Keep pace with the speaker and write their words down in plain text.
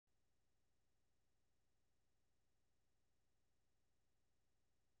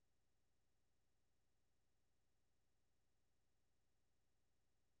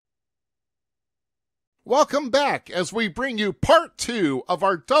Welcome back as we bring you part 2 of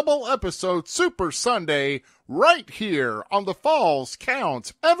our double episode Super Sunday right here on the Falls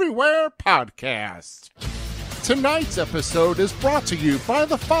Count Everywhere podcast. Tonight's episode is brought to you by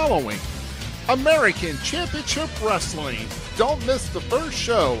the following: American Championship Wrestling. Don't miss the first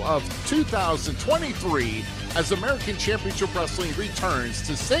show of 2023 as American Championship Wrestling returns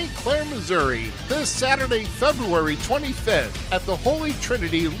to St. Clair, Missouri this Saturday, February 25th at the Holy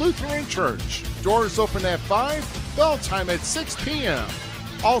Trinity Lutheran Church. Doors open at 5, bell time at 6 p.m.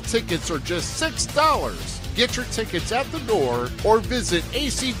 All tickets are just $6. Get your tickets at the door or visit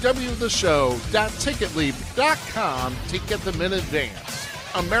acwtheshow.ticketleap.com to get them in advance.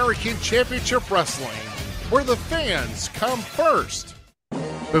 American Championship Wrestling, where the fans come first.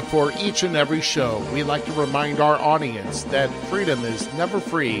 Before each and every show, we like to remind our audience that freedom is never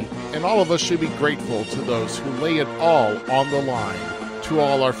free, and all of us should be grateful to those who lay it all on the line. To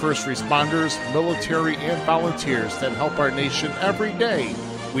all our first responders, military, and volunteers that help our nation every day,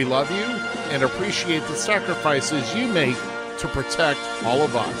 we love you and appreciate the sacrifices you make to protect all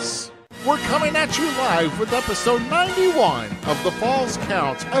of us. We're coming at you live with episode 91 of the Falls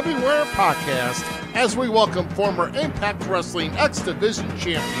Count Everywhere podcast as we welcome former Impact Wrestling X Division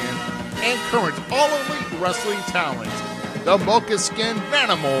champion and current All Elite Wrestling talent, the Mocha-Skinned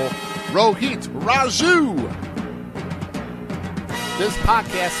Manimal, Rohit Raju. This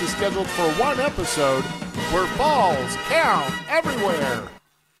podcast is scheduled for one episode where falls count everywhere.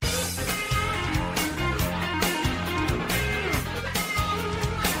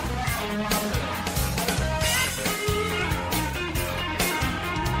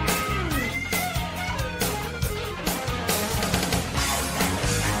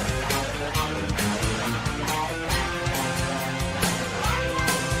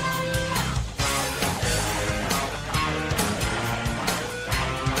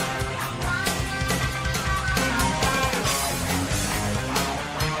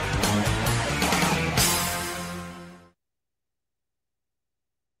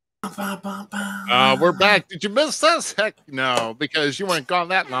 We're back. Did you miss us? Heck no, because you weren't gone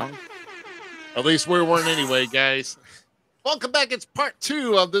that long. At least we weren't anyway, guys. Welcome back. It's part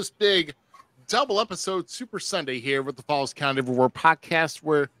 2 of this big double episode Super Sunday here with the Falls Count Everywhere podcast,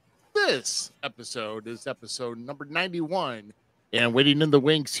 where this episode is episode number 91. And waiting in the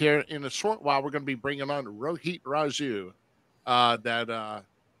wings here in a short while, we're going to be bringing on Rohit Raju.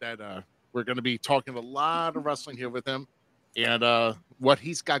 We're going to be talking a lot of wrestling here with him and what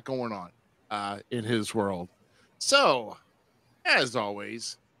he's got going on in his world. So, as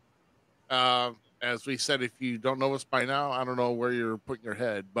always, as we said, if you don't know us by now, I don't know where you're putting your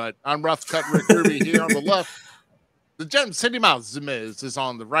head, but I'm Rough Cut Rick Ruby here on the left. The Gem City Mouse Zmiz is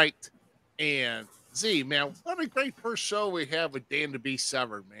on the right. And Z, man, what a great first show we have with Dan to Be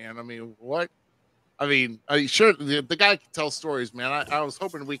Severed, man. I mean, what? I mean, sure, the guy can tell stories, man. I was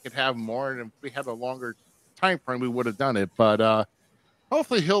hoping we could have more, and if we had a longer time frame, we would have done it. But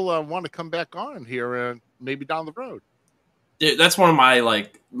hopefully he'll want to come back on here and maybe down the road. Dude, that's one of my,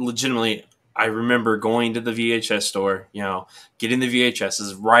 legitimately, I remember going to the VHS store, getting the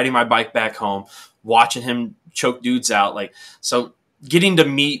VHSs, riding my bike back home, watching him choke dudes out. So getting to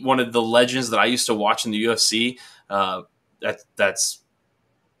meet one of the legends that I used to watch in the UFC, that's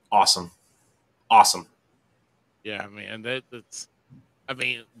awesome. Awesome. Yeah, man, that's, I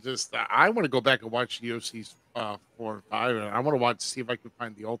mean, just, I want to go back and watch UFC's 4 and 5, and I want to see if I can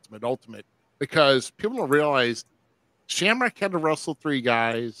find the ultimate, because people don't realize Shamrock had to wrestle 3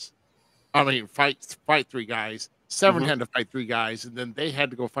 guys. I mean, fight 3 guys. Severn had to fight 3 guys, and then they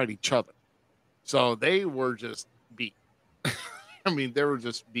had to go fight each other. So they were just beat. I mean, they were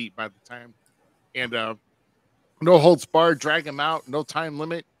just beat by the time. And no holds barred, drag them out, no time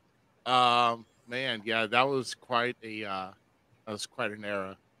limit. Man, yeah, that was quite an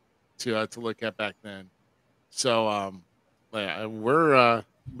era to look at back then. So yeah, we're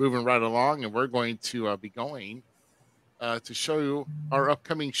moving right along, and we're going to be going to show you our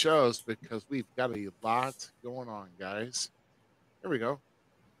upcoming shows, because we've got a lot going on, guys. Here we go.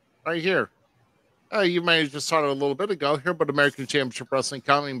 Right here. You may have just saw it a little bit ago here, but American Championship Wrestling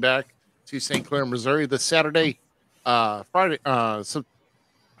coming back to St. Clair, Missouri this Saturday, Friday.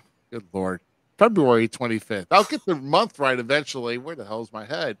 Good Lord. February 25th. I'll get the month right eventually. Where the hell's my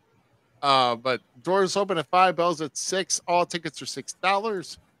head? But doors open at 5, bells at 6. All tickets are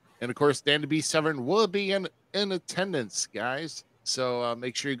 $6. And of course, Dan to Be Severed will be in attendance, guys. So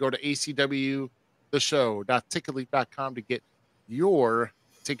make sure you go to acwtheshow.ticketleap.com to get your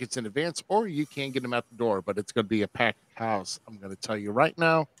tickets in advance, or you can get them at the door, but it's going to be a packed house. I'm going to tell you right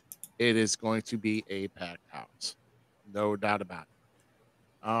now, it is going to be a packed house. No doubt about it.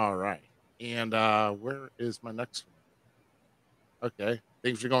 All right. And where is my next one? Okay,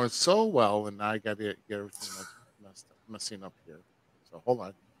 things are going so well, and I got to get everything messing up here. So hold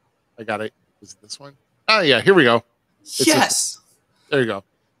on, I got it. Is it this one? Oh yeah, here we go. It's this one. Yes. There you go.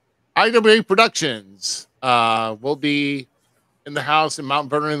 IWA Productions will be in the house in Mount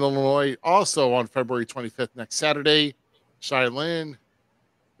Vernon, Illinois, also on February 25th, next Saturday. Shylin,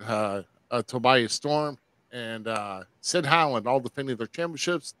 Tobias Storm, and Sid Howland, all defending their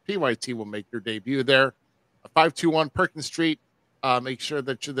championships. PYT will make their debut there. 521 Perkins Street. Make sure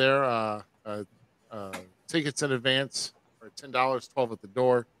that you're there. Tickets in advance are $10, 12 at the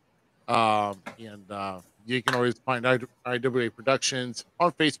door. And you can always find IWA Productions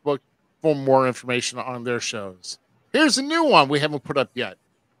on Facebook for more information on their shows. Here's a new one we haven't put up yet.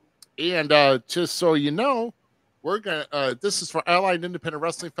 And just so you know, we're gonna. This is for Allied Independent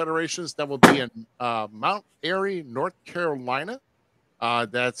Wrestling Federations. That will be in Mount Airy, North Carolina.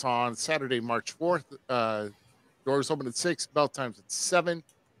 That's on Saturday, March 4th. Doors open at 6. Bell times at 7.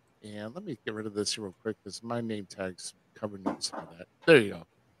 And let me get rid of this here real quick because my name tag's covering some of that. There you go.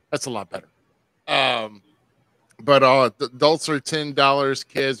 That's a lot better. But adults are $10,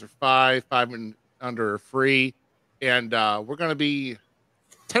 kids are 5 and under are free. And we're going to be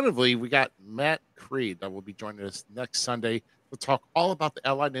tentatively, we got Matt Creed that will be joining us next Sunday. We'll talk all about the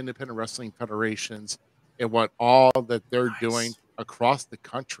Allied Independent Wrestling Federations and what all that they're doing across the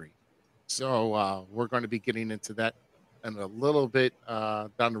country. So we're going to be getting into that in a little bit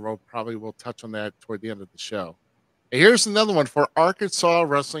down the road. Probably we'll touch on that toward the end of the show. And here's another one for Arkansas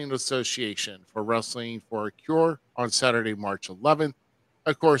Wrestling Association for Wrestling for a Cure on Saturday, March 11th.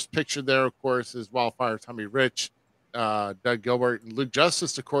 Of course, pictured there, of course, is Wildfire Tommy Rich, Doug Gilbert, and Luke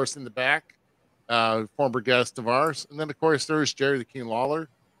Justice, of course, in the back, former guest of ours. And then, of course, there's Jerry the King Lawler.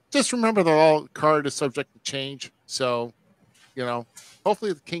 Just remember the all card is subject to change. So, you know,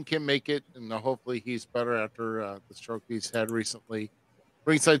 hopefully the King can make it, and hopefully he's better after the stroke he's had recently.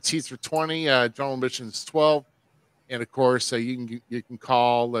 Ringside seats are 20, general admission is 12. And of course, you can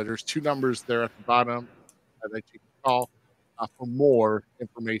call. There's 2 numbers there at the bottom that you can call for more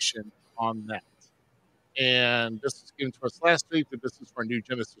information on that. And this was given to us last week, but this is for New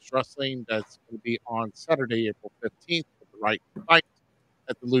Genesis Wrestling. That's going to be on Saturday, April 15th at the Right Fight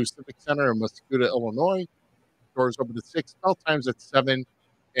at the Lou Civic Center in Muscogee, Illinois. Doors open at 6, bell times at 7,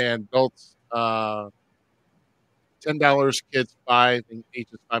 and adults $10, kids 5, and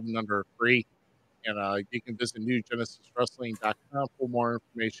ages 5 and under are free. And you can visit newgenesiswrestling.com for more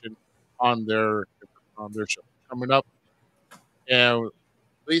information on their show coming up. And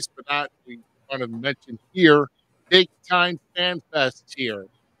least but not, we want to mention here, Big Time Fan Fest here.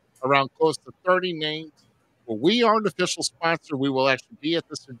 Around close to 30 names. Well, we are an official sponsor. We will actually be at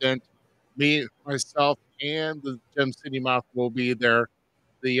this event. Me, myself, and the Gem City Mouth will be there.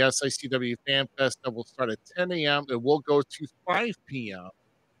 The SICW Fan Fest that will start at 10 a.m. It will go to 5 p.m.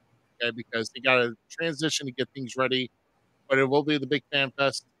 Okay, because they got to transition to get things ready. But it will be the big Fan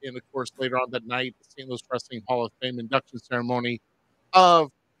Fest. And of course, later on that night, the St. Louis Wrestling Hall of Fame induction ceremony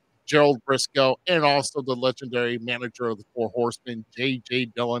of Gerald Briscoe and also the legendary manager of the Four Horsemen, J.J.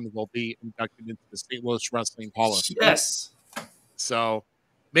 Dillon, will be inducted into the St. Louis Wrestling Hall of Fame. Yes. So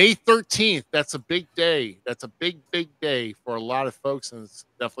May 13th, that's a big day. That's a big, big day for a lot of folks. And it's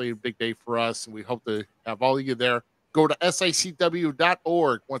definitely a big day for us. And we hope to have all of you there. Go to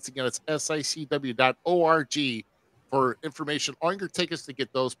sicw.org. Once again, it's sicw.org for information on your tickets to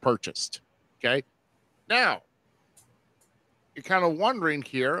get those purchased. Okay. Now, you're kind of wondering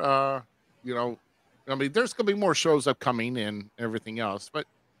here, you know, I mean, there's going to be more shows upcoming and everything else. But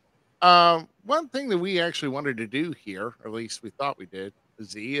one thing that we actually wanted to do here, or at least we thought we did,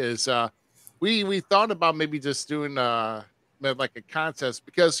 Z, is we thought about maybe just doing like a contest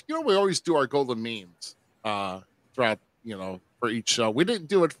because, you know, we always do our golden memes throughout, you know, for each show. We didn't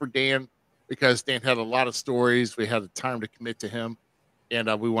do it for Dan because Dan had a lot of stories. We had the time to commit to him, and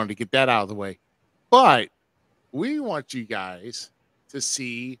we wanted to get that out of the way. But we want you guys to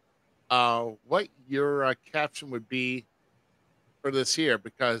see what your caption would be for this here,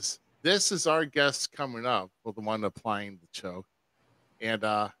 because this is our guest coming up, well, the one applying the choke. And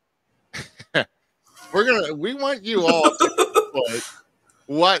we want you all to put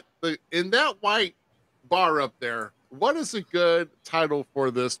what in that white bar up there, what is a good title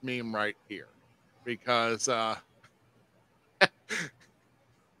for this meme right here? Because I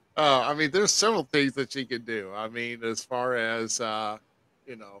mean, there's several things that you can do. I mean, as far as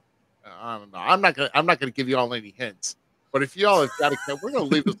you know, I don't know. I'm not gonna give you all any hints. But if y'all have got to, we're gonna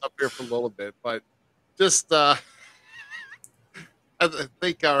leave this up here for a little bit. But just I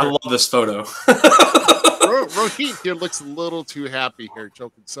think I love this photo. Rohit here looks a little too happy here,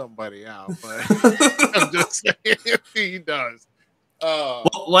 choking somebody out, but I'm just saying he does.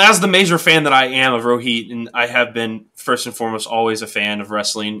 Well, as the major fan that I am of Rohit, and I have been first and foremost always a fan of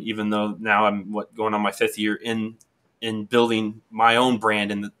wrestling, even though now I'm going on my 5th year in building my own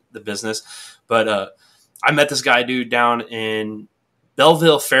brand in the business. But I met this guy, dude, down in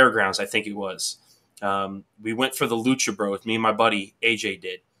Belleville Fairgrounds, I think it was. We went for the Lucha Bro with me and my buddy AJ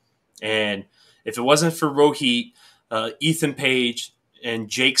did, and if it wasn't for Rohit, Ethan Page, and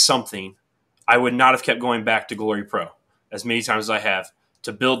Jake something, I would not have kept going back to Glory Pro as many times as I have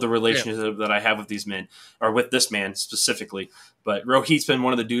to build the relationship that I have with these men, or with this man specifically. But Rohit's been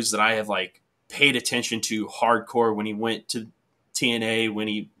one of the dudes that I have like paid attention to hardcore when he went to TNA, when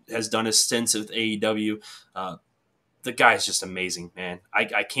he has done his stints with AEW. The guy's just amazing, man.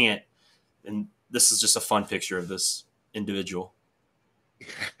 I can't, and this is just a fun picture of this individual.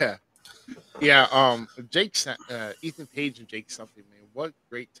 Yeah. Yeah, Ethan Page and Jake something, man. What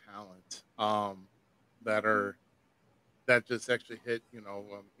great talent that just actually hit.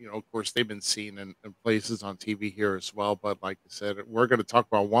 Of course, they've been seen in places on TV here as well. But like I said, we're going to talk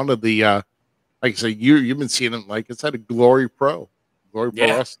about one of the, like I said, you've been seeing it, like it's at a Glory Pro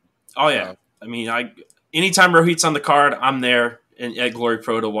Wrestling. Oh yeah, I mean, anytime Rohit's on the card, I'm there at Glory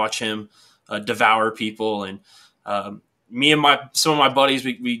Pro to watch him devour people. And me and some of my buddies,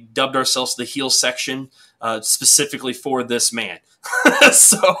 we dubbed ourselves the heel section specifically for this man.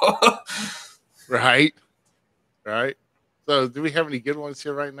 So right. So, do we have any good ones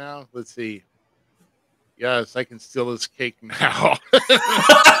here right now? Let's see. Yes, I can steal his cake now.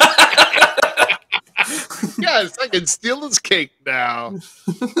 Yes, I can steal his cake now.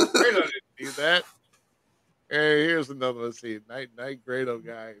 I didn't do that. Hey, here's another one. Let's see. Night Grado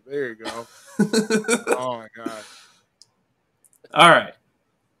guy. There you go. Oh my god. All right.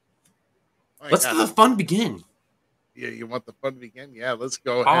 Let's let the fun begin. Yeah, you want the fun to begin? Yeah, let's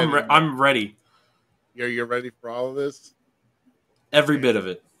go ahead. I'm ready. You're ready for all of this? Every bit of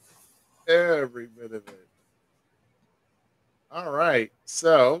it. Every bit of it. All right.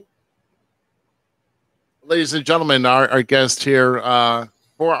 So, ladies and gentlemen, our guest here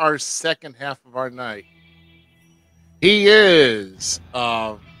for our second half of our night. He is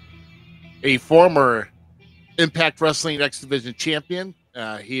a former Impact Wrestling X Division champion.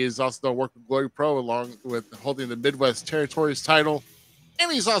 He is also working Glory Pro along with holding the Midwest Territories title.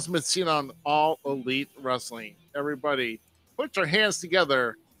 And he's also been seen on All Elite Wrestling. Everybody, put your hands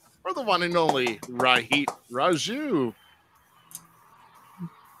together for the one and only Rohit Raju.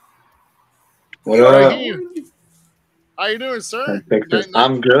 What up? How you doing, sir?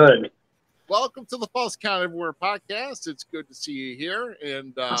 I'm good. Welcome to the False Count Everywhere podcast. It's good to see you here.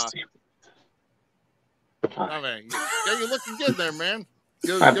 And man, you're looking good there, man.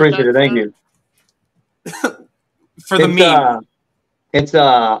 I appreciate it. Thank you. For the meme. It's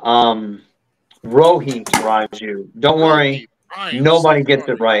Rohit Raju. Don't worry. Nobody gets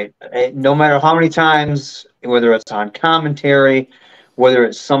it right. No matter how many times, whether it's on commentary, whether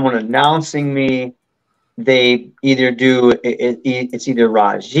it's someone announcing me, they either do it's either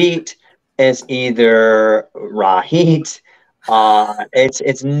Rajit, it's either Rahit.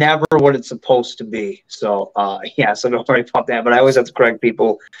 It's never what it's supposed to be. So so don't worry about that. But I always have to correct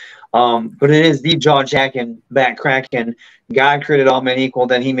people. But it is the jaw jacking, back cracking. God created all men equal.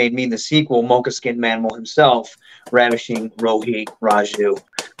 Then he made me the sequel, Mocha-Skinned Manimal himself, ravishing Rohit Raju.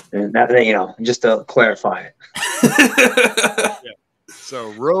 And that, just to clarify it. Yeah.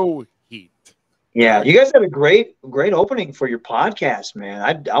 So Rohit. Yeah, you guys had a great opening for your podcast,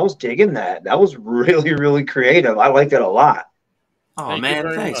 man. I was digging that. That was really, really creative. I liked it a lot. Oh man,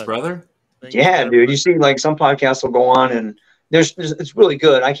 thanks, brother. Yeah, dude. You see, like some podcasts will go on and it's really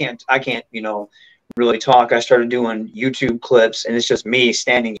good. I can't, really talk. I started doing YouTube clips and it's just me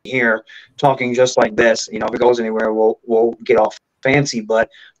standing here talking just like this. If it goes anywhere, we'll get off fancy. But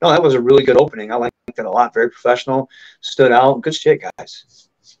no, that was a really good opening. I liked it a lot. Very professional. Stood out. Good shit, guys.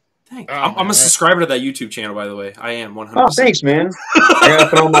 Thanks. I'm a subscriber to that YouTube channel, by the way. I am 100%. Oh, thanks, man. I gotta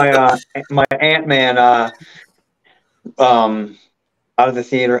throw my Ant-Man out of the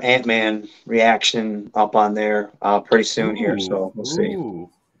theater Ant-Man reaction up on there pretty soon here. So we'll see.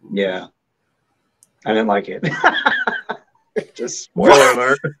 Yeah, I didn't like it. Just spoiler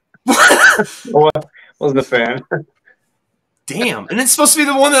alert. Wasn't a fan. Damn, and it's supposed to be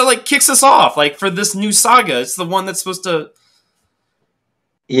the one that like kicks us off, like for this new saga. It's the one that's supposed to.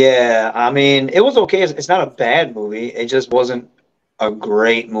 Yeah, I mean, it was okay. It's not a bad movie. It just wasn't a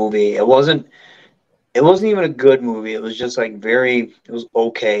great movie. It wasn't even a good movie. It was just like it was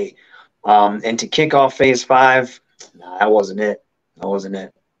okay. And to kick off Phase 5, nah, that wasn't it. That wasn't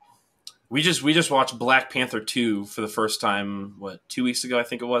it. We just watched Black Panther 2 for the first time, 2 weeks ago, I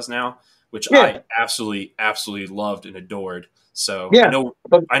think it was now, which I absolutely loved and adored. So I know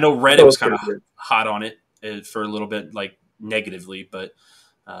Reddit was kind of hot on it for a little bit, like negatively, but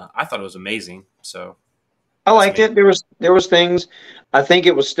I thought it was amazing. So I liked it. There was things. I think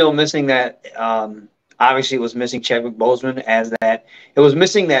it was still missing that. Obviously, it was missing Chadwick Boseman as that. It was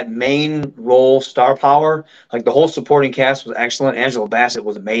missing that main role star power. Like the whole supporting cast was excellent. Angela Bassett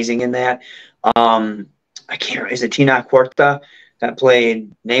was amazing in that. I can't. Is it Tina Cuerta that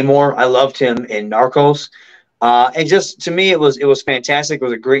played Namor? I loved him in Narcos. And just to me, it was fantastic. It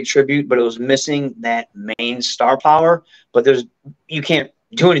was a great tribute, but it was missing that main star power. But you can't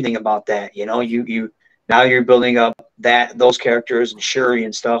do anything about that. You know, you now you're building up those characters and Shuri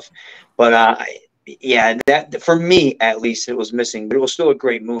and stuff. But yeah, that for me at least it was missing. But it was still a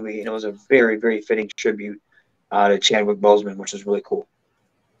great movie, and it was a very, very fitting tribute to Chadwick Boseman, which was really cool.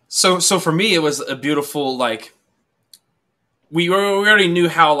 So for me, it was a beautiful, like, we already knew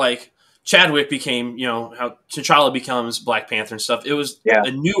how, like, Chadwick became, you know, how T'Challa becomes Black Panther and stuff. It was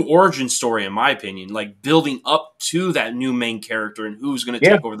a new origin story, in my opinion, like building up to that new main character and who's going to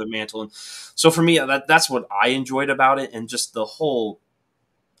take over the mantle. And so for me, that's what I enjoyed about it, and just the whole.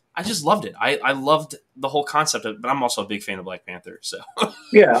 I just loved it. I loved the whole concept of it, but I'm also a big fan of Black Panther. So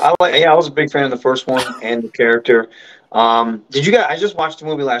I was a big fan of the first one and the character. Did you guys? I just watched a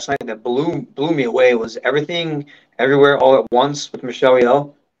movie last night that blew me away. Was Everything Everywhere All at Once with Michelle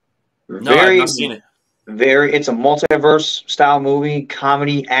Yeoh? No, I've not seen it. It's a multiverse style movie,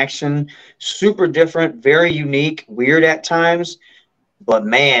 comedy, action, super different, very unique, weird at times, but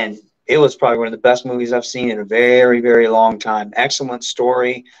man, it was probably one of the best movies I've seen in a very, very long time. Excellent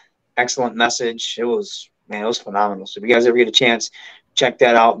story, excellent message. It was phenomenal. So if you guys ever get a chance, check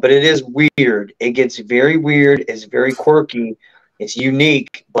that out. But it is weird. It gets very weird. It's very quirky. It's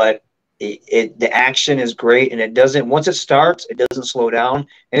unique, but the action is great, and it doesn't. Once it starts, it doesn't slow down,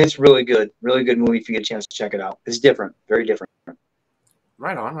 and it's really good. Really good movie if you get a chance to check it out. It's different, very different.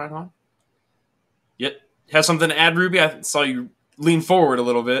 Right on. Yep. Have something to add, Ruby? I saw you lean forward a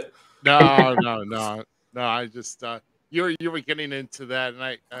little bit. No. I just you were getting into that, and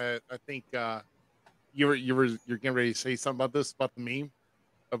I think you're getting ready to say something about this, about the meme,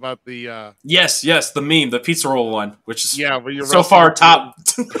 about the yes, the meme, the pizza roll one, which is you're so far top.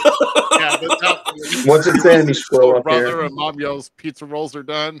 The top. What's it saying? You scroll up brother here. And mom yells, "Pizza rolls are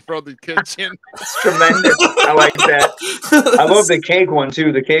done from the kitchen." It's tremendous. I like that. I love the cake one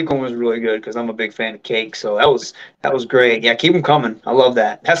too. The cake one was really good because I'm a big fan of cake. So that was great. Yeah, keep them coming. I love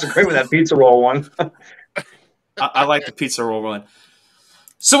that. That's a great one. That pizza roll one. I like the pizza roll one.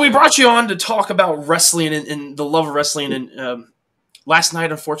 So we brought you on to talk about wrestling and the love of wrestling. And last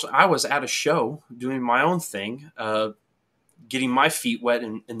night, unfortunately, I was at a show doing my own thing, getting my feet wet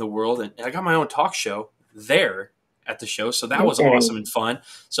in the world. And I got my own talk show there at the show. So that was awesome and fun.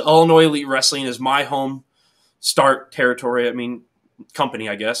 So Illinois Elite Wrestling is my home start territory. I mean, company,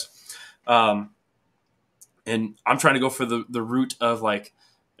 I guess. And I'm trying to go for the route of like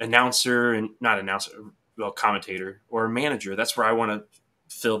announcer and not announcer, well, commentator or manager. That's where I want to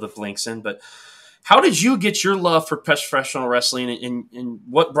fill the blanks in. But how did you get your love for professional wrestling, and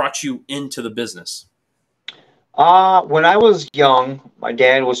what brought you into the business? When I was young, my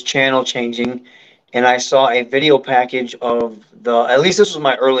dad was channel changing, and I saw a video package of at least this was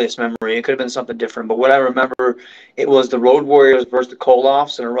my earliest memory. It could have been something different, but what I remember, it was the Road Warriors versus the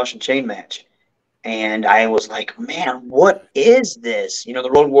Koloffs in a Russian chain match. And I was like, man, what is this? You know, the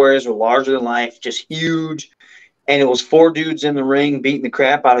Road Warriors were larger than life, just huge. And it was 4 dudes in the ring beating the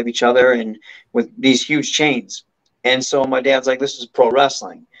crap out of each other and with these huge chains. And so my dad's like, this is pro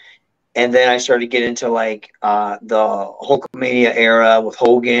wrestling. And then I started to get into like the Hulkamania era with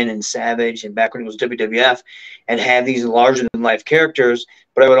Hogan and Savage, and back when it was WWF, and had these larger than life characters.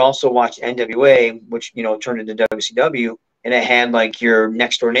 But I would also watch NWA, which, you know, turned into WCW, and it had like your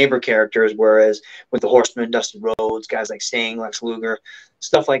next door neighbor characters. Whereas with the Horsemen, Dusty Rhodes, guys like Sting, Lex Luger,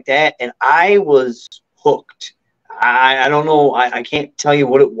 stuff like that. And I was hooked. I don't know. I can't tell you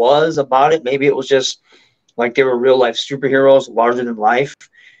what it was about it. Maybe it was just like they were real life superheroes, larger than life.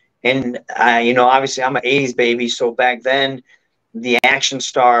 And, you know, obviously I'm an 80s baby. So back then, the action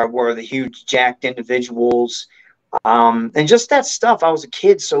star were the huge jacked individuals. And just that stuff. I was a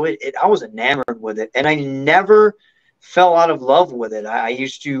kid, so I was enamored with it. And I never fell out of love with it. I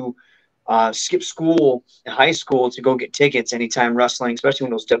used to skip school in high school to go get tickets anytime wrestling, especially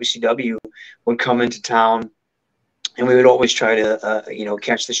when those WCW would come into town. And we would always try to, you know,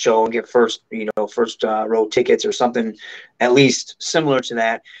 catch the show and get first row tickets or something at least similar to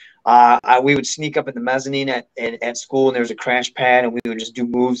that. We would sneak up in the mezzanine at school, and there was a crash pad, and we would just do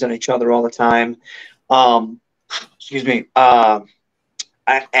moves on each other all the time. Excuse me.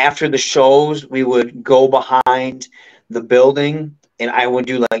 After the shows, we would go behind the building, and I would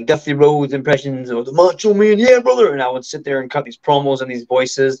do like Dusty Rhodes impressions or the Macho Man, yeah, brother. And I would sit there and cut these promos and these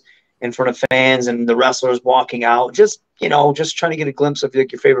voices in front of fans and the wrestlers walking out, just trying to get a glimpse of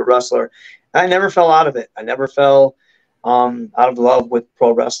like your favorite wrestler. And I never fell out of it. I never fell out of love with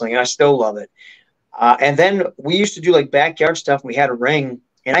pro wrestling, and I still love it. And then we used to do like backyard stuff. We had a ring,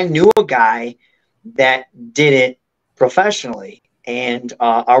 and I knew a guy that did it professionally. And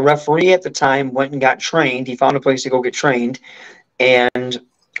our referee at the time went and got trained. He found a place to go get trained. And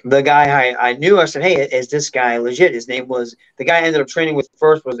the guy I knew, I said, hey, is this guy legit? His name was, the guy I ended up training with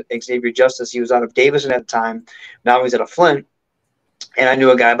first was Xavier Justice. He was out of Davison at the time. Now he's at a Flint. And I knew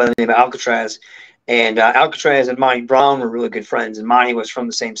a guy by the name of Alcatraz. And Alcatraz and Monty Brown were really good friends. And Monty was from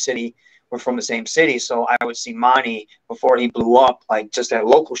the same city. We're from the same city. So I would see Monty before he blew up, like just at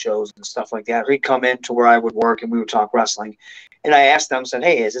local shows and stuff like that. Or he'd come in to where I would work and we would talk wrestling. And I asked them, said,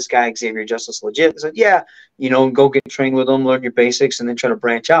 hey, is this guy Xavier Justice legit? They said, yeah, go get trained with him, learn your basics, and then try to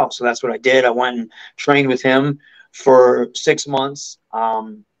branch out. So that's what I did. I went and trained with him for 6 months.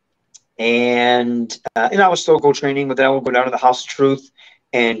 And I was still go training, but then I would go down to the House of Truth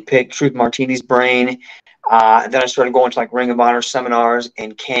and pick Truth Martini's brain. Then I started going to like Ring of Honor seminars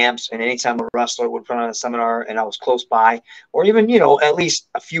and camps, and anytime a wrestler would put on a seminar and I was close by, or even, at least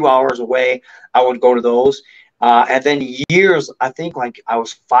a few hours away, I would go to those. And then years, I think like I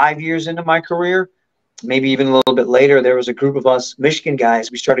was 5 years into my career, maybe even a little bit later, there was a group of us Michigan guys.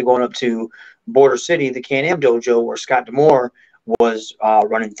 We started going up to Border City, the Can-Am dojo where Scott D'Amore was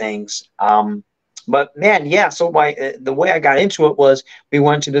running things. But man, yeah, so the way I got into it was we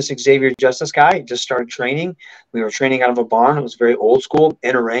went to this Xavier Justice guy, just started training. We were training out of a barn. It was very old school,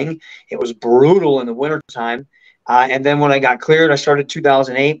 in a ring. It was brutal in the wintertime. And then when I got cleared, I started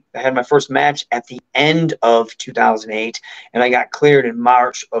 2008. I had my first match at the end of 2008, and I got cleared in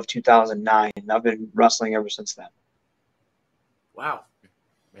March of 2009. And I've been wrestling ever since then. Wow.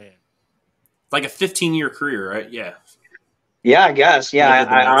 Man. Like a 15-year career, right? Yeah. Yeah, I guess. Yeah,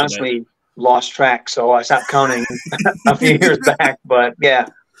 I honestly lost track, so I stopped counting a few years back. But yeah.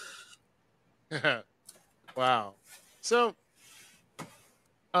 Wow. So,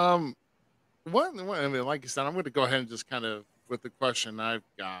 One, I mean, like I said, I'm going to go ahead and just kind of with the question I've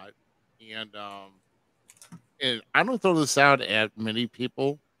got, and I don't throw this out at many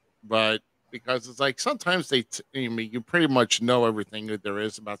people, but because it's like sometimes you pretty much know everything that there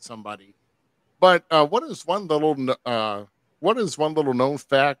is about somebody, but what is one little known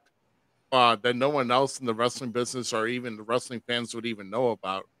fact that no one else in the wrestling business or even the wrestling fans would even know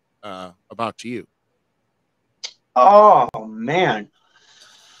about you? Oh man.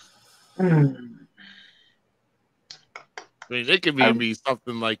 I mean, it could be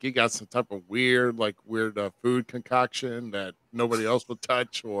something like you got some type of weird food concoction that nobody else will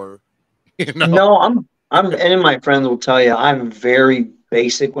touch, or No, I'm any of my friends will tell you I'm very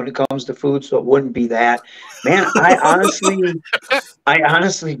basic when it comes to food, so it wouldn't be that. Man, I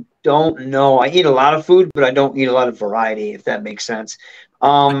honestly don't know. I eat a lot of food, but I don't eat a lot of variety, if that makes sense.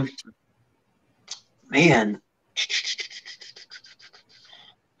 Man.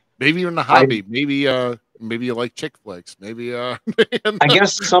 Maybe you're in a hobby. Maybe you like chick flicks. Maybe I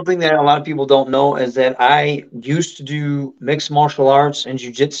guess something that a lot of people don't know is that I used to do mixed martial arts and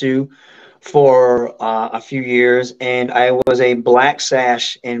jiu-jitsu for a few years, and I was a black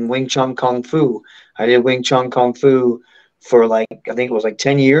sash in Wing Chun Kung Fu. I did Wing Chun Kung Fu for I think it was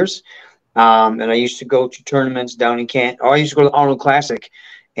 10 years. And I used to go to tournaments down in I used to go to the Arnold Classic.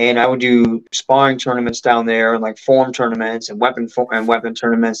 And I would do sparring tournaments down there, and form tournaments and weapon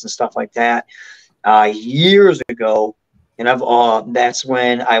tournaments and stuff like that years ago. And that's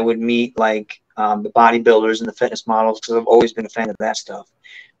when I would meet the bodybuilders and the fitness models, because I've always been a fan of that stuff.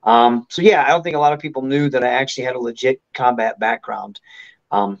 So yeah, I don't think a lot of people knew that I actually had a legit combat background.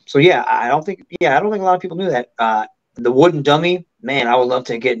 So yeah, I don't think a lot of people knew that. The wooden dummy, man, I would love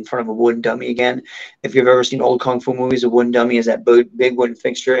to get in front of a wooden dummy again. If you've ever seen old Kung Fu movies, a wooden dummy is that big wooden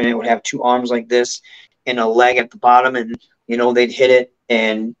fixture, and it would have two arms like this and a leg at the bottom, and they'd hit it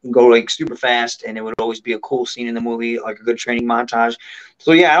and go super fast, and it would always be a cool scene in the movie, like a good training montage.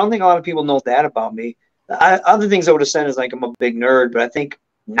 So yeah, I don't think a lot of people know that about me. Other things I would have said is I'm a big nerd, but I think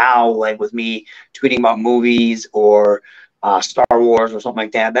now, with me tweeting about movies or Star Wars or something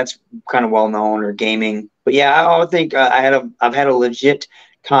like that, that's kind of well known, or gaming. But yeah, I would think I've had a legit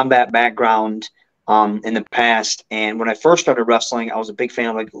combat background in the past. And when I first started wrestling, I was a big fan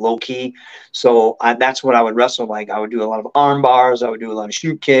of like low key. So that's what I would wrestle like. I would do a lot of arm bars. I would do a lot of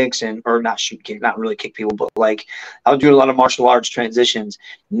shoot kicks or not shoot kicks, not really kick people, but like I would do a lot of martial arts transitions.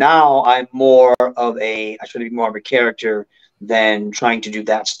 Now I'm more of I try to be more of a character than trying to do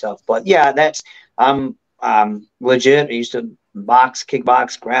that stuff. But yeah, I'm legit. I used to box,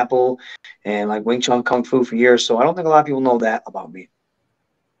 kickbox, grapple, and like Wing Chun Kung Fu for years. So I don't think a lot of people know that about me.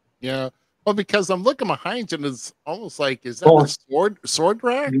 Yeah. Well, because I'm looking behind you, and it's almost like, is that a sword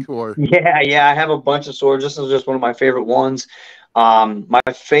rack or? Yeah, I have a bunch of swords. This is just one of my favorite ones. My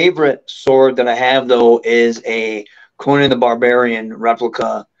favorite sword that I have though is a Conan the Barbarian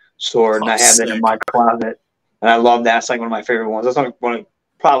replica sword, and I have that in my closet. And I love that. It's like one of my favorite ones. That's like one of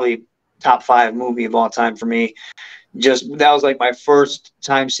probably top 5 movie of all time for me. Just that was like my first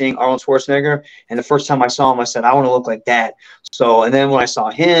time seeing Arnold Schwarzenegger, and the first time I saw him, I said, I want to look like that. So, and then when I saw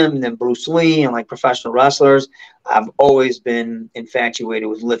him, and then Bruce Lee, and like professional wrestlers, I've always been infatuated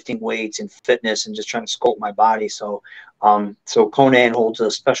with lifting weights and fitness, and just trying to sculpt my body. So, so Conan holds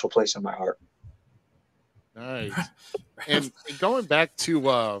a special place in my heart. Nice. And going back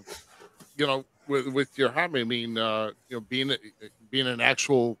to with your hobby, I mean, being an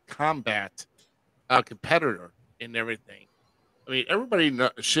actual combat competitor and everything. I mean, everybody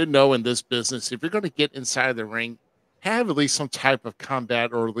should know in this business, if you're going to get inside the ring, have at least some type of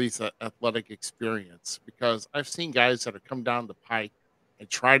combat or at least athletic experience. Because I've seen guys that have come down the pike and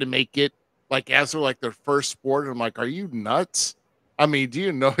try to make it like as they're like their first sport. I'm like, are you nuts? I mean, do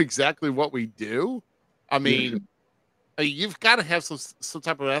you know exactly what we do? I mean, you've got to have some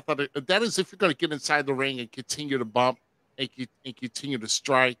type of athletic. That is, if you're going to get inside the ring and continue to bump and continue to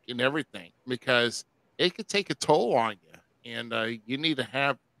strike and everything, because it could take a toll on you, and you need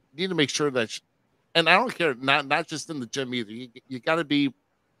to make sure that. And I don't care, not just in the gym either. You got to be,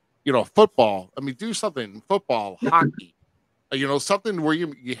 football. I mean, do something football, hockey, something where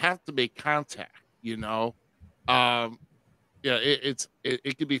you have to make contact. Yeah,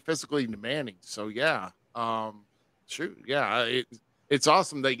 it could be physically demanding. So yeah, shoot, yeah, it's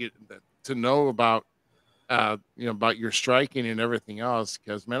awesome to know about. About your striking and everything else,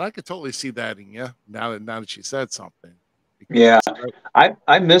 because man, I could totally see that in you now that you said something. Yeah,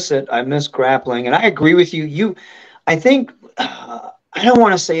 I miss it. I miss grappling, and I agree with you. I think I don't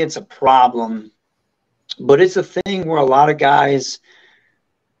want to say it's a problem, but it's a thing where a lot of guys,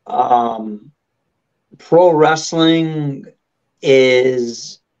 pro wrestling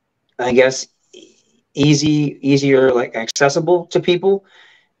is, I guess, easier, like accessible to people.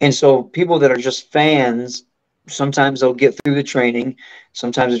 And so people that are just fans, sometimes they'll get through the training.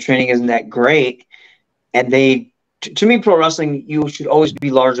 Sometimes the training isn't that great. And to me, pro wrestling, you should always be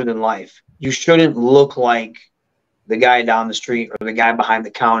larger than life. You shouldn't look like the guy down the street or the guy behind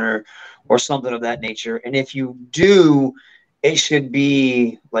the counter or something of that nature. And if you do, it should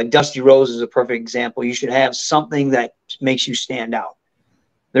be like Dusty Rhodes is a perfect example. You should have something that makes you stand out.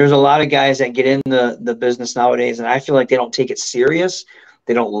 There's a lot of guys that get in the business nowadays, and I feel like they don't take it serious.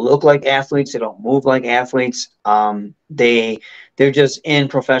 They don't look like athletes. They don't move like athletes. They're just in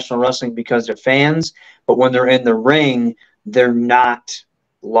professional wrestling because they're fans. But when they're in the ring, they're not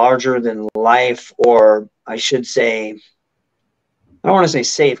larger than life, or I should say, I don't want to say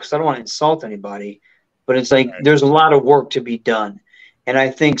safe because I don't want to insult anybody, but it's like there's a lot of work to be done. And I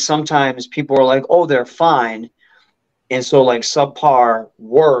think sometimes people are like, oh, they're fine. And so like subpar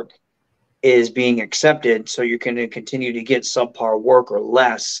work is being accepted, so you're going to continue to get subpar work or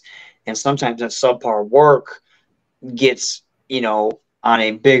less. And sometimes that subpar work gets, on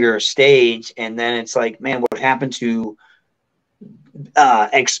a bigger stage, and then it's like, man, what happened to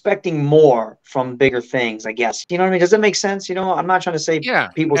expecting more from bigger things, I guess. You know what I mean? Does that make sense? I'm not trying to say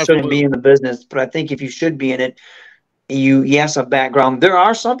people shouldn't be in the business, but I think if you should be in it, yes, a background. There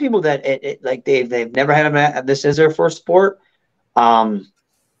are some people that like they've never had this is their first sport.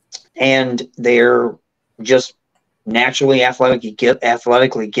 And they're just naturally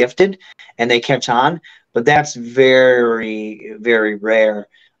athletically gifted, and they catch on. But that's very, very rare.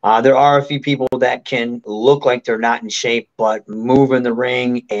 There are a few people that can look like they're not in shape, but move in the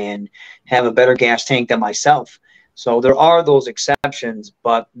ring and have a better gas tank than myself. So there are those exceptions,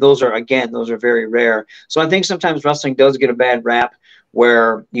 but those are very rare. So I think sometimes wrestling does get a bad rap,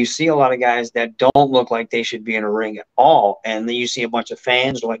 where you see a lot of guys that don't look like they should be in a ring at all. And then you see a bunch of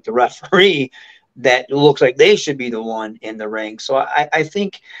fans, like the referee, that looks like they should be the one in the ring. So I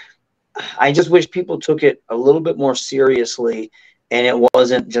think I just wish people took it a little bit more seriously, and it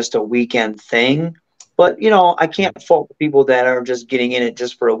wasn't just a weekend thing. But, I can't fault the people that are just getting in it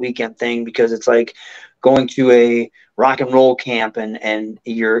just for a weekend thing, because it's like going to a rock and roll camp and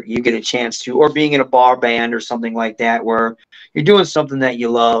you get a chance to, or being in a bar band or something like that, where you're doing something that you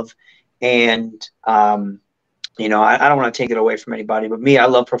love. And, I don't want to take it away from anybody, but me, I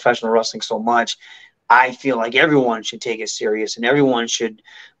love professional wrestling so much. I feel like everyone should take it serious, and everyone should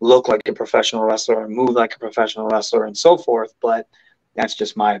look like a professional wrestler and move like a professional wrestler and so forth. But that's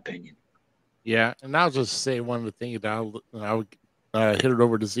just my opinion. Yeah, and I'll just say one of the things that I would hit it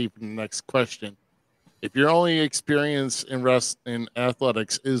over to Z for the next question. If your only experience in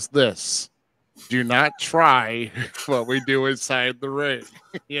athletics is this, do not try what we do inside the ring.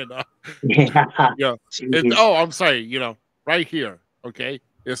 Yeah. I'm sorry. Right here. Okay.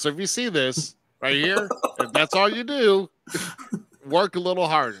 Yeah, so if you see this right here, if that's all you do, work a little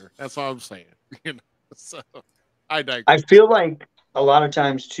harder. That's all I'm saying. So I digress. I feel like a lot of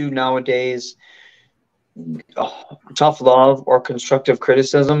times too nowadays, tough love or constructive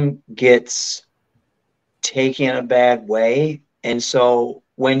criticism gets taken a bad way. And so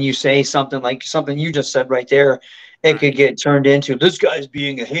when you say something like something you just said right there, it could get turned into, this guy's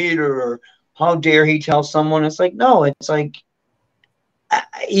being a hater, or how dare he tell someone. It's like, no, it's like,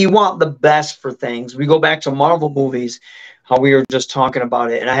 you want the best for things. We go back to Marvel movies, how we were just talking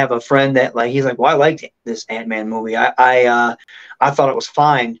about it. And I have a friend that he's like, well, I liked this Ant-Man movie. I thought it was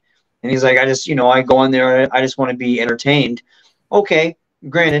fine. And he's like, I go in there, I just want to be entertained. Okay,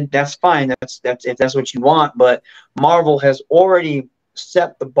 granted, that's fine. That's if that's what you want. But Marvel has already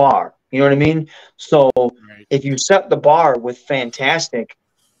set the bar. You know what I mean? So if you set the bar with fantastic,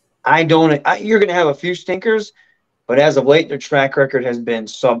 you're going to have a few stinkers, but as of late, their track record has been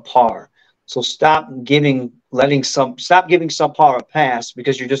subpar. So stop giving subpar a pass,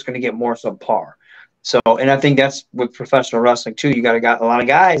 because you're just going to get more subpar. So, and I think that's with professional wrestling too. You got a lot of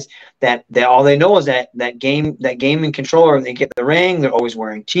guys that all they know is that gaming controller. They get in the ring. They're always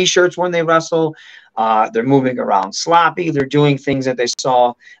wearing T-shirts when they wrestle. They're moving around sloppy. They're doing things that they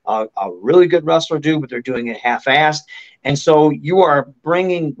saw a really good wrestler do, but they're doing it half-assed. And so you are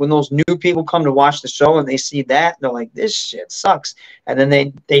bringing, when those new people come to watch the show and they see that, they're like, this shit sucks. And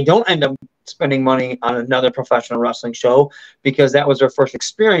then they don't end up spending money on another professional wrestling show, because that was their first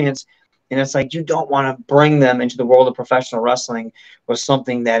experience. And it's like, you don't want to bring them into the world of professional wrestling with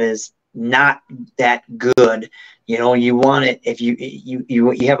something that is not that good. You want it, if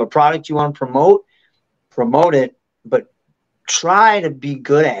you have a product you want to promote it, but try to be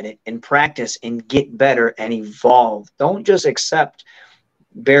good at it and practice and get better and evolve. Don't just accept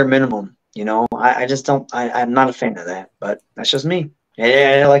bare minimum. I just don't, I'm not a fan of that, but that's just me.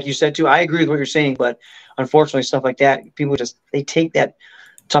 And like you said too, I agree with what you're saying, but unfortunately stuff like that, people they take that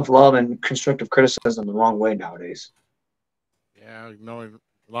tough love and constructive criticism the wrong way nowadays. Yeah, a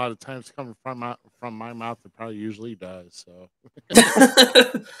lot of times coming from my mouth, it probably usually does. So.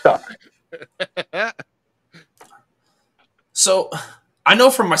 So I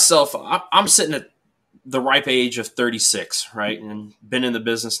know for myself, I'm sitting at the ripe age of 36, right? And been in the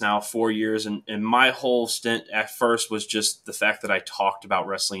business now 4 years. And my whole stint at first was just the fact that I talked about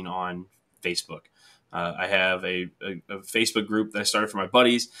wrestling on Facebook. I have a Facebook group that I started for my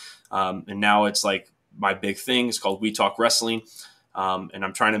buddies. And now it's like my big thing. It's called We Talk Wrestling. And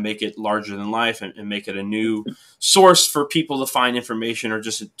I'm trying to make it larger than life and make it a new source for people to find information or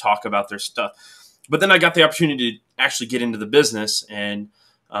just to talk about their stuff. But then I got the opportunity to actually get into the business and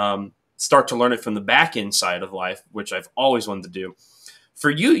start to learn it from the back end side of life, which I've always wanted to do. For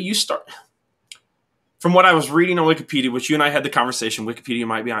you start from what I was reading on Wikipedia, which you and I had the conversation. Wikipedia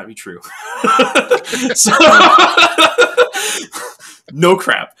might not be true. So, no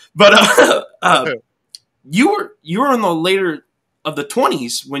crap. But you were in the later of the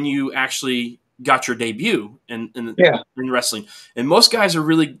 20s when you actually got your debut in wrestling. And most guys are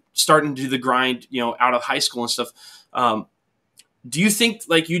really starting to do the grind, out of high school and stuff. Do you think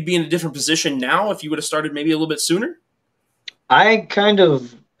like you'd be in a different position now if you would have started maybe a little bit sooner?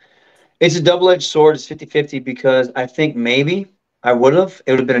 It's a double-edged sword. It's 50-50, because I think maybe I would have.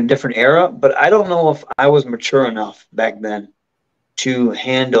 It would have been a different era, but I don't know if I was mature enough back then to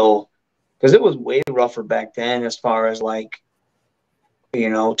handle, because it was way rougher back then as far as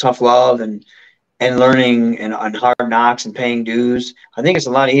tough love and learning and on hard knocks and paying dues. I think it's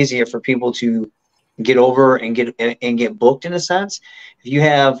a lot easier for people to get over and get booked in a sense.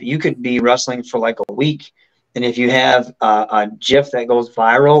 If you could be wrestling for like a week, and if you have a GIF that goes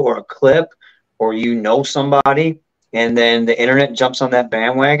viral or a clip, or somebody, and then the internet jumps on that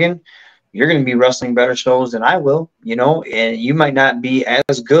bandwagon, you're going to be wrestling better shows than I will, and you might not be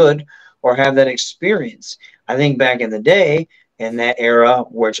as good or have that experience. I think back in the day, in that era,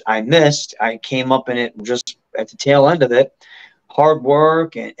 which I missed. I came up in it just at the tail end of it. Hard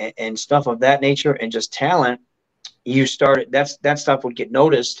work and stuff of that nature, and just talent. You started that stuff would get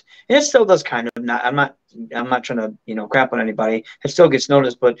noticed, and it still does kind of. Not I'm not trying to crap on anybody. It still gets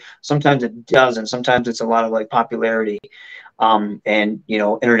noticed, but sometimes it doesn't. Sometimes it's a lot of like popularity, and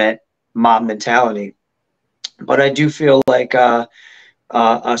internet mob mentality. But I do feel like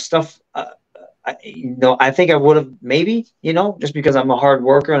stuff. I think I would have maybe, just because I'm a hard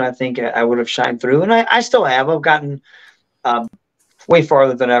worker, and I think I would have shined through, and I still have. I've gotten way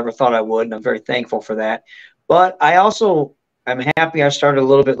farther than I ever thought I would, and I'm very thankful for that. But I also am happy I started a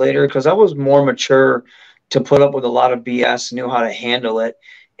little bit later, because I was more mature to put up with a lot of BS, knew how to handle it,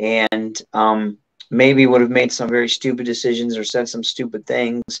 and maybe would have made some very stupid decisions or said some stupid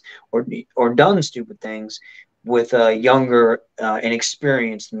things or done stupid things with a younger and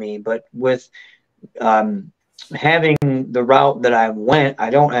experienced me. But with having the route that I went, I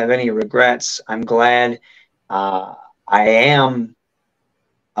don't have any regrets. I'm glad I am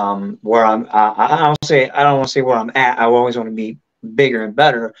where I'm. I don't want to say where I'm at. I always want to be bigger and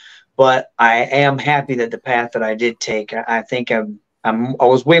better, but I am happy that the path that I did take. I think I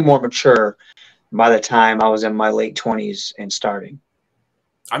was way more mature by the time I was in my late 20s and starting.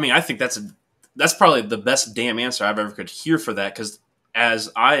 I mean, I think that's probably the best damn answer I've ever could hear for that, because as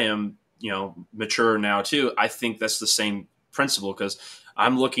I am, mature now too, I think that's the same principle, because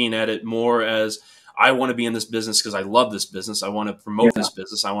I'm looking at it more as I want to be in this business because I love this business. I want to promote this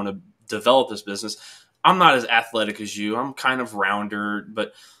business. I want to develop this business. I'm not as athletic as you. I'm kind of rounder,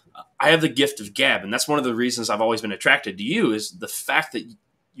 but I have the gift of gab, and that's one of the reasons I've always been attracted to you, is the fact that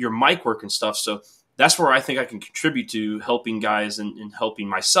your mic work and stuff. So that's where I think I can contribute to helping guys and helping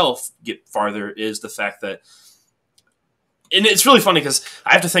myself get farther, is the fact that, and it's really funny because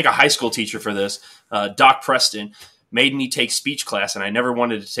I have to thank a high school teacher for this. Doc Preston made me take speech class, and I never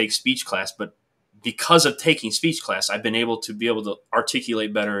wanted to take speech class, but because of taking speech class, I've been able to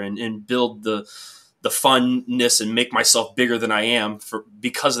articulate better and build the funness and make myself bigger than I am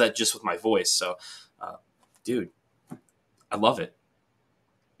because of that, just with my voice. So, dude, I love it.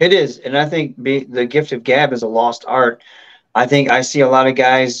 It is, and I think the gift of gab is a lost art. I think I see a lot of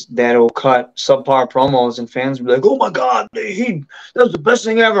guys that'll cut subpar promos, and fans will be like, "Oh my God, that was the best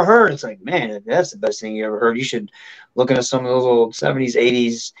thing I ever heard." It's like, man, if that's the best thing you ever heard, you should look into some of those old 70s,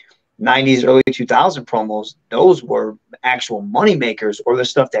 80s, 90s, early 2000 promos. Those were actual money makers, or the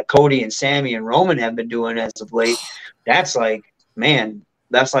stuff that Cody and Sammy and Roman have been doing as of late. That's like, man,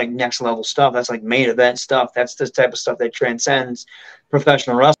 that's like next level stuff. That's like main event stuff. That's the type of stuff that transcends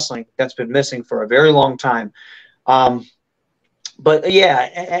professional wrestling. That's been missing for a very long time. But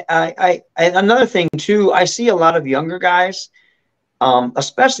yeah, I another thing too, I see a lot of younger guys,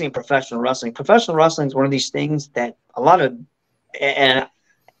 especially in professional wrestling. Professional wrestling is one of these things that a lot of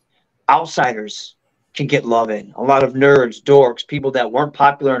outsiders can get love in. A lot of nerds, dorks, people that weren't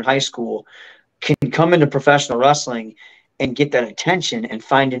popular in high school can come into professional wrestling and get that attention and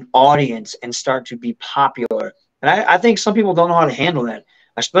find an audience and start to be popular. And I think some people don't know how to handle that,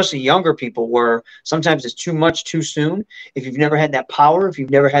 especially younger people, where sometimes it's too much too soon. If you've never had that power, if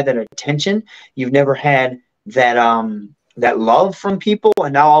you've never had that attention, you've never had that that love from people,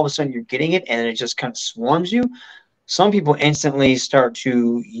 and now all of a sudden you're getting it and it just kind of swarms you. Some people instantly start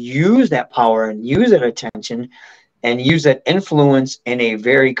to use that power and use that attention and use that influence in a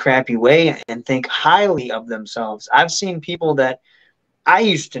very crappy way and think highly of themselves. I've seen people that I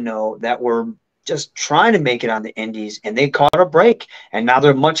used to know that were just trying to make it on the indies, and they caught a break, and now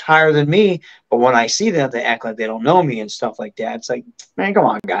they're much higher than me. But when I see them, they act like they don't know me and stuff like that. It's like, man, come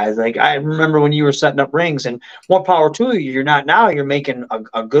on, guys. Like, I remember when you were setting up rings, and more power to you. You're not now. You're making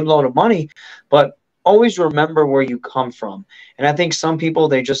a good load of money, but always remember where you come from. And I think some people,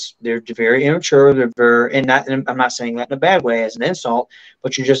 they're very immature. And I'm not saying that in a bad way as an insult,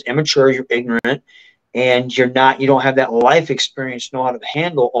 but you're just immature. You're ignorant. And you don't have that life experience to know how to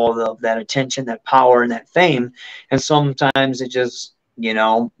handle all of that attention, that power, and that fame. And sometimes it just,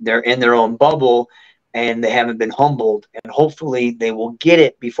 they're in their own bubble and they haven't been humbled. And hopefully they will get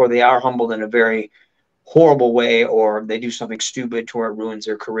it before they are humbled in a very horrible way, or they do something stupid to where it ruins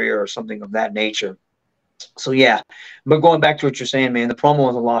their career or something of that nature. So, yeah, but going back to what you're saying, man, the promo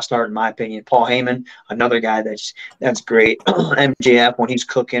was a lost art in my opinion. Paul Heyman, another guy that's great. MJF, when he's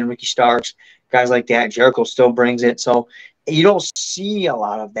cooking, Ricky Starks, guys like that. Jericho still brings it. So you don't see a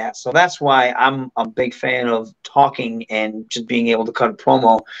lot of that. So that's why I'm a big fan of talking and just being able to cut a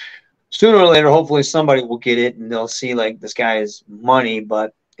promo. Sooner or later, hopefully somebody will get it and they'll see, like, this guy is money.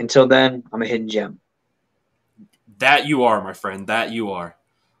 But until then, I'm a hidden gem. That you are, my friend. That you are.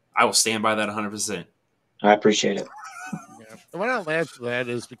 I will stand by that 100%. I appreciate it. Yeah. And what I'll add to that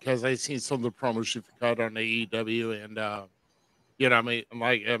is because I've seen some of the promos you've cut on AEW, and you know,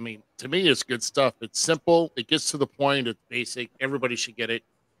 I mean, to me, it's good stuff. It's simple. It gets to the point. It's basic. Everybody should get it.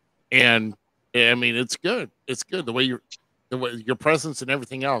 And I mean, it's good. It's good the way the way your presence and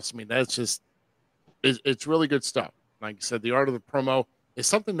everything else. I mean, that's just it's really good stuff. Like I said, the art of the promo is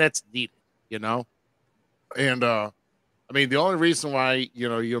something that's needed. You know, and I mean, the only reason why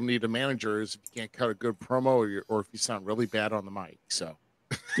you'll need a manager is if you can't cut a good promo, or if you sound really bad on the mic. So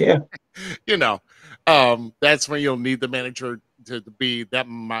Yeah. you know, that's when you'll need the manager to be that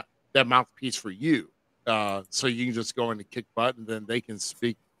mouthpiece for you. So you can just go in and kick butt, and then they can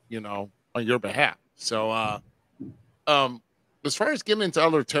speak, on your behalf. So, um, as far as getting into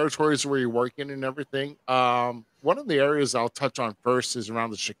other territories where you're working and everything, one of the areas I'll touch on first is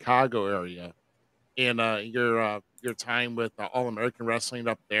around the Chicago area, and your time with All American Wrestling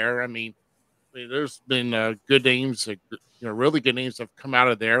up there. I mean, there's been good names, really good names have come out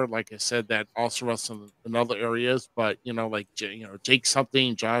of there. Like I said, that also wrestle in other areas, but like Jake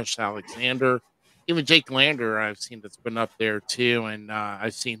something, Josh Alexander, even Jake Lander, I've seen that's been up there too, and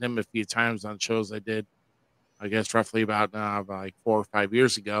I've seen him a few times on shows I did. I guess roughly about like 4 or 5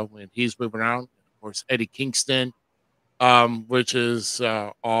 years ago, and he's moving around. Of course, Eddie Kingston, which is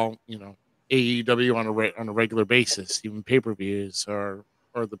all AEW on on a regular basis, even pay per views or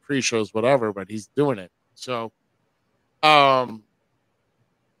the pre shows, whatever. But he's doing it. Um,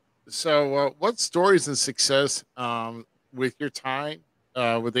 what stories and success with your time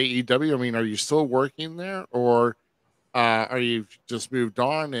with AEW? I mean, are you still working there, or are you just moved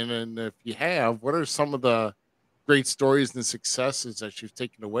on? And if you have, what are some of the great stories and successes that you've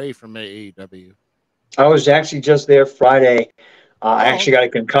taken away from AEW? I was actually just there Friday. I Oh, actually got a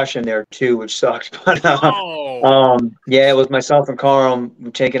concussion there too, which sucked. But oh, yeah, it was myself and Carl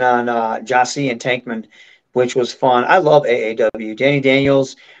taking on Jossie and Tankman, which was fun. I love AAW. Danny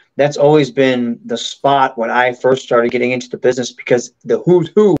Daniels. That's always been the spot when I first started getting into the business because the who's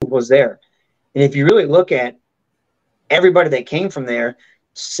who was there. And if you really look at everybody that came from there,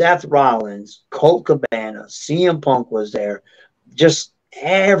 Seth Rollins, Colt Cabana, CM Punk was there. Just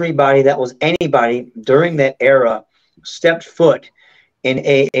everybody that was anybody during that era stepped foot in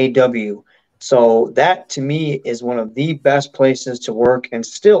AAW. So that to me is one of the best places to work and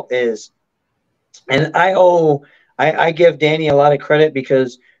still is. And I give Danny a lot of credit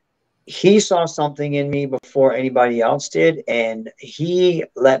because he saw something in me before anybody else did, and he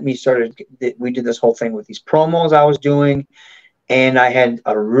let me started. We did this whole thing with these promos I was doing, and I had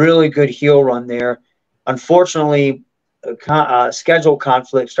a really good heel run there. Unfortunately, schedule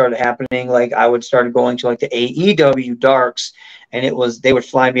conflict started happening. Like I would start going to like the AEW Darks, and they would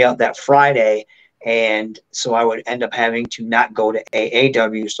fly me out that Friday, and so I would end up having to not go to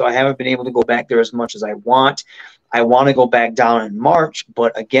AAW. So I haven't been able to go back there as much as I want. I want to go back down in March,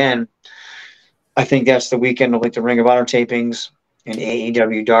 but again, I think that's the weekend of like the Ring of Honor tapings and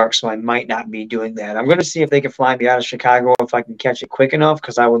AEW Dark, so I might not be doing that. I'm going to see if they can fly me out of Chicago if I can catch it quick enough,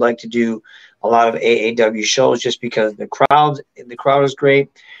 because I would like to do a lot of AAW shows just because the crowd is great,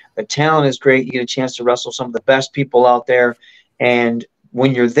 the talent is great. You get a chance to wrestle some of the best people out there, and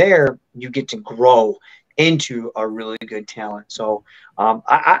when you're there, you get to grow into a really good talent. So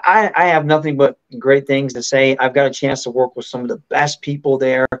I have nothing but great things to say. I've got a chance to work with some of the best people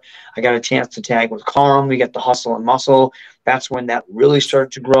there. I got a chance to tag with Carm. We got the hustle and muscle. That's when that really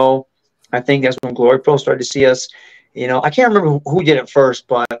started to grow. I think that's when Glory Pro started to see us. I can't remember who did it first,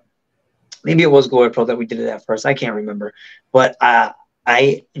 but maybe it was Glory Pro that we did it at first. I can't remember. But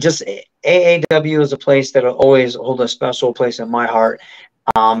I just AAW is a place that will always hold a special place in my heart.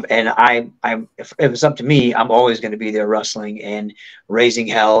 And if it's up to me, I'm always going to be there wrestling and raising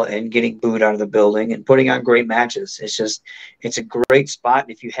hell and getting booed out of the building and putting on great matches. It's a great spot.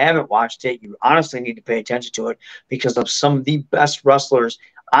 And if you haven't watched it, you honestly need to pay attention to it because of some of the best wrestlers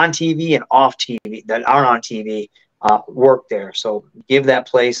on TV and off TV that aren't on TV work there. So give that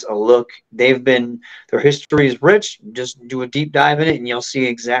place a look. Their history is rich. Just do a deep dive in it and you'll see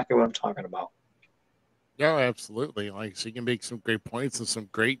exactly what I'm talking about. Yeah, absolutely. Like, so you can make some great points and some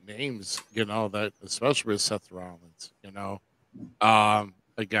great names, that especially with Seth Rollins,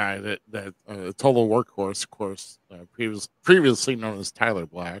 a guy that a total workhorse, of course, previously known as Tyler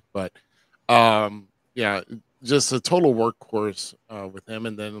Black, but yeah, just a total workhorse with him.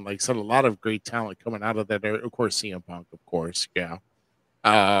 And then, like I said, a lot of great talent coming out of that area. Of course, CM Punk, of course, yeah,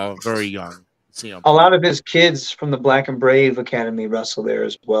 very young CM A Punk. lot of his kids from the Black and Brave Academy wrestle there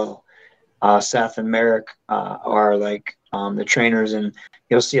as well. Seth and Merrick are like the trainers, and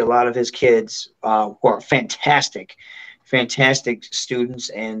you'll see a lot of his kids who are fantastic. fantastic students,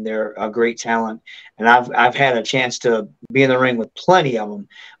 and they're a great talent. And I've had a chance to be in the ring with plenty of them,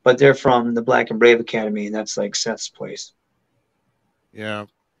 but they're from the Black and Brave Academy, and that's like Seth's place. Yeah,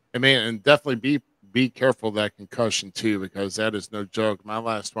 I mean, and definitely be careful of that concussion too, because that is no joke. My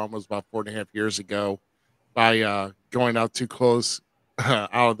last one was about 4.5 years ago by going out too close out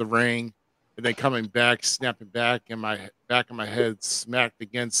of the ring, and then coming back, snapping back, and my back of my head smacked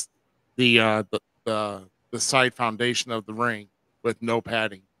against the uh, the, the side foundation of the ring with no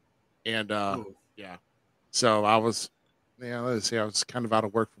padding, and yeah, so I was. Yeah, let's see. I was kind of out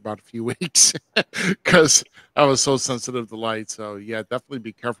of work for about a few weeks because I was so sensitive to light. So yeah, definitely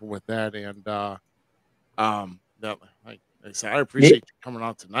be careful with that. And that, like I said, I appreciate you coming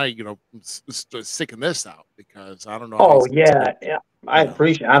on tonight. You know, sticking this out because I don't know how Oh it's yeah, yeah. I you know.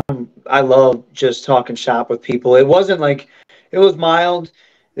 appreciate. I love just talking shop with people. It wasn't like it was mild.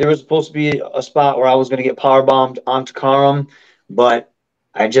 There was supposed to be a spot where I was going to get power bombed onto Karam, but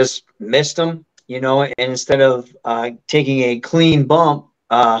I just missed him. And instead of taking a clean bump,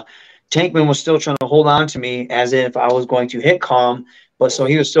 Tankman was still trying to hold on to me as if I was going to hit Karam, but so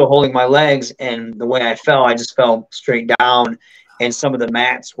he was still holding my legs, and the way I fell, I just fell straight down, and some of the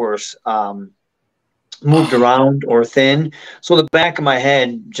mats were moved around or thin. So the back of my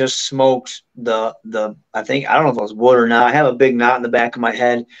head just smoked I think I don't know if it was wood or not. I have a big knot in the back of my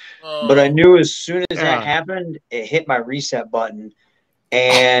head. But I Oh knew as soon as that yeah. happened, it hit my reset button.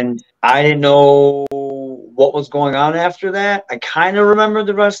 And I didn't know what was going on after that. I kind of remembered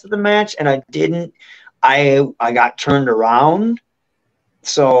the rest of the match, and I didn't. I got turned around.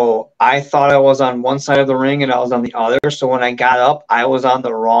 So I thought I was on one side of the ring and I was on the other. So when I got up, I was on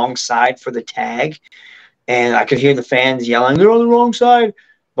the wrong side for the tag, and I could hear the fans yelling, "They're on the wrong side."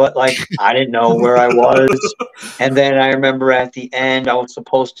 But like I didn't know where I was. And then I remember at the end,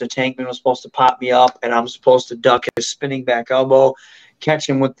 Tankman was supposed to pop me up, and I'm supposed to duck his spinning back elbow, catch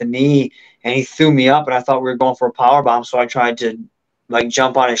him with the knee, and he threw me up, and I thought we were going for a power bomb, so I tried to like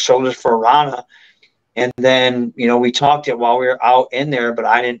jump on his shoulders for a Rana. And then, we talked it while we were out in there, but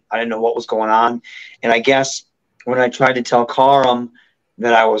I didn't know what was going on. And I guess when I tried to tell Karam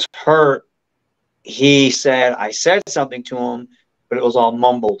that I was hurt, he said I said something to him, but it was all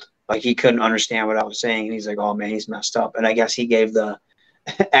mumbled. Like he couldn't understand what I was saying. And he's like, "Oh man, he's messed up." And I guess he gave the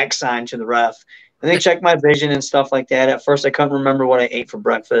X sign to the ref. And they checked my vision and stuff like that. At first, I couldn't remember what I ate for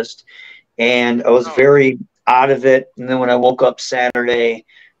breakfast, and I was very out of it. And then when I woke up Saturday,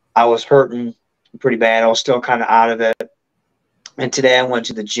 I was hurting pretty bad. I was still kind of out of it. And today I went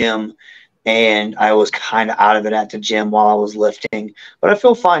to the gym, and I was kind of out of it at the gym while I was lifting. But I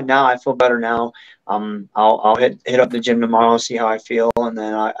feel fine now. I feel better now. I'll hit up the gym tomorrow, see how I feel, and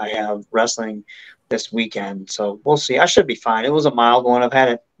then I have wrestling this weekend. So we'll see. I should be fine. It was a mild one. I've had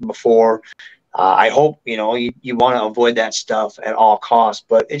it before. I hope, you want to avoid that stuff at all costs,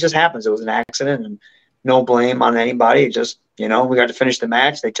 but it just happens. It was an accident, and no blame on anybody. It just, we got to finish the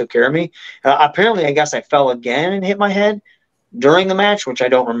match. They took care of me. Apparently, I guess I fell again and hit my head during the match, which I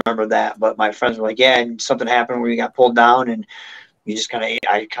don't remember that, but my friends were like, yeah, and something happened where you got pulled down and you just I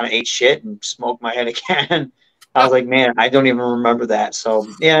kind of ate shit and smoked my head again. I was like, man, I don't even remember that. So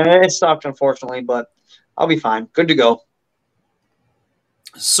yeah, it sucked, unfortunately, but I'll be fine. Good to go.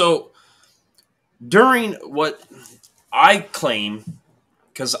 So during what I claim,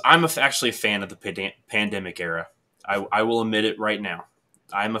 because I'm actually a fan of the pandemic era, I will admit it right now.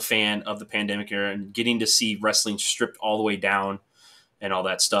 I'm a fan of the pandemic era and getting to see wrestling stripped all the way down and all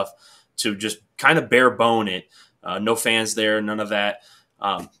that stuff to just kind of bare bone it. No fans there, none of that.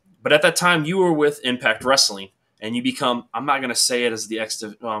 But at that time, you were with Impact Wrestling, and you become, I'm not going to say it as the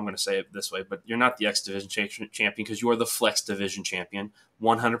I'm going to say it this way, but you're not the X Division champion because you are the Flex Division champion,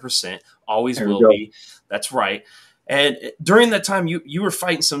 100%, always will be. That's right. And during that time, you were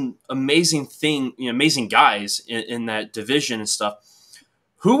fighting some amazing guys in that division and stuff.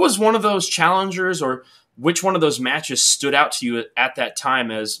 Who was one of those challengers, or which one of those matches stood out to you at that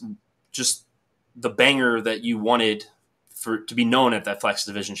time as just the banger that you wanted to be known at that Flex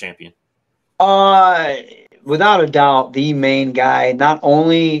Division champion? Without a doubt, the main guy. Not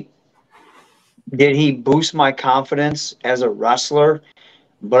only did he boost my confidence as a wrestler,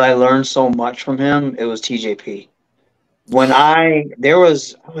 but I learned so much from him. It was TJP. I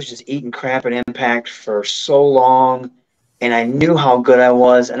was just eating crap at Impact for so long, and I knew how good I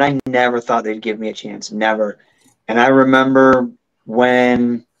was, and I never thought they'd give me a chance. Never. And I remember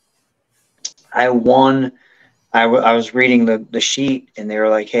when I won, I was reading the sheet, and they were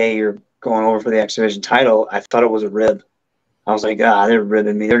like, "Hey, you're going over for the X Division title." I thought it was a rib. I was like, they're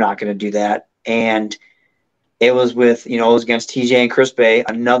ribbing me. They're not going to do that. And It was with, it was against TJ and Chris Bay,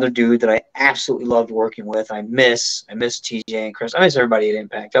 another dude that I absolutely loved working with. I miss TJ and Chris. I miss everybody at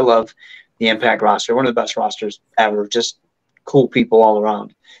Impact. I love the Impact roster. One of the best rosters ever. Just cool people all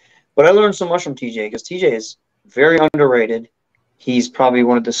around. But I learned so much from TJ because TJ is very underrated. He's probably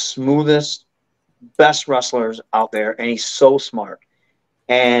one of the smoothest, best wrestlers out there, and he's so smart.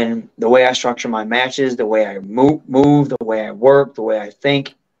 And the way I structure my matches, the way I move, the way I work, the way I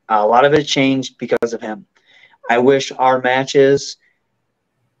think, a lot of it changed because of him. I wish our matches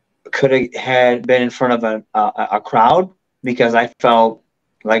could have had been in front of a crowd because I felt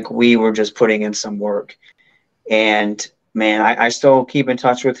like we were just putting in some work. And man, I still keep in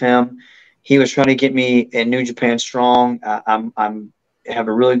touch with him. He was trying to get me in New Japan Strong. I'm have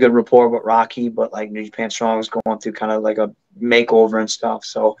a really good rapport with Rocky, but like New Japan Strong is going through kind of like a makeover and stuff.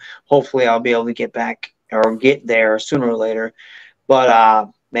 So hopefully I'll be able to get back or get there sooner or later.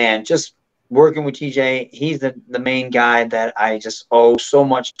 But man, just working with TJ, he's the main guy that I just owe so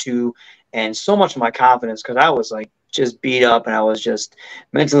much to and so much of my confidence because I was like just beat up and I was just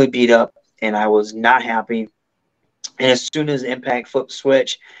mentally beat up and I was not happy. And as soon as Impact flipped the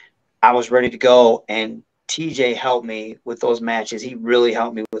switch, I was ready to go. And TJ helped me with those matches. He really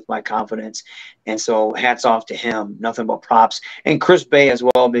helped me with my confidence. And so hats off to him. Nothing but props. And Chris Bay as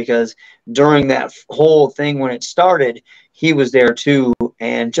well, because during that whole thing when it started, he was there too.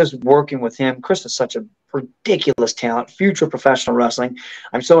 And just working with him, Chris is such a ridiculous talent, future professional wrestling.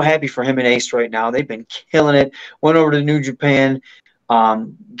 I'm so happy for him and Ace right now. They've been killing it. Went over to New Japan,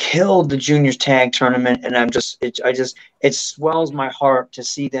 killed the juniors tag tournament. And it swells my heart to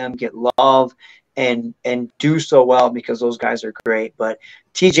see them get love and do so well because those guys are great. But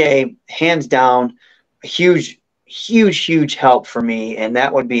TJ, hands down, a huge help for me, and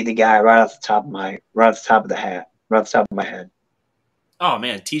that would be the guy right off the top of my head. Oh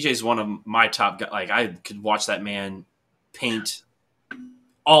man, TJ's one of my top guys. Like I could watch that man paint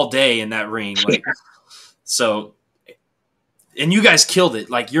all day in that ring. Like so, and you guys killed it.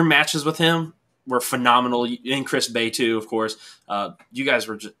 Like your matches with him were phenomenal, and Chris Bay too, of course. You guys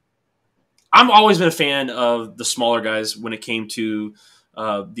were just. I'm always been a fan of the smaller guys when it came to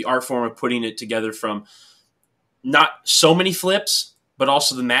the art form of putting it together from not so many flips, but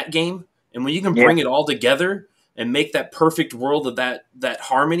also the mat game. And when you can bring it all together and make that perfect world of that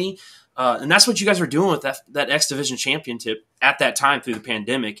harmony, and that's what you guys were doing with that X Division championship at that time through the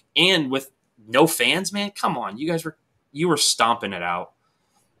pandemic and with no fans, man. Come on, you were stomping it out.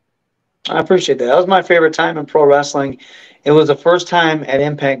 I appreciate that. That was my favorite time in pro wrestling. It was the first time at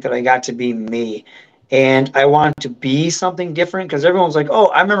Impact that I got to be me. And I wanted to be something different because everyone's like, oh,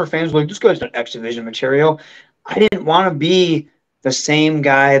 I remember fans were like, this guy's an X Division material. I didn't want to be the same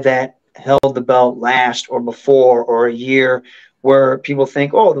guy that held the belt last or before or a year where people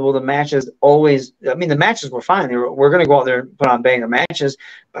think, oh, well, the matches always – I mean, the matches were fine. We're going to go out there and put on banger matches,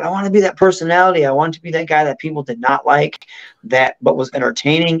 but I want to be that personality. I want to be that guy that people did not like but was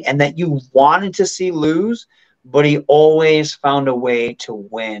entertaining and that you wanted to see lose, but he always found a way to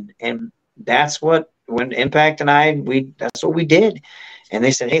win. And that's what – when Impact and that's what we did. And they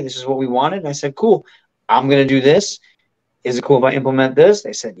said, hey, this is what we wanted. And I said, cool, I'm going to do this. Is it cool if I implement this?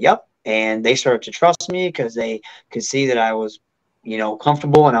 They said, yep. And they started to trust me because they could see that I was –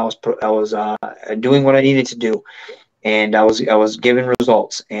 comfortable, and I was doing what I needed to do, and I was giving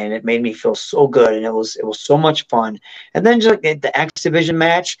results, and it made me feel so good, and it was so much fun. And then just like the X Division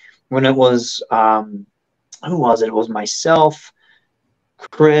match when it was who was it? It was myself,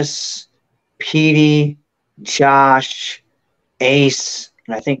 Chris, Petey, Josh, Ace,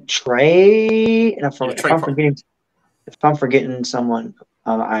 and I think Trey. And if I'm forgetting someone,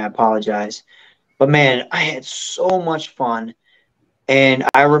 I apologize. But man, I had so much fun. And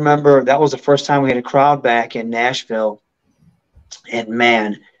I remember that was the first time we had a crowd back in Nashville. And,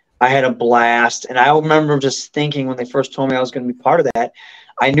 man, I had a blast. And I remember just thinking when they first told me I was going to be part of that,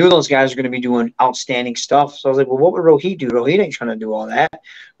 I knew those guys were going to be doing outstanding stuff. So I was like, well, what would Rohit do? Rohit ain't trying to do all that.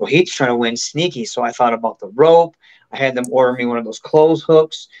 Rohit's trying to win sneaky. So I thought about the rope. I had them order me one of those clothes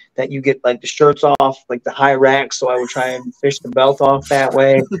hooks that you get, like, the shirts off, like the high rack. So I would try and fish the belt off that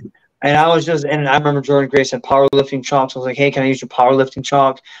way. And I remember Jordan Grace had powerlifting chalks. I was like, hey, can I use your powerlifting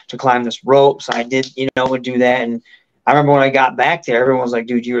chalk to climb this rope? So I did, would do that. And I remember when I got back there, everyone was like,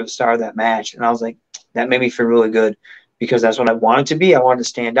 dude, you were the star of that match. And I was like, that made me feel really good because that's what I wanted to be. I wanted to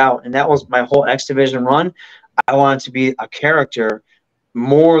stand out. And that was my whole X Division run. I wanted to be a character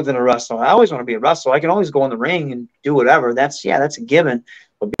more than a wrestler. I always want to be a wrestler. I can always go in the ring and do whatever. That's a given.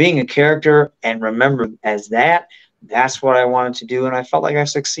 But being a character and remembered as that's what I wanted to do, and I felt like I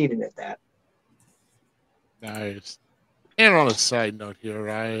succeeded at that. Nice. And on a side note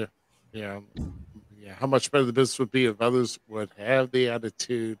here, Yeah, how much better the business would be if others would have the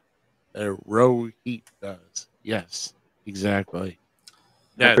attitude that Rohit does. Yes, exactly.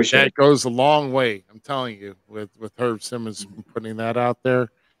 That goes a long way. I'm telling you, with Herb Simmons putting that out there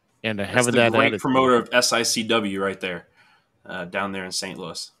and having that great attitude. promoter of SICW right there, down there in St.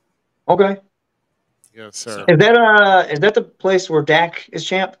 Louis. Okay. Yes, sir. Is that the place where Dak is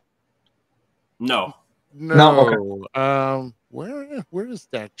champ? No. Okay. Where is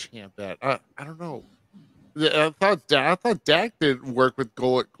Dak champ at? I don't know. I thought Dak did work with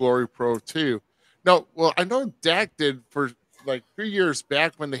Glory Pro too. No, well, I know Dak did for like 3 years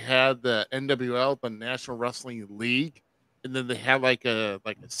back when they had the NWL, the National Wrestling League, and then they had like a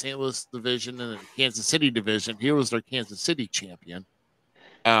St. Louis division and a Kansas City division. He was their Kansas City champion.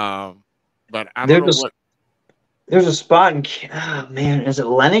 But I don't know what. There's a spot in man, is it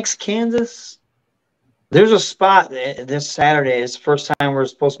Lenox, Kansas? There's a spot this Saturday. It's the first time we're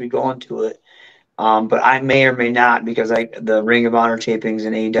supposed to be going to it. But I may or may not because the Ring of Honor tapings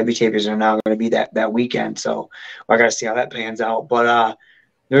and AEW tapings are now going to be that weekend. So I got to see how that pans out. But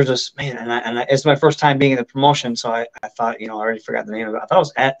there's this man, and it's my first time being in the promotion, so I thought, I already forgot the name of it. I thought it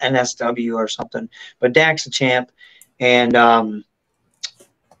was at NSW or something. But Dak's a champ, and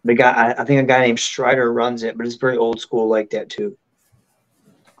the guy, I think a guy named Strider runs it, but it's very old school like that too.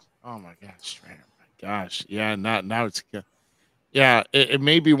 Oh my gosh, Strider! My gosh, yeah. Now it's. Yeah, it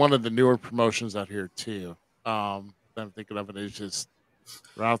may be one of the newer promotions out here too. I'm thinking of it as just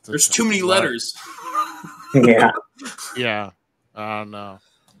there's too many letters. Yeah, yeah. I don't know.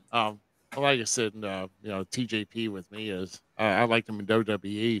 Like I said, TJP with me is I like him in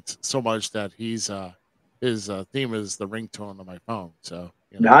WWE so much that his theme is the ringtone on my phone. So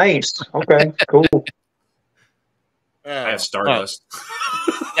nice. Okay, cool. I have Stardust.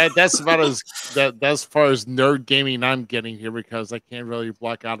 That's about that's as far as nerd gaming I'm getting here because I can't really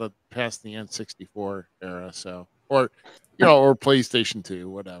block out past the N64 era. So or PlayStation 2,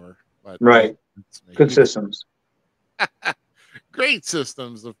 whatever. But right, good systems. Great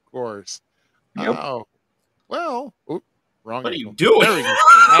systems, of course. Yep. Oh, well, wrong. What are you doing?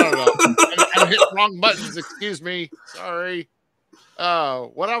 I don't know. I'm hitting wrong buttons. Excuse me. Sorry.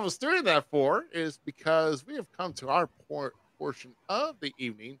 What I was doing that for is because we have come to our portion of the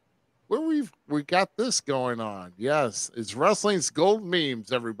evening where we got this going on. Yes, it's wrestling's gold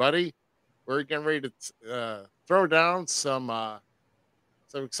memes, everybody. We're getting ready to throw down some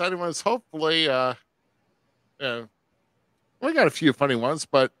exciting ones. Hopefully, we got a few funny ones,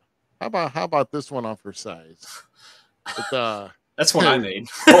 but how about this one on for size? That's one I made.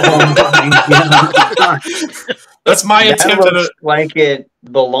 Oh my God. That's my attempt at it. Like it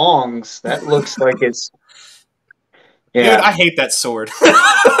belongs. That looks like it's. Yeah. Dude, I hate that sword.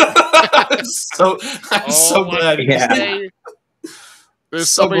 I'm so glad. Yeah. There's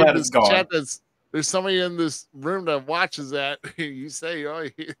so somebody glad in it's this gone. chat there's somebody in this room that watches that. You say, "Oh,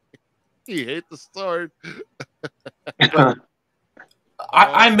 you hate the sword."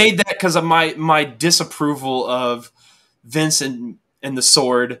 I made that because of my disapproval of Vince and the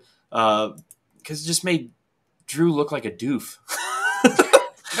sword, because it just made Drew look like a doof.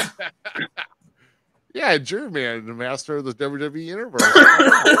 Yeah, Drew, man, the master of the WWE universe.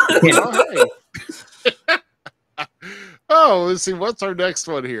 Oh, let's see. What's our next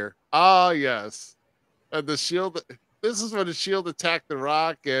one here? Yes. The Shield. This is when the Shield attacked The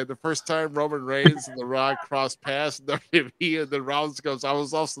Rock, and the first time Roman Reigns and The Rock crossed paths in WWE, and then Rollins goes, "I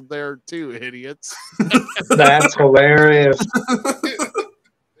was also there too, idiots." That's hilarious.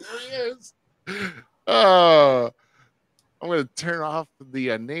 There he is. Oh. I'm going to turn off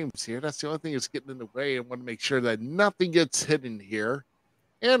the names here. That's the only thing that's getting in the way. I want to make sure that nothing gets hidden here.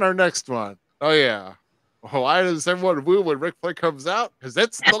 And our next one. Oh, yeah. Why does everyone woo when Ric Flair comes out? Because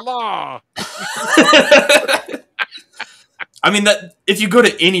it's the law. I mean, that if you go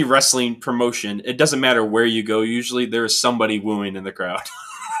to any wrestling promotion, it doesn't matter where you go. Usually there's somebody wooing in the crowd.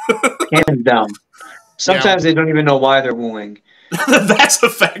 Hands down. Sometimes they don't even know why they're wooing. That's a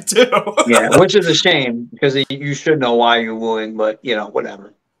fact too. Yeah, which is a shame because you should know why you're wooing, but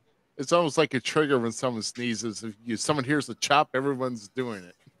whatever. It's almost like a trigger when someone sneezes. If someone hears a chop, everyone's doing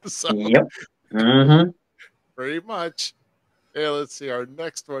it. So, yep. Mm-hmm. Pretty much. Yeah, let's see our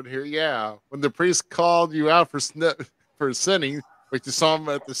next one here. Yeah, when the priest called you out for sinning, like you saw him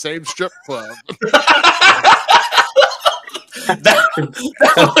at the same strip club. That's pretty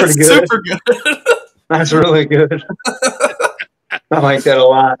good. Super good. That's really good. I like that a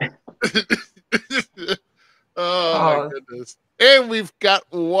lot. Oh, my goodness. And we've got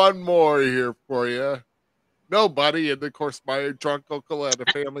one more here for you. Nobody, and of course, my drunk uncle at a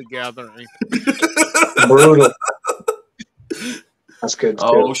family gathering. Brutal. That's good.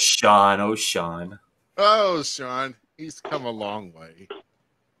 Oh, Sean. Oh, Sean, he's come a long way.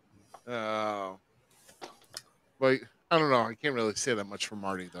 Oh, but I don't know. I can't really say that much for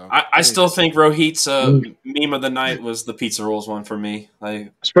Marty though. I still think Rohit's meme of the night was the pizza rolls one for me.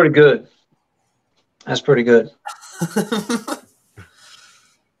 Like, it's pretty good. That's pretty good.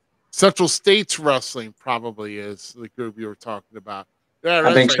 Central States Wrestling probably is the group you were talking about. Yeah,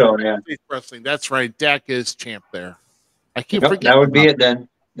 I think right. so. Yeah, States Wrestling. That's right. Dak is champ there. I keep forgetting. That would be it then.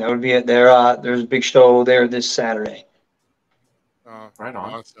 That would be it. There's a big show there this Saturday. Right on.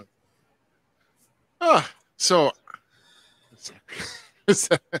 Awesome. So I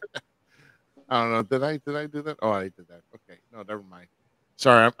don't know. Did I do that? Oh, I did that. Okay. No, never mind.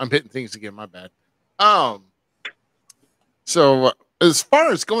 Sorry, I'm hitting things again. My bad. So as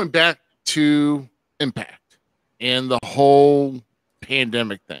far as going back to Impact and the whole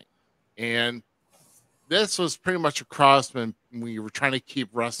pandemic thing, and this was pretty much across when we were trying to keep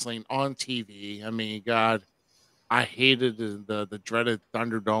wrestling on TV. I mean, God, I hated the dreaded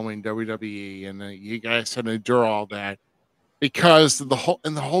Thunderdome in WWE, and you guys had to endure all that because the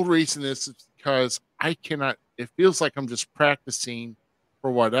whole reason is because I cannot. It feels like I'm just practicing for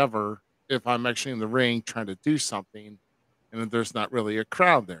whatever if I'm actually in the ring trying to do something, and there's not really a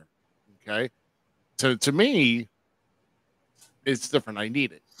crowd there. Okay, so to me, it's different. I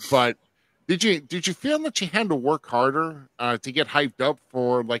need it, but. Did you feel that you had to work harder to get hyped up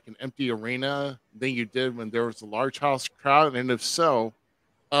for like an empty arena than you did when there was a large house crowd? And if so,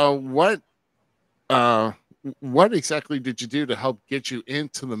 what exactly did you do to help get you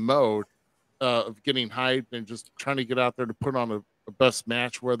into the mode of getting hyped and just trying to get out there to put on a best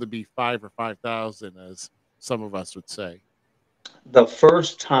match, whether it be 5 or 5,000, as some of us would say? The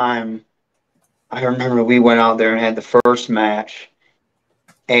first time I remember we went out there and had the first match.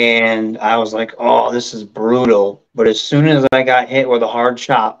 And I was like, oh, this is brutal. But as soon as I got hit with a hard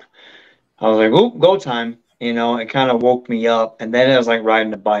chop, I was like, oh, go time. It kind of woke me up. And then it was like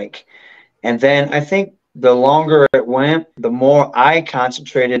riding a bike. And then I think the longer it went, the more I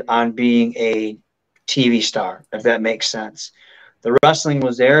concentrated on being a TV star, if that makes sense. The wrestling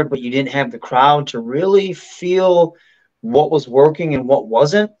was there, but you didn't have the crowd to really feel what was working and what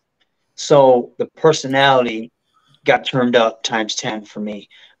wasn't. So the personality got turned up times 10 for me.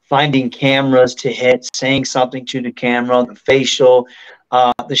 Finding cameras to hit, saying something to the camera, the facial,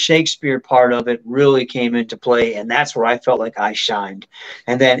 the Shakespeare part of it really came into play, and that's where I felt like I shined.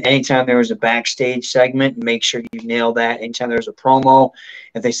 And then anytime there was a backstage segment, make sure you nail that. Anytime there's a promo,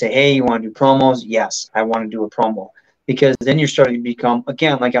 if they say, hey, you want to do promos? Yes, I want to do a promo. Because then you're starting to become,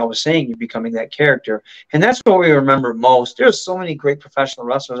 again, like I was saying, you're becoming that character. And that's what we remember most. There's so many great professional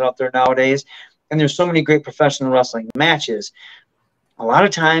wrestlers out there nowadays, and there's so many great professional wrestling matches. A lot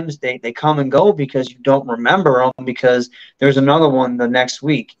of times they come and go because you don't remember them because there's another one the next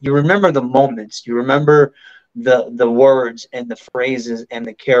week. You remember the moments. You remember the words and the phrases and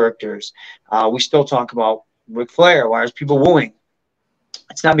the characters. We still talk about Ric Flair. Why is people wooing?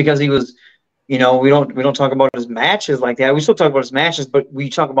 It's not because he was, we don't talk about his matches like that. We still talk about his matches, but we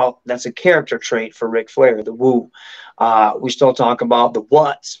talk about that's a character trait for Ric Flair, the woo. We still talk about the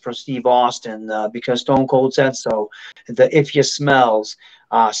what's for Steve Austin because Stone Cold said so. The if you smells,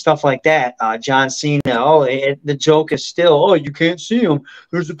 stuff like that. John Cena. The joke is still, you can't see him.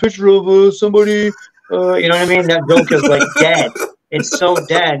 There's a picture of somebody. You know what I mean? That joke is like dead. It's so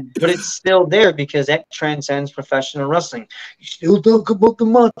dead, but it's still there because that transcends professional wrestling. You still talk about the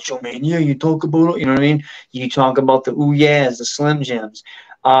Macho Man. Yeah, you talk about, you know what I mean? You talk about the Ooh Yeahs, the Slim Jims.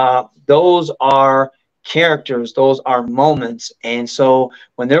 Those are characters. Those are moments. And so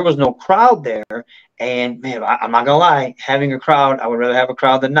when there was no crowd there, and man, I'm not going to lie, having a crowd, I would rather have a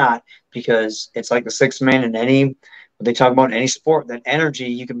crowd than not because it's like the sixth man in when they talk about in any sport, that energy,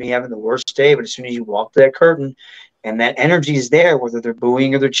 you can be having the worst day, but as soon as you walk to that curtain, and that energy is there, whether they're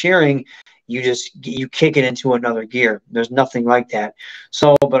booing or they're cheering, you kick it into another gear. There's nothing like that.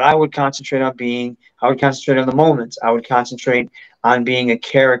 So, but I would concentrate on the moments. I would concentrate on being a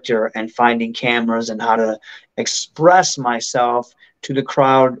character and finding cameras and how to express myself to the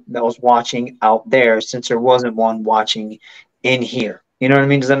crowd that was watching out there since there wasn't one watching in here. You know what I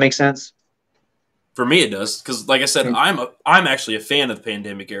mean? Does that make sense? For me, it does because, like I said, I'm actually a fan of the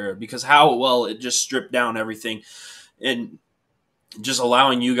pandemic era because how well it just stripped down everything, and just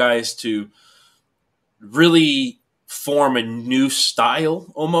allowing you guys to really form a new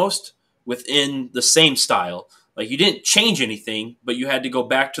style almost within the same style. Like you didn't change anything, but you had to go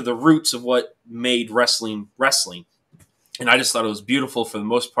back to the roots of what made wrestling. And I just thought it was beautiful for the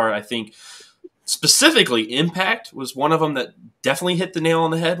most part. I think specifically Impact was one of them that definitely hit the nail on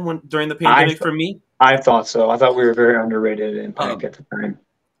the head during the pandemic for me. I thought so. I thought we were very underrated at Impact at the time.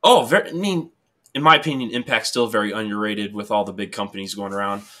 Oh, I mean, in my opinion, Impact's still very underrated with all the big companies going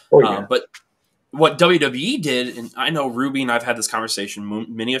around. Oh, yeah. But what WWE did, and I know Ruby and I've had this conversation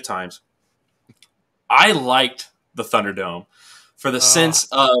many of times, I liked the Thunderdome for the sense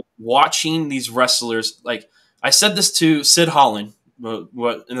of watching these wrestlers. Like, I said this to Sid Holland in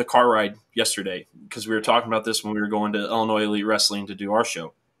the car ride yesterday, because we were talking about this when we were going to Illinois Elite Wrestling to do our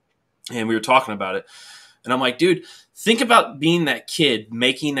show. And we were talking about it. And I'm like, dude, think about being that kid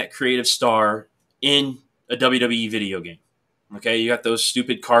making that creative star in a WWE video game. Okay, you got those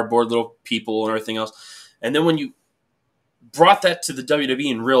stupid cardboard little people and everything else. And then when you brought that to the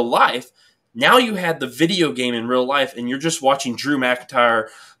WWE in real life, now you had the video game in real life, and you're just watching Drew McIntyre,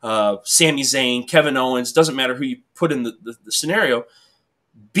 Sami Zayn, Kevin Owens, doesn't matter who you put in the scenario,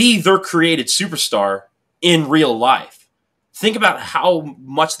 be their created superstar in real life. Think about how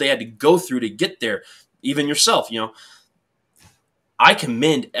much they had to go through to get there. Even yourself, I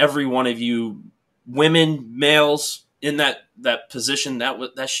commend every one of you, women, males, in that position.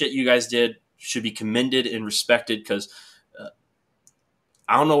 That shit you guys did should be commended and respected, because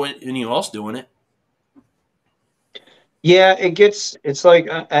I don't know anyone else doing it. Yeah, it's like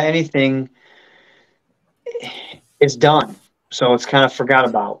anything, it's done. So it's kind of forgot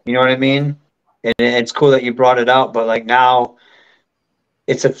about, you know what I mean? And it's cool that you brought it out, but like now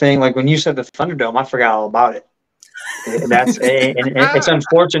it's a thing. Like when you said the Thunderdome, I forgot all about it. And it's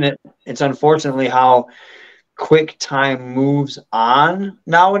unfortunate. It's unfortunately how quick time moves on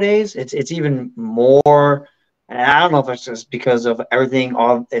nowadays. It's even more, and I don't know if it's just because of everything,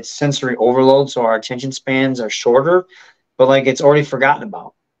 all it's sensory overload, so our attention spans are shorter, but like it's already forgotten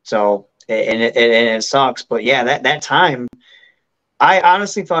about. So and it sucks. But yeah, that time, I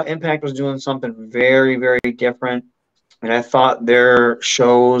honestly thought Impact was doing something very, very different. And I thought their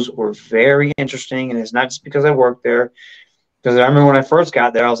shows were very interesting. And it's not just because I worked there. Because I remember when I first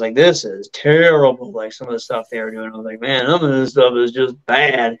got there, I was like, this is terrible. Like some of the stuff they were doing. I was like, man, some of this stuff is just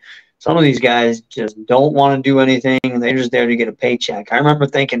bad. Some of these guys just don't want to do anything. They're just there to get a paycheck. I remember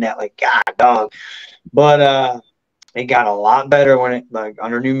thinking that, like, God, dog. But it got a lot better when it, like,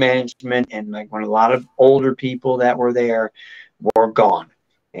 under new management, and like when a lot of older people that were there were gone.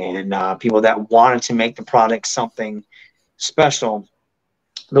 And people that wanted to make the product something special,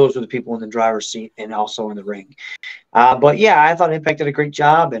 those were the people in the driver's seat and also in the ring. But yeah, I thought Impact did a great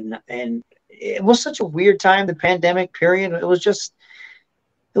job, and it was such a weird time, the pandemic period. It was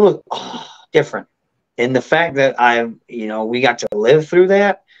different. And the fact that we got to live through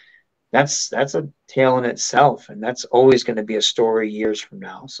that, that's a tale in itself, and that's always going to be a story years from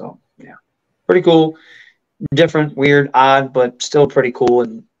now. So yeah, pretty cool, different, weird, odd, but still pretty cool.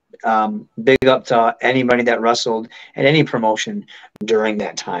 And big up to anybody that wrestled at any promotion during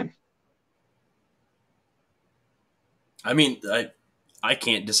that time. I mean, I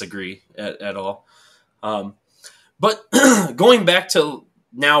can't disagree at all. But going back to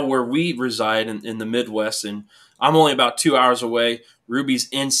now where we reside in the Midwest, and I'm only about 2 hours away. Ruby's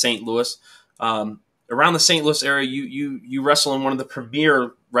in St. Louis. Around the St. Louis area, you wrestle in one of the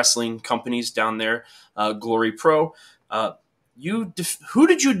premier wrestling companies down there, Glory Pro. Who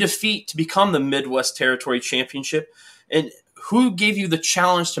did you defeat to become the Midwest Territory Championship, and who gave you the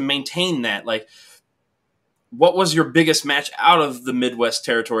challenge to maintain that? Like, what was your biggest match out of the Midwest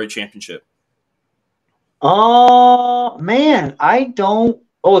Territory Championship? Oh man, it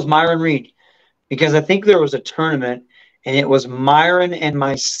was Myron Reed, because I think there was a tournament, and it was Myron and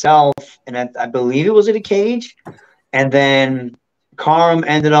myself, and I believe it was in a cage, and then Karam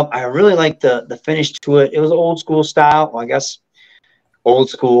ended up. I really liked the finish to it. It was old school style. Well, I guess old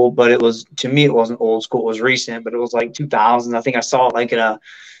school, but to me it wasn't old school. It was recent, but it was like 2000. I think I saw it like in a.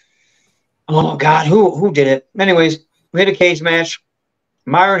 Oh God, who did it? Anyways, we had a cage match.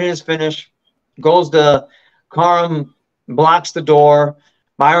 Myron hit his finish, goes to Karam, blocks the door.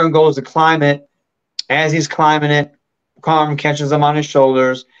 Myron goes to climb it. As he's climbing it, Karam catches him on his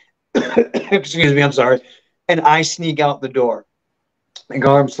shoulders. Excuse me, I'm sorry. And I sneak out the door. And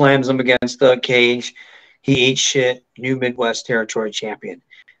Karam slams him against the cage. He eats shit. New Midwest Territory champion.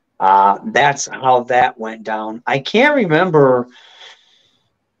 That's how that went down. I can't remember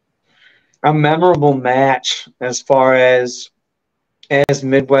a memorable match as far as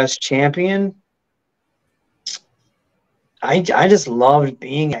Midwest champion. I just loved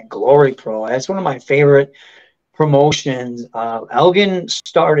being at Glory Pro. That's one of my favorite promotions. Elgin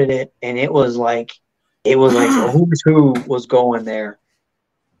started it, and it was like who's who was going there.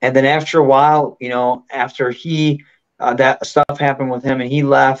 And then after a while, after that stuff happened with him and he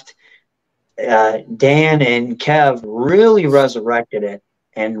left, Dan and Kev really resurrected it.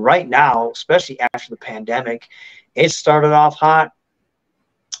 And right now, especially after the pandemic, it started off hot.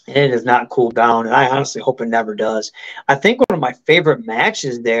 It has not cooled down, and I honestly hope it never does. I think one of my favorite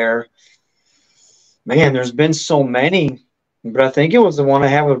matches there, man, there's been so many, but I think it was the one I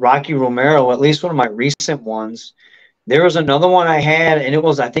had with Rocky Romero, at least one of my recent ones. There was another one I had, and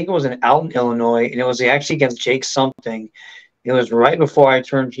I think it was in Alton, Illinois, and it was actually against Jake Something. It was right before I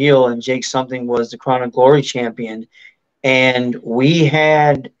turned heel, and Jake Something was the Crown of Glory champion. And we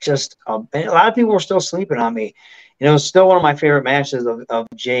had just a lot of people were still sleeping on me. And it was still one of my favorite matches of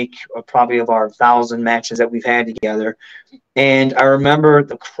Jake, probably of our 1,000 matches that we've had together. And I remember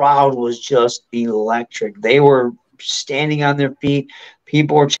the crowd was just electric. They were standing on their feet.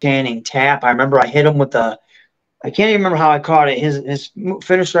 People were chanting tap. I remember I hit him with I can't even remember how I caught it. His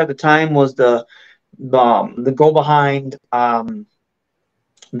finisher at the time was the go behind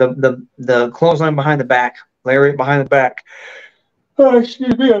the clothesline behind the back, lariat behind the back. Oh,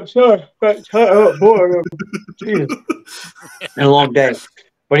 excuse me, I'm sorry. Oh boy, Jesus. And a long day.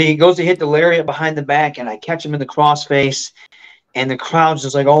 But he goes to hit the lariat behind the back, and I catch him in the crossface, and the crowd's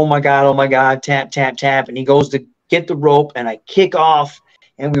just like, oh my God, tap, tap, tap. And he goes to get the rope, and I kick off,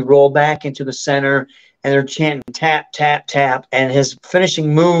 and we roll back into the center, and they're chanting tap, tap, tap. And his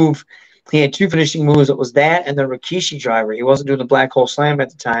finishing move, he had two finishing moves. It was that and the Rikishi driver. He wasn't doing the black hole slam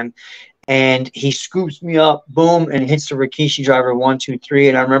at the time. And he scoops me up, boom, and hits the Rikishi driver 1, 2, 3.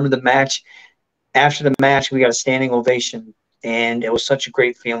 And I remember the match. After the match, we got a standing ovation, and it was such a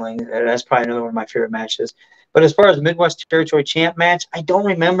great feeling. That's probably another one of my favorite matches. But as far as Midwest Territory Champ match, I don't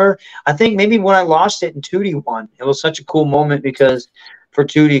remember. I think maybe when I lost it and Tootie won. It was such a cool moment because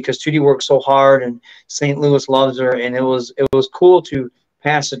Tootie worked so hard, and St. Louis loves her, and it was cool to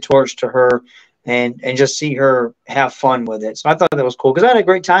pass the torch to her and just see her have fun with it. So I thought that was cool because I had a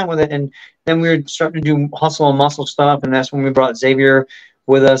great time with it. And then we were starting to do hustle and muscle stuff, and that's when we brought Xavier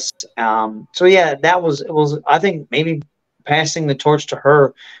with us. So yeah, it was. I think maybe passing the torch to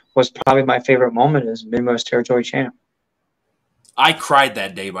her was probably my favorite moment as Midwest Territory Champ. I cried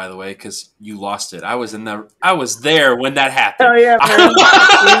that day, by the way, because you lost it. I was there when that happened. Oh yeah,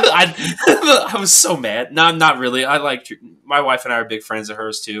 I was so mad. No, not really. I liked my wife and I are big friends of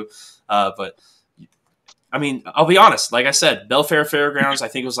hers too. But I mean, I'll be honest. Like I said, Belfair Fairgrounds. I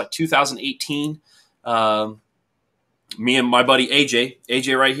think it was like 2018. Me and my buddy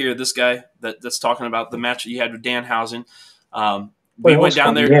AJ right here, this guy that's talking about the match that you had with Danhausen. We went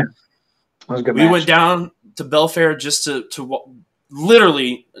down there. Yeah. That was a good match. We went down to Belfair just to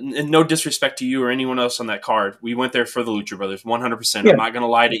literally, and no disrespect to you or anyone else on that card, we went there for the Lucha Brothers, 100%. Yeah. I'm not going to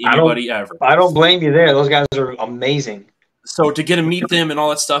lie to anybody ever. I don't blame you there. Those guys are amazing. So to get to meet them and all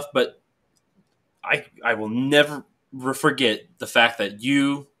that stuff, but I will never forget the fact that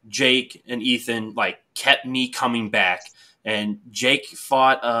you, Jake, and Ethan kept me coming back. And Jake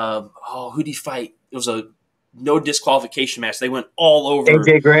fought, who did he fight? It was a no disqualification match. They went all over.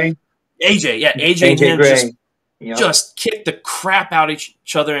 AJ Gray? AJ and him Gray. Just kicked the crap out of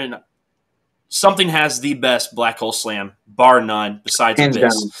each other. And something has the best black hole slam, bar none, besides Hands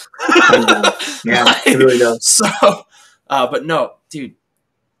this. Down. Yeah, it really does. So, but no, dude.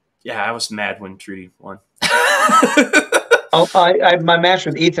 Yeah, I was mad when Trudy won. My match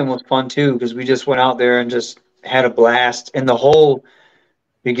with Ethan was fun too because we just went out there and just had a blast. And the whole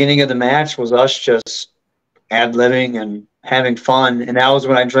beginning of the match was us just ad-libbing and having fun. And that was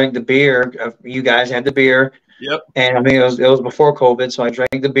when I drank the beer. You guys had the beer. Yep. And I mean, it was before COVID, so I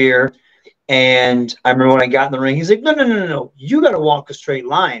drank the beer. And I remember when I got in the ring, he's like, no. You got to walk a straight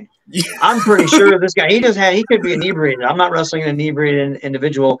line. I'm pretty sure this guy, he could be inebriated. I'm not wrestling an inebriated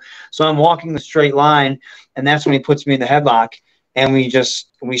individual. So I'm walking the straight line. And that's when he puts me in the headlock. And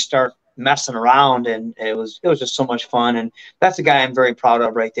we start messing around. And it was just so much fun. And that's a guy I'm very proud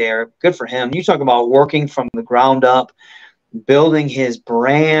of right there. Good for him. You talk about working from the ground up, building his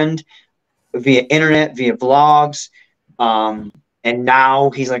brand via internet, via vlogs. And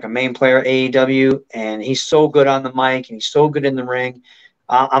now he's like a main player at AEW, and he's so good on the mic, and he's so good in the ring.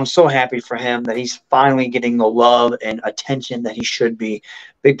 I'm so happy for him that he's finally getting the love and attention that he should be.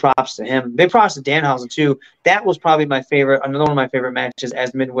 Big props to him. Big props to Danhausen, too. That was probably another one of my favorite matches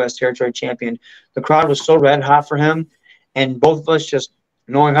as Midwest Territory Champion. The crowd was so red hot for him, and both of us just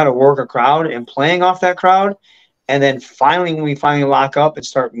knowing how to work a crowd and playing off that crowd. And then finally, when we finally lock up and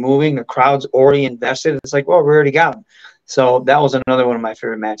start moving, the crowd's already invested. It's like, well, we already got him. So that was another one of my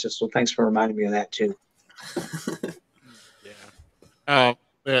favorite matches. So thanks for reminding me of that too. Yeah,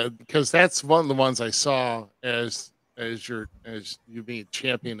 because that's one of the ones I saw as you being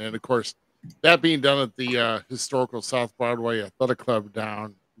champion, and of course that being done at the historical South Broadway Athletic Club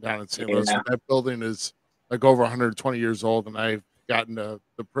down in St. Louis. Yeah. That building is like over 120 years old, and I've gotten the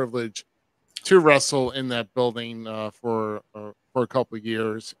privilege to wrestle in that building for for a couple of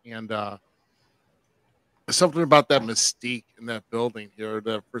years, and something about that mystique in that building here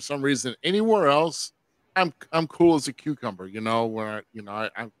that for some reason anywhere else I'm cool as a cucumber, where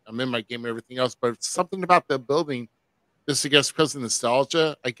I'm in my game and everything else, but it's something about that building. Just I guess because of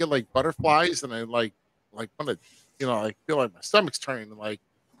nostalgia, I get like butterflies, and I like want to, I feel like my stomach's turning, like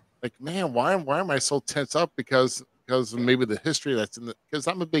man, why am I so tense up? Because of maybe the history that's in the, because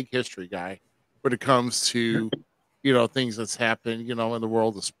I'm a big history guy when it comes to things that's happened, in the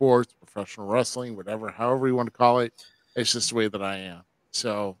world of sports, professional wrestling, whatever, however you want to call it. It's just the way that I am.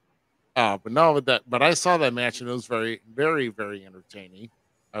 So, but no, but I saw that match and it was very, very, very entertaining.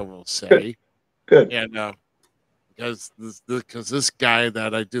 I will Good. say, Good. and because this guy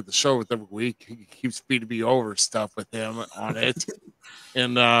that I do the show with every week, he keeps feeding me over stuff with him on it,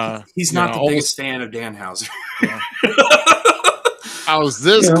 and he's not the biggest fan of Danhauser. Yeah. I was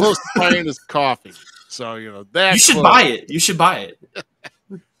this close to buying his coffee. So, that you should buy it. You should buy it.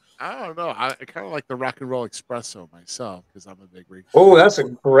 I don't know. I kind of like the rock and roll espresso myself because I'm a big reader. Oh, that's a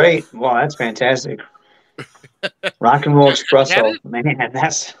great. Wow, that's fantastic. Rock and roll espresso, man.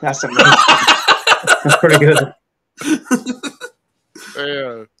 That's amazing. That's pretty good.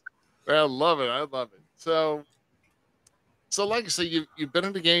 Yeah, I love it. I love it. So like I said, you've been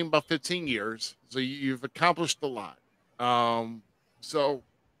in the game about 15 years, so you've accomplished a lot. So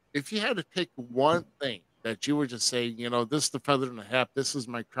if you had to pick one thing that you would just say, this is the feather in the hat, this is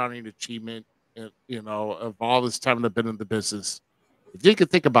my crowning achievement, of all this time I've been in the business. If you could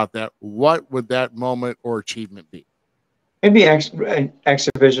think about that, what would that moment or achievement be? Maybe an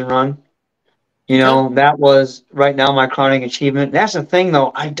exhibition run. That was right now my crowning achievement. That's the thing,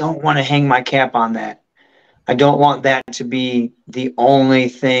 though. I don't want to hang my cap on that. I don't want that to be the only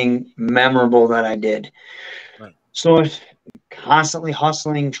thing memorable that I did. Right. So it's constantly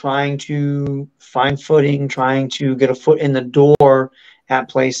hustling, trying to find footing, trying to get a foot in the door at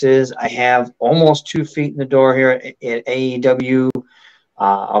places. I have almost 2 feet in the door here at AEW.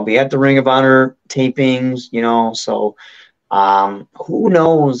 I'll be at the Ring of Honor tapings, so who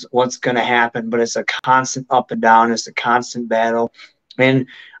knows what's going to happen, but it's a constant up and down. It's a constant battle. And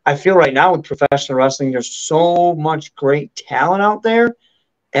I feel right now with professional wrestling, there's so much great talent out there,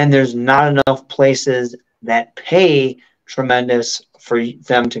 and there's not enough places that pay tremendous for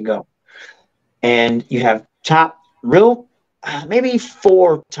them to go. And you have maybe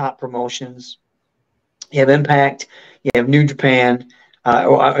 4 top promotions. You have Impact, you have New Japan. I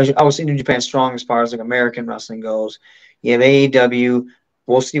would say New Japan strong as far as like American wrestling goes. You have AEW.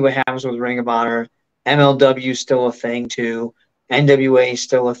 We'll see what happens with Ring of Honor. MLW is still a thing too. NWA is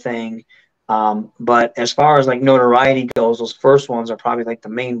still a thing. But as far as like notoriety goes, those first ones are probably like the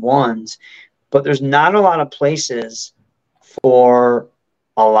main ones. But there's not a lot of places for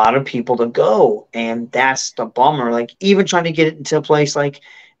a lot of people to go, and that's the bummer. Like even trying to get it into a place like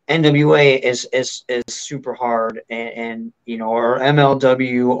NWA is super hard, and or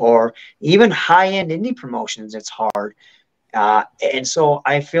MLW or even high end indie promotions, it's hard. And so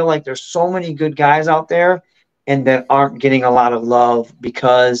I feel like there's so many good guys out there, and that aren't getting a lot of love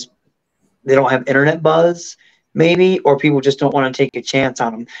because they don't have internet buzz, maybe, or people just don't want to take a chance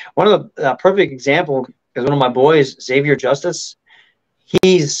on them. One of the perfect example is one of my boys, Xavier Justice.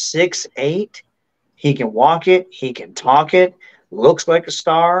 He's 6'8". He can walk it. He can talk it. Looks like a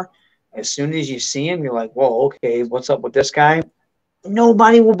star. As soon as you see him, you're like, whoa, okay, what's up with this guy?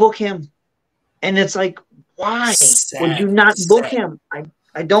 Nobody will book him. And it's like, why would you not book him?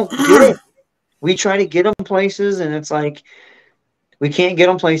 I don't get it. We try to get him places, and it's like we can't get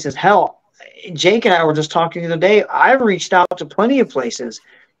him places. Hell, Jake and I were just talking the other day. I've reached out to plenty of places.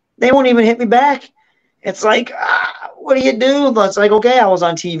 They won't even hit me back. It's like, what do you do? It's like, okay, I was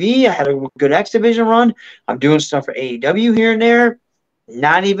on TV. I had a good X Division run. I'm doing stuff for AEW here and there.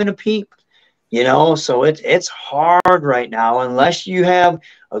 Not even a peep, So it's hard right now unless you have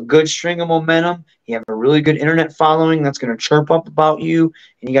a good string of momentum. You have a really good internet following that's going to chirp up about you,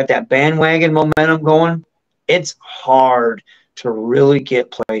 and you got that bandwagon momentum going. It's hard to really get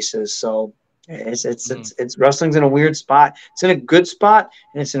places. So it's wrestling's in a weird spot. It's in a good spot,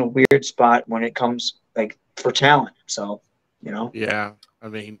 and it's in a weird spot when it comes like for talent. So, Yeah, I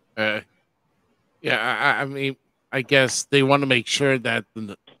mean, I mean, I guess they want to make sure that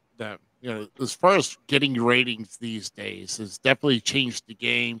as far as getting ratings these days, has definitely changed the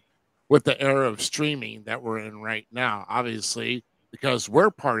game with the era of streaming that we're in right now. Obviously, because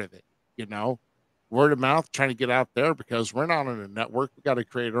we're part of it. Word of mouth, trying to get out there because we're not on a network. We got to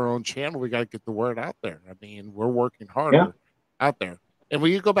create our own channel. We got to get the word out there. I mean, we're working harder out there. And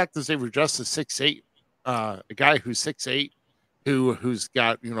when you go back to Xavier Justice 6'8", a guy who's 6'8", who's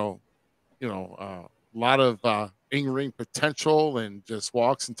got a lot of in-ring potential and just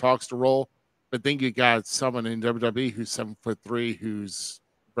walks and talks to roll. But then you got someone in WWE who's 7'3", who's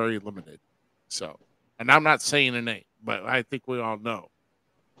very limited. So, and I'm not saying a name, but I think we all know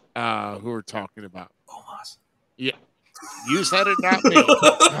who we're talking about. Omos. Yeah, you said it, not me.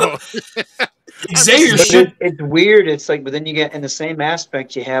 So, Xavier should. It's weird. It's like, but then you get in the same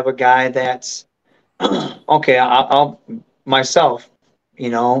aspect, you have a guy that's okay. I'll myself, you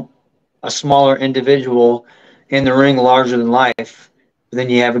know, a smaller individual in the ring, larger than life. But then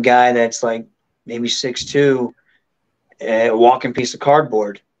you have a guy that's like maybe 6'2", a walking piece of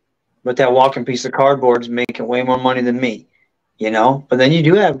cardboard. But that walking piece of cardboard is making way more money than me, you know. But then you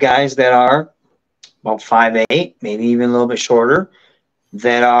do have guys that are about 5'8", maybe even a little bit shorter,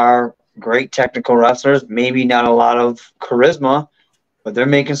 that are great technical wrestlers, maybe not a lot of charisma, but they're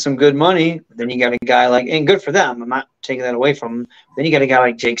making some good money. Then you got a guy like, and good for them, I'm not taking that away from them. Then you got a guy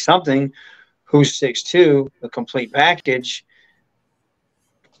like Jake Something, who's 6'2", the complete package.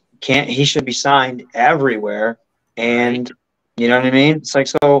 He should be signed everywhere. And you know what I mean? It's like,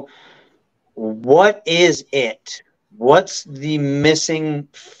 so what is it? What's the missing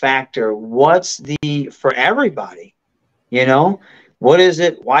factor? What's the, for everybody, you know? What is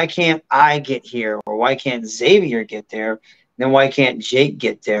it? Why can't I get here? Or why can't Xavier get there? Then why can't Jake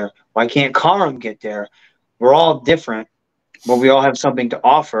get there? Why can't Karam get there? We're all different, but we all have something to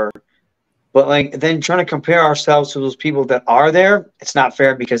offer. But like, then trying to compare ourselves to those people that are there, it's not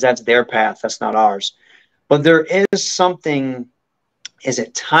fair because that's their path. That's not ours. But there is something. Is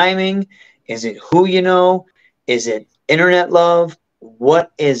it timing? Is it who you know? Is it internet love?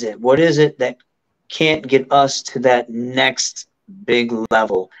 What is it? What is it that can't get us to that next big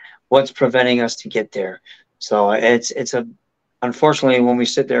level? What's preventing us to get there? So it's unfortunately, when we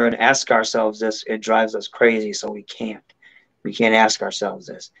sit there and ask ourselves this, it drives us crazy. So we can't ask ourselves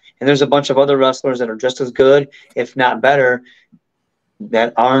this. And there's a bunch of other wrestlers that are just as good, if not better,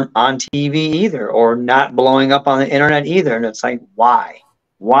 that aren't on TV either, or not blowing up on the internet either. And it's like, why?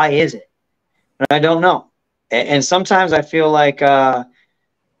 Why is it? And I don't know. And sometimes I feel like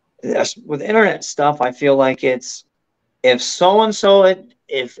with internet stuff, I feel like it's, if so-and-so,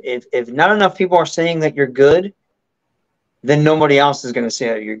 if not enough people are saying that you're good, then nobody else is going to say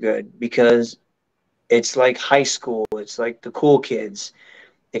that you're good, because it's like high school. It's like the cool kids.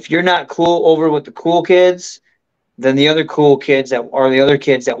 If you're not cool over with the cool kids, then the other cool kids that are the other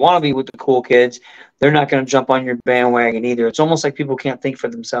kids that want to be with the cool kids, they're not going to jump on your bandwagon either. It's almost like people can't think for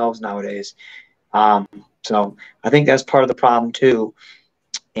themselves nowadays. So I think that's part of the problem too.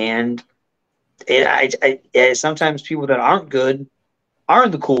 And sometimes people that aren't good are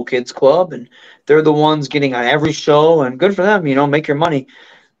in the cool kids club, and they're the ones getting on every show, and good for them, you know, make your money.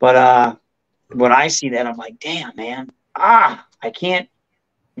 But when I see that, I'm like, damn, man, I can't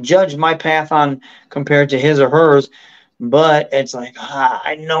judge my path on compared to his or hers, but it's like,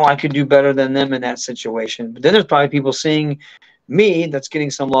 I know I could do better than them in that situation. But then there's probably people seeing me that's getting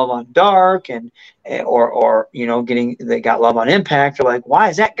some love on Dark, and or you know, they got love on Impact. They're like, why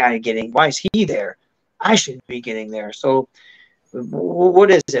is that guy getting? Why is he there? I should be getting there. So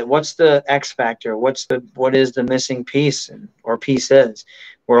what is it? What's the X factor? What is the missing piece or pieces?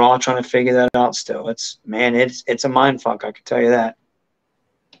 We're all trying to figure that out still. It's a mind fuck. I can tell you that.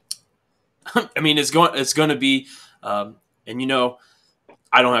 I mean, it's going to be, and you know,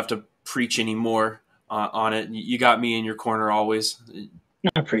 I don't have to preach anymore on it. You got me in your corner always.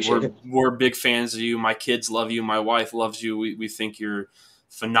 I appreciate it. We're big fans of you. My kids love you. My wife loves you. We think you're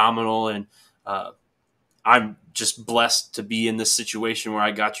phenomenal, and I'm just blessed to be in this situation where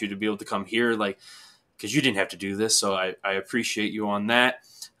I got you to be able to come here, like, because you didn't have to do this. So I appreciate you on that.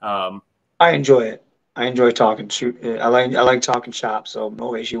 I enjoy it. I enjoy talking. I like talking shop. So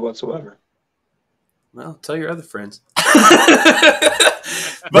no issue whatsoever. Well, tell your other friends. They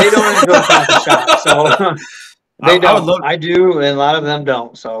don't enjoy talking shop, so they don't. I do, and a lot of them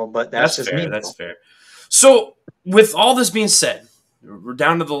don't. So, but that's just fair. me. That's fair. So, with all this being said, we're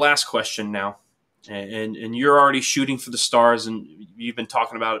down to the last question now, and you're already shooting for the stars, and you've been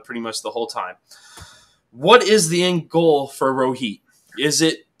talking about it pretty much the whole time. What is the end goal for Rohit? Is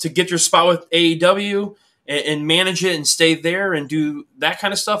it to get your spot with AEW and manage it and stay there and do that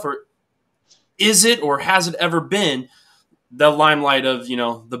kind of stuff, or is it, or has it ever been, the limelight of, you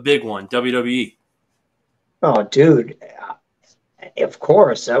know, the big one, WWE? Oh, dude, of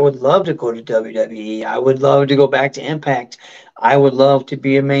course. I would love to go to WWE. I would love to go back to Impact. I would love to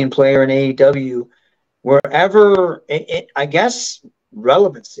be a main player in AEW. Wherever, I guess,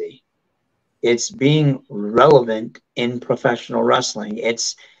 relevancy. It's being relevant in professional wrestling.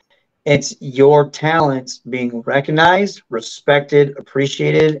 It's your talents being recognized, respected,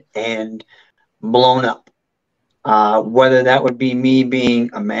 appreciated, and blown up. Whether that would be me being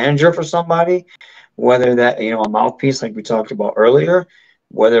a manager for somebody, whether that, a mouthpiece like we talked about earlier,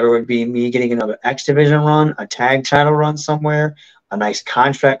 whether it would be me getting another X Division run, a tag title run somewhere, a nice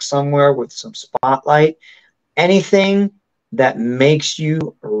contract somewhere with some spotlight, anything that makes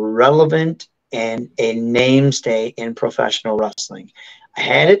you relevant and a mainstay in professional wrestling. I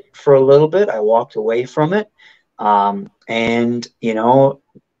had it for a little bit. I walked away from it. And,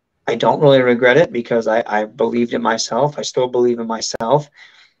 I don't really regret it because I believed in myself. I still believe in myself.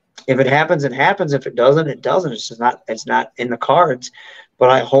 If it happens, it happens. If it doesn't, it doesn't. It's not in the cards. But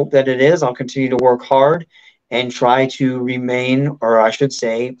I hope that it is. I'll continue to work hard and try to remain, or I should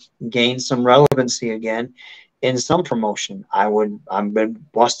say, gain some relevancy again in some promotion. I've been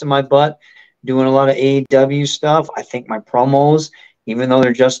busting my butt doing a lot of AEW stuff. I think my promos, even though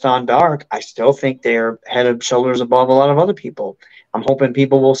they're just on Dark, I still think they're head and shoulders above a lot of other people. I'm hoping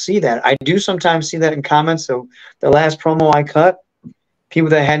people will see that. I do sometimes see that in comments. So the last promo I cut, people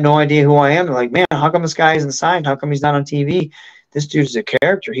that had no idea who I am, they're like, man, how come this guy isn't signed? How come he's not on TV? This dude's a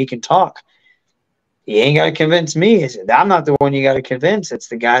character. He can talk. You ain't got to convince me. I'm not the one you got to convince. It's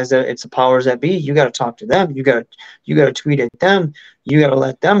the guys it's the powers that be. You got to talk to them. You got to tweet at them. You got to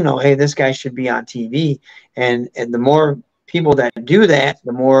let them know, hey, this guy should be on TV. And the more people that do that,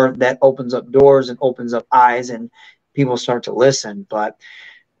 the more that opens up doors and opens up eyes and people start to listen. But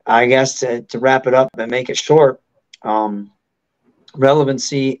I guess to wrap it up and make it short,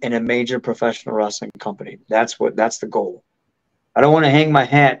 relevancy in a major professional wrestling company. That's the goal. I don't want to hang my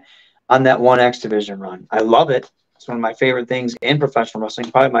hat on that one X Division run. I love it. It's one of my favorite things in professional wrestling,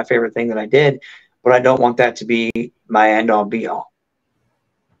 probably my favorite thing that I did, but I don't want that to be my end-all be-all.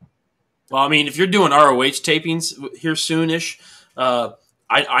 Well, I mean, if you're doing ROH tapings here soonish,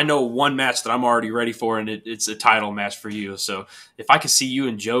 I know one match that I'm already ready for, and it's a title match for you. So if I could see you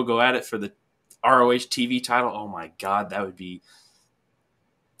and Joe go at it for the ROH TV title, oh my God, that would be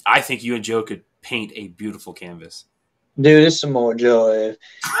 – I think you and Joe could paint a beautiful canvas. Dude, it's Samoa Joe.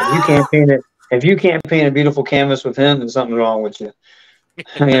 If you can't paint a beautiful canvas with him, then something's wrong with you.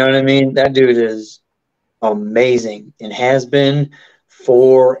 You know what I mean? That dude is amazing and has been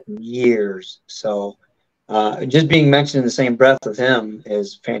for years. So just being mentioned in the same breath with him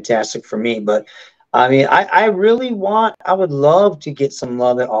is fantastic for me. But I mean, I would love to get some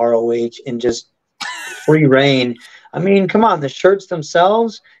love at ROH and just free reign. I mean, come on, the shirts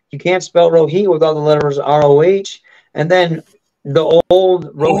themselves, you can't spell Rohit without the letters ROH. And then the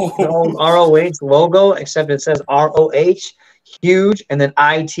old ROH logo, except it says ROH, huge, and then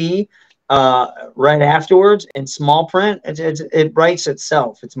IT right afterwards in small print. It writes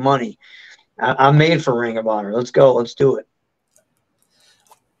itself. It's money. I'm made for Ring of Honor. Let's go. Let's do it.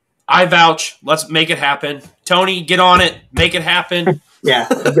 I vouch. Let's make it happen. Tony, get on it. Make it happen. Yeah,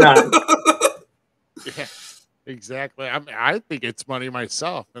 got it. Yeah, exactly. I mean, I think it's money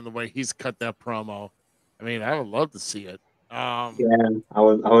myself in the way he's cut that promo. I mean, I would love to see it. Yeah, I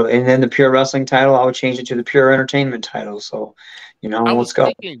would, and then the Pure Wrestling title, I would change it to the Pure Entertainment title. So, let's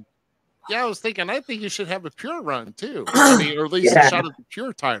go. I was thinking, I think you should have a Pure run too. I mean, or at least a shot at the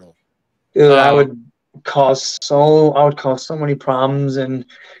Pure title. Dude, I would cause so many problems and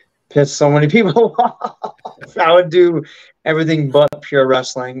piss so many people off. I would do everything but Pure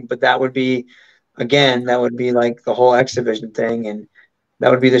Wrestling, but that would be like the whole X Division thing, and that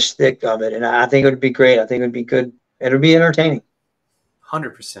would be the shtick of it. And I think it would be great. I think it would be good. It would be entertaining.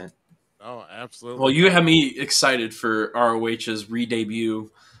 100%. Oh, absolutely. Well, you have me excited for ROH's re-debut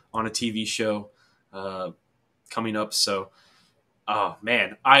on a TV show coming up. So, oh,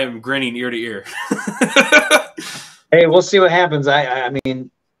 man, I am grinning ear to ear. Hey, we'll see what happens. I mean,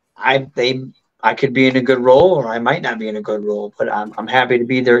 I could be in a good role or I might not be in a good role, but I'm happy to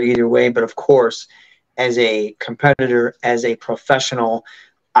be there either way. But, of course, as a competitor, as a professional,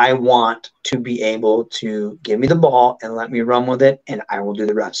 I want to be able to give me the ball and let me run with it, and I will do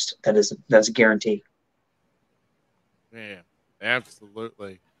the rest. That's a guarantee. Yeah,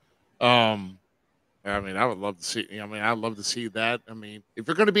 absolutely. I mean, I would love to see. I'd love to see that. I mean, if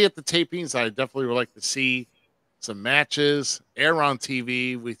you're going to be at the tapings, I definitely would like to see some matches air on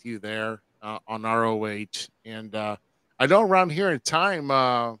TV with you there on ROH. And I know around here in time,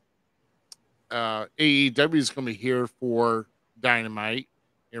 AEW is going to be here for Dynamite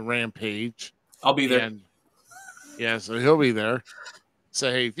and Rampage. I'll be there. And, yeah, so he'll be there.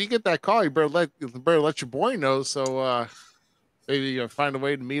 So hey, if you get that call, you better let your boy know. So maybe find a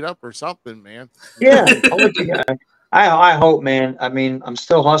way to meet up or something, man. Yeah, I'll let you guys. I hope, man. I mean, I'm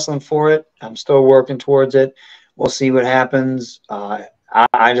still hustling for it. I'm still working towards it. We'll see what happens. I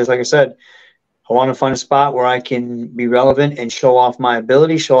just, like I said, I want to find a spot where I can be relevant and show off my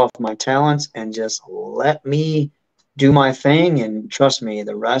ability, show off my talents, and just let me do my thing. And trust me,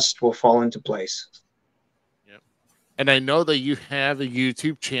 the rest will fall into place. Yep. And I know that you have a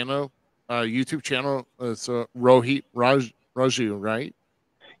YouTube channel. So Rohit Raju, right?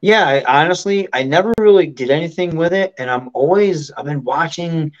 Yeah, honestly, I never really did anything with it, and I've been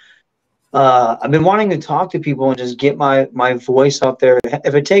watching. I've been wanting to talk to people and just get my voice out there.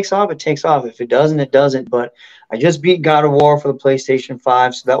 If it takes off, it takes off. If it doesn't, it doesn't. But I just beat God of War for the PlayStation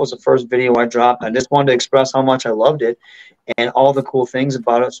 5, so that was the first video I dropped. I just wanted to express how much I loved it and all the cool things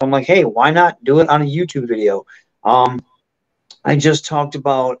about it. So I'm like, hey, why not do it on a YouTube video? I just talked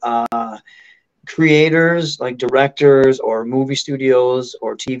about creators like directors or movie studios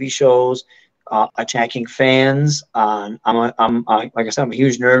or TV shows attacking fans. Like I said, I'm a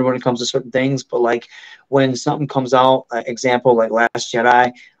huge nerd when it comes to certain things. But like when something comes out, example like Last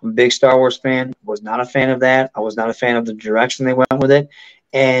Jedi, I'm a big Star Wars fan. Was not a fan of that. I was not a fan of the direction they went with it.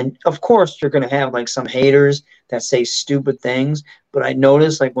 And of course, you're going to have like some haters that say stupid things. But I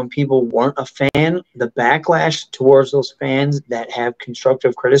noticed like when people weren't a fan, the backlash towards those fans that have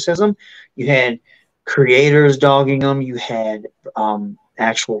constructive criticism, you had creators dogging them, you had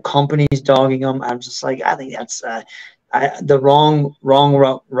actual companies dogging them. I'm just like, I think that's the wrong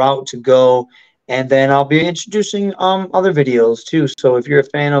route to go. And then I'll be introducing other videos too. So if you're a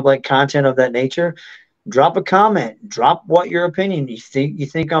fan of like content of that nature, drop a comment, drop what your opinion. You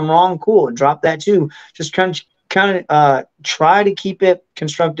think I'm wrong, cool, and drop that too. Just kind of try to keep it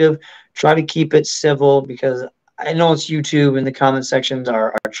constructive, try to keep it civil, because I know it's YouTube and the comment sections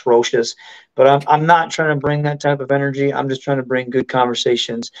are atrocious, but I'm not trying to bring that type of energy. I'm just trying to bring good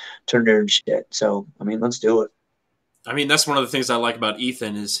conversations to nerd shit. So I mean, let's do it. I mean, that's one of the things I like about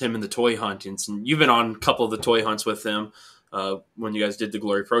Ethan is him and the toy huntings. And you've been on a couple of the toy hunts with him when you guys did the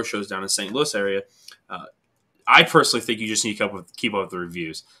Glory Pro shows down in St. Louis area. I personally think you just need to keep up with the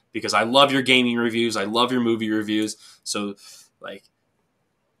reviews, because I love your gaming reviews. I love your movie reviews. So, like,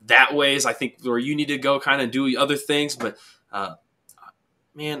 that way is, I think, where you need to go kind of do other things. But,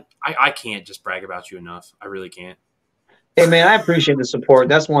 man, I can't just brag about you enough. I really can't. Hey, man, I appreciate the support.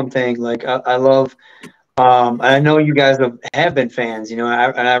 That's one thing. Like, I love I know you guys have been fans, and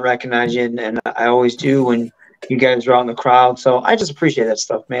I recognize you, and I always do when you guys are out in the crowd. So I just appreciate that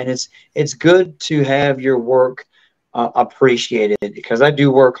stuff, man. It's good to have your work appreciated, because I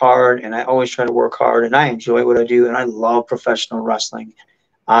do work hard, and I always try to work hard, and I enjoy what I do, and I love professional wrestling.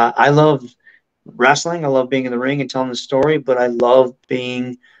 I love wrestling. I love being in the ring and telling the story, but I love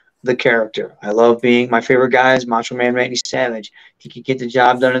being the character. I love being my favorite guy is Macho Man Randy Savage. He can get the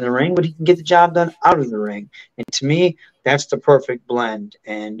job done in the ring, but he can get the job done out of the ring. And to me, that's the perfect blend.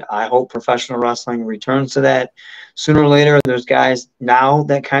 And I hope professional wrestling returns to that sooner or later. There's guys now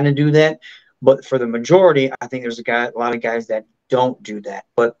that kind of do that, but for the majority, I think there's a lot of guys that don't do that.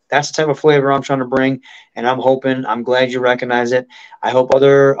 But that's the type of flavor I'm trying to bring, and I'm glad you recognize it. I hope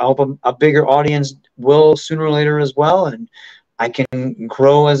a bigger audience will sooner or later as well, and I can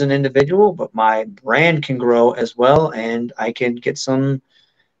grow as an individual, but my brand can grow as well, and I can get a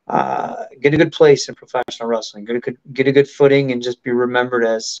good place in professional wrestling, get a good footing, and just be remembered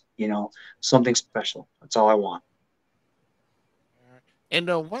as something special. That's all I want. And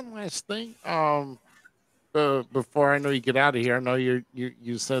one last thing, before I know you get out of here, I know you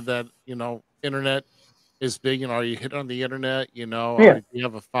said that internet is big. You hit on the internet. Yeah. You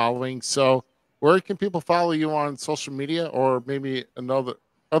have a following. So where can people follow you on social media, or maybe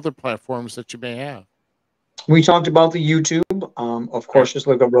other platforms that you may have? We talked about the YouTube. Of course, just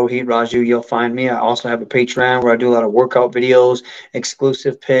look up Rohit Raju. You'll find me. I also have a Patreon where I do a lot of workout videos,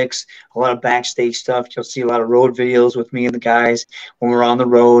 exclusive pics, a lot of backstage stuff. You'll see a lot of road videos with me and the guys when we're on the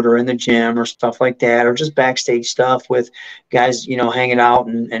road or in the gym or stuff like that, or just backstage stuff with guys, hanging out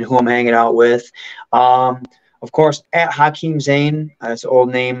and who I'm hanging out with. Of course, at Hakeem Zane. That's an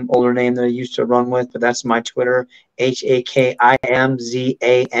older name that I used to run with, but that's my Twitter,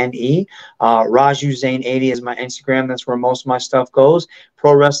 HAKIMZANE. Raju Zane 80 is my Instagram. That's where most of my stuff goes.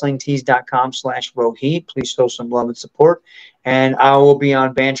 ProWrestlingTees.com/Rohit. Please show some love and support. And I will be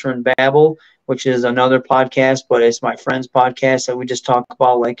on Banter and Babble, which is another podcast, but it's my friend's podcast that we just talk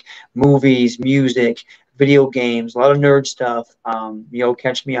about like movies, music, video games, a lot of nerd stuff. You'll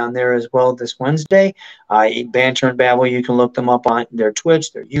catch me on there as well this Wednesday. Banter and Babble, you can look them up on their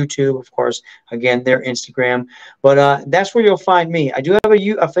Twitch, their YouTube, of course, again, their Instagram. But that's where you'll find me. I do have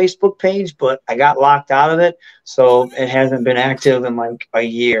a Facebook page, but I got locked out of it, so it hasn't been active in like a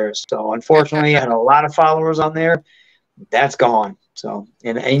year. So unfortunately, I had a lot of followers on there. That's gone. So,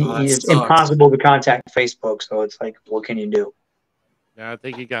 and it's impossible to contact Facebook, so it's like, what can you do? Yeah, I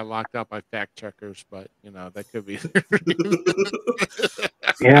think he got locked up by fact checkers, but that could be.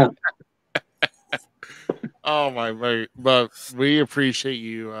 Yeah. Oh my mate, but we appreciate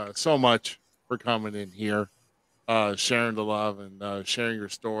you so much for coming in here, sharing the love and sharing your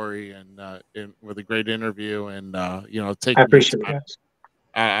story and with a great interview and I taking your appreciate it,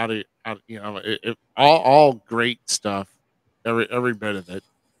 time guys. all great stuff, every bit of it.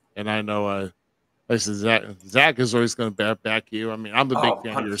 And I know, like I said, Zach is always going to back you. I mean, I'm a big Oh,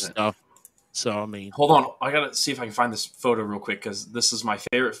 fan of your 100%. stuff. So I mean, Hold on, I gotta see if I can find this photo real quick because this is my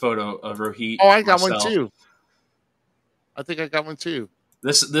favorite photo of Rohit. oh, I got one Myself. too. I think I got one too.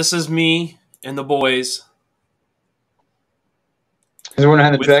 This is me and the boys Does everyone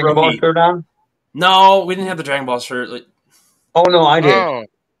have the with Dragon Ball Rohit. shirt on? No, we didn't have the Dragon Ball shirt. Oh no, I did. Oh,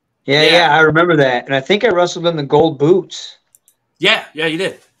 Yeah, Yeah, yeah, I remember that. And I think I wrestled in the gold boots. yeah, you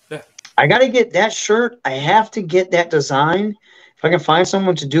did. Yeah. I got to get that shirt. I have to get that design. If I can find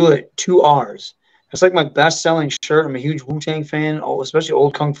someone to do it, 2 R's. That's like my best selling shirt. I'm a huge Wu Tang fan, especially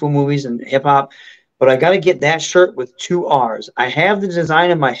old kung fu movies and hip hop. But I got to get that shirt with 2 R's. I have the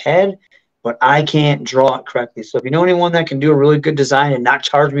design in my head, but I can't draw it correctly. So if you know anyone that can do a really good design and not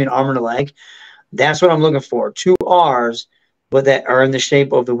charge me an arm and a leg, that's what I'm looking for. 2 R's, but that are in the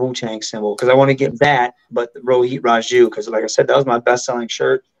shape of the Wu Tang symbol because I want to get that, but the Rohit Raju because, like I said, that was my best selling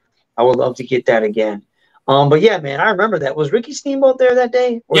shirt. I would love to get that again. But yeah, man, I remember that. Was Ricky Steamboat there that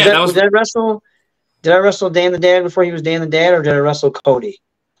day? Yeah, that was Did I wrestle? Did I wrestle Dan the Dad before he was Dan the Dad, or did I wrestle Cody?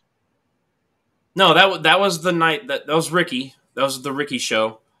 no that was the night that was Ricky. That was the Ricky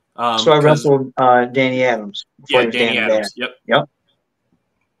show. So I 'Cause wrestled Danny Adams before yeah, he was Dan Danny the Dad. Adams. Yep. Yep,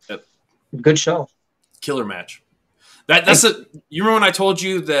 Yep. good show. Killer match. That's a. You remember when I told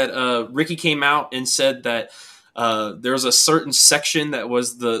you that Ricky came out and said that there was a certain section that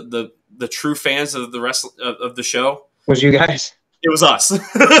was the true fans of the rest of the show. Was you guys? It was us.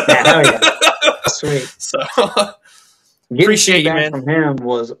 Yeah, hell yeah, sweet. So Getting appreciate you, feedback man. from him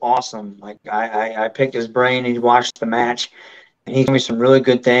was awesome. Like I picked his brain and he watched the match and he told me some really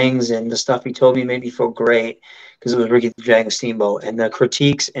good things and the stuff he told me made me feel great because it was Ricky the Dragon Steamboat and the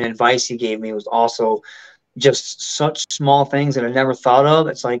critiques and advice he gave me was also just such small things that I never thought of.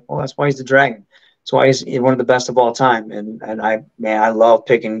 It's like, well, that's why he's the Dragon. That's why he's one of the best of all time. And I love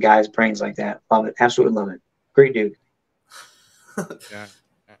picking guys' brains like that. Love it. Absolutely love it. Great dude. yeah,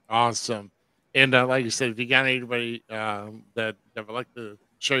 awesome. And like you said, if you got anybody that would like to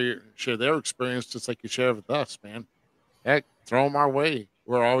share their experience, just like you share with us, man, heck, throw them our way.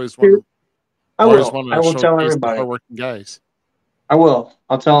 We're always Dude, I always will. want I to will tell showcase the everybody. hardworking guys. I will.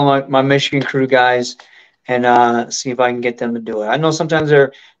 I'll tell my Michigan crew guys and see if I can get them to do it. I know sometimes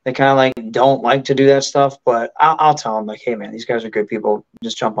they kind of like don't like to do that stuff, but I'll tell them like, hey man, these guys are good people.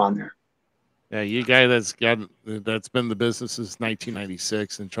 Just jump on there. Yeah, you guy that's been in the business since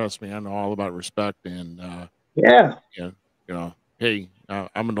 1996, and trust me, I know all about respect and Yeah. hey,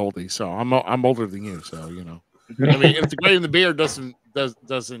 I'm an oldie, so I'm older than you, so I mean, if the gray in the beard doesn't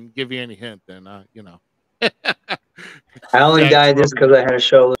give you any hint, then I only Jack's died this probably because I had a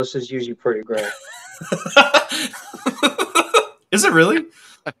show. This is usually pretty great. Is it really?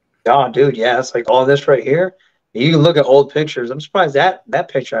 Oh, dude, yeah, it's like all this right here. You can look at old pictures. I'm surprised that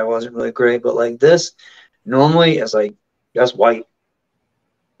picture I wasn't really great, but like this, normally it's like that's white.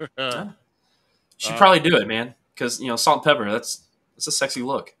 Should probably do it, man. Because salt and pepper. That's a sexy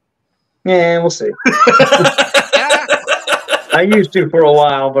look. Yeah, we'll see. I used to for a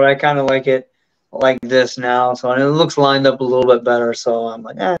while, but I kind of like it like this now. So it looks lined up a little bit better. So I'm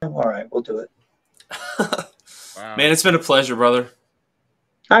like, all right, we'll do it. Wow. Man, it's been a pleasure, brother.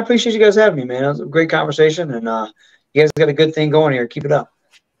 I appreciate you guys having me, man. It was a great conversation, and you guys got a good thing going here. Keep it up.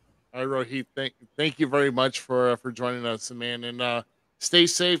 All right, Rohit, thank you very much for joining us, man, and stay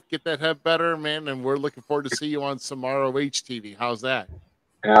safe, get that head better, man, and we're looking forward to see you on some ROH TV. How's that?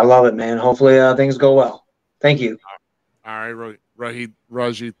 Yeah, I love it, man. Hopefully things go well. Thank you. All right, Rohit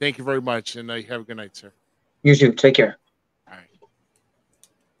Raju, thank you very much, and you have a good night, sir. You too. Take care. All right.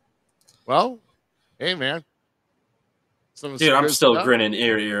 Well, hey, man. Dude, I'm still grinning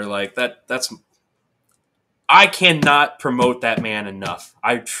ear to ear like that. That's I cannot promote that man enough.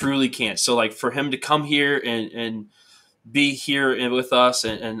 I truly can't. So like for him to come here and be here with us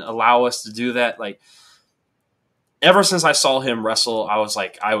and allow us to do that, like ever since I saw him wrestle, I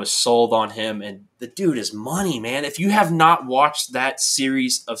was sold on him. And the dude is money, man. If you have not watched that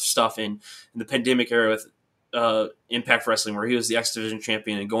series of stuff in the pandemic era with Impact Wrestling, where he was the X Division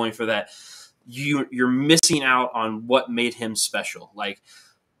champion and going for that, you're missing out on what made him special. Like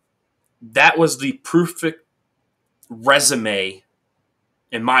that was the perfect resume,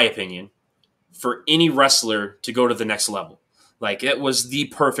 in my opinion, for any wrestler to go to the next level. Like, it was the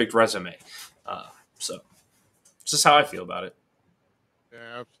perfect resume. So, it's just how I feel about it.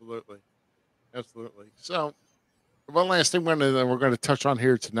 Yeah, absolutely. Absolutely. So, one last thing we're going to touch on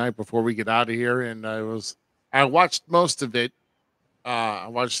here tonight before we get out of here. And I watched most of it. I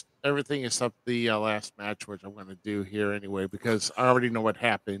watched everything except the last match, which I'm going to do here anyway, because I already know what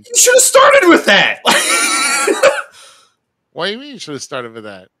happened. You should have started with that. What do you mean you should have started with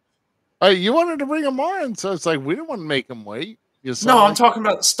that? You wanted to bring him on, so it's like we didn't want to make him wait. No, I'm talking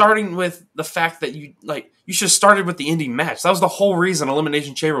about starting with the fact that you should have started with the ending match. That was the whole reason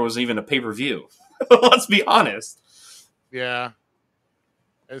Elimination Chamber was even a pay-per-view. Let's be honest. Yeah,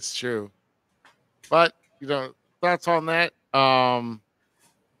 it's true. But thoughts on that? But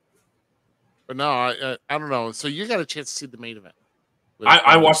no, I don't know. So you got a chance to see the main event?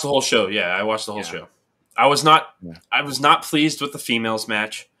 I watched the whole show. Yeah, I watched the whole show. I was not pleased with the females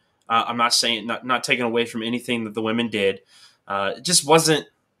match. I'm not saying not taking away from anything that the women did. It just wasn't.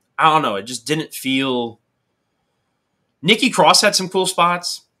 I don't know. It just didn't feel. Nikki Cross had some cool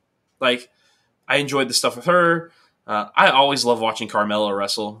spots. Like, I enjoyed the stuff with her. I always love watching Carmella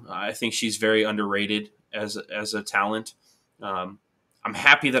wrestle. I think she's very underrated as a talent. I'm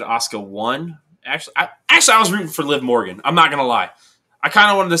happy that Asuka won. Actually, I was rooting for Liv Morgan. I'm not gonna lie. I kind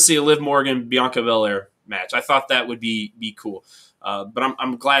of wanted to see a Liv Morgan Bianca Belair match. I thought that would be cool. But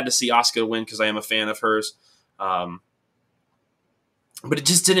I'm glad to see Asuka win because I am a fan of hers. But it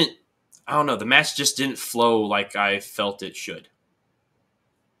just didn't. I don't know. The match just didn't flow like I felt it should.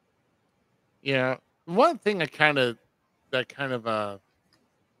 Yeah, one thing that I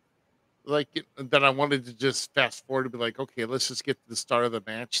wanted to just fast forward to be like, okay, let's just get to the start of the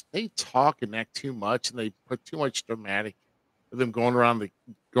match. They talk and act too much, and they put too much dramatic of them going around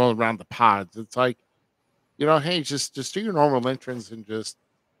the pods. It's like, hey, just do your normal entrance and just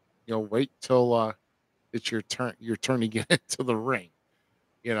wait till it's your turn to get into the ring.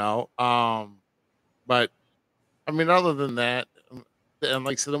 But I mean, other than that, and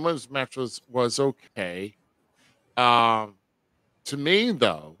like I said, the women's match was okay. To me,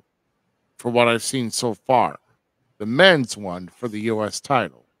 though, for what I've seen so far, the men's one for the U.S.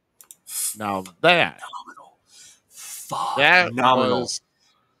 title. Now that phenomenal.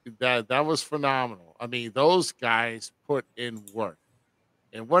 That was phenomenal. I mean, those guys put in work.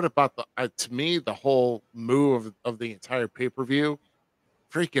 And what about to me, the whole move of the entire pay-per-view?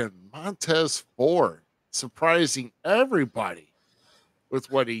 Freaking Montez Ford surprising everybody with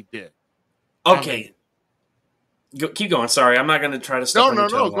what he did. Okay. Keep going. Sorry, I'm not going to try to stop. No.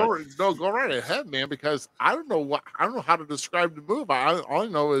 Go right ahead, man. Because I don't know how to describe the move. All I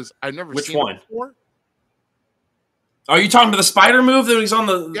know is I never Which seen one? it before. Are you talking about the spider move that he's on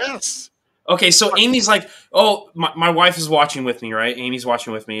the? Yes. Okay, so Amy's like, oh, my wife is watching with me, right? Amy's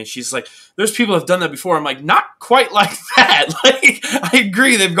watching with me, and she's like, there's people who have done that before. I'm like, not quite like that. Like, I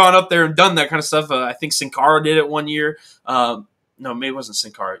agree, they've gone up there and done that kind of stuff. I think Sin Cara did it one year. No, maybe it wasn't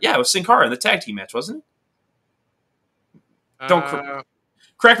Sin Cara. Yeah, it was Sin Cara in the tag team match, wasn't it? Don't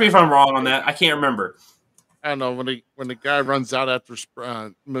correct me if I'm wrong on that. I can't remember. I don't know when the guy runs out after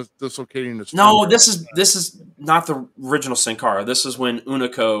dislocating his. No, this is not the original Sin Cara. This is when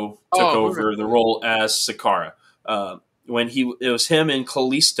Unico took over the role as Sin Cara. When it was him and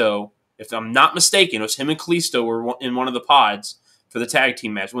Kalisto. If I'm not mistaken, it was him and Kalisto were in one of the pods for the tag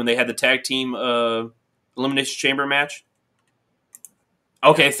team match when they had the tag team elimination chamber match.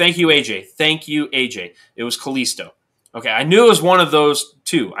 Okay, thank you, AJ. It was Kalisto. Okay, I knew it was one of those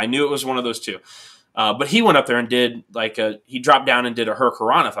two. But he went up there and did he dropped down and did a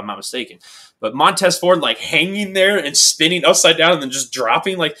Hurricanrana, if I'm not mistaken. But Montez Ford hanging there and spinning upside down and then just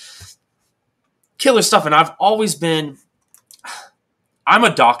dropping killer stuff. And I've always been, I'm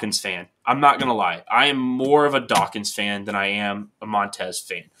a Dawkins fan. I'm not gonna lie. I am more of a Dawkins fan than I am a Montez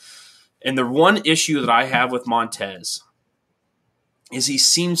fan. And the one issue that I have with Montez is he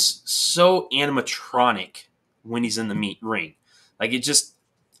seems so animatronic when he's in the ring. Like, it just,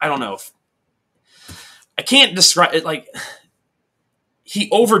 I don't know. I can't describe it. He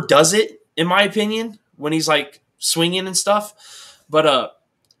overdoes it, in my opinion, when he's swinging and stuff. But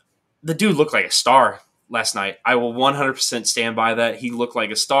the dude looked like a star last night. I will 100% stand by that. He looked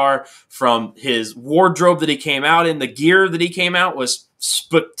like a star. From his wardrobe that he came out in, the gear that he came out was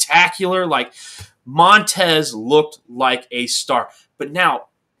spectacular. Montez looked like a star. But now,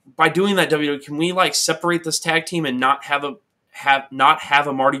 by doing that, WWE, can we separate this tag team and not have a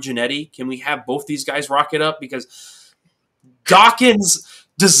Marty Jannetty? Can we have both these guys rock it up? Because Dawkins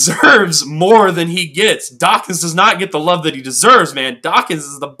deserves more than he gets. Dawkins does not get the love that he deserves, man. Dawkins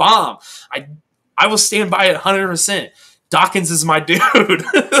is the bomb. I will stand by it 100%. Dawkins is my dude.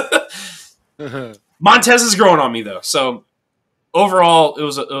 Montez is growing on me, though. So overall, it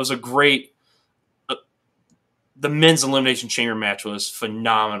was a great. The men's Elimination Chamber match was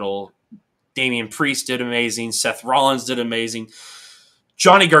phenomenal. Damian Priest did amazing. Seth Rollins did amazing.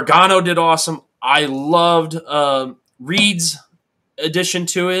 Johnny Gargano did awesome. I loved Reed's addition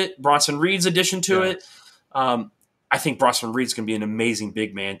to it, Bronson Reed's addition to it. I think Bronson Reed's going to be an amazing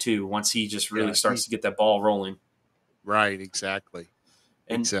big man, too, once he just really starts to get that ball rolling. Right, exactly.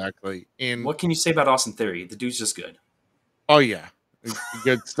 And exactly. And what can you say about Austin Theory? The dude's just good. Oh, yeah.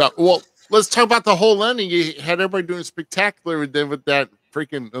 Good stuff. Well, let's talk about the whole ending. You had everybody doing spectacular, and then with that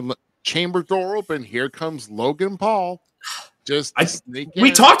freaking chamber door open, here comes Logan Paul.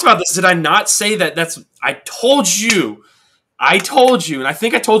 We talked about this. Did I not say that? I told you, and I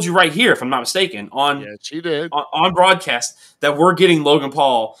think I told you right here, if I'm not mistaken, yeah, she did on broadcast that we're getting Logan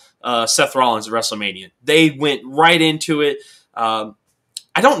Paul, Seth Rollins at WrestleMania. They went right into it. I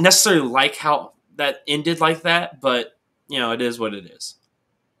don't necessarily like how that ended like that, but it is what it is.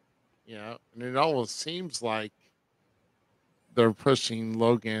 Yeah, and it almost seems like they're pushing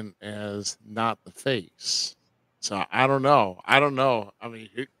Logan as not the face. So I don't know. I mean,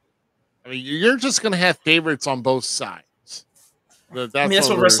 you're just gonna have favorites on both sides. That's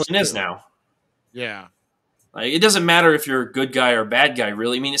what wrestling is now. Yeah, like, it doesn't matter if you're a good guy or a bad guy,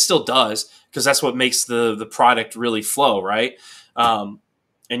 really. I mean, it still does, because that's what makes the product really flow, right? And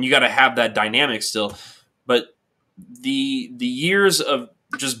you got to have that dynamic still. But the years of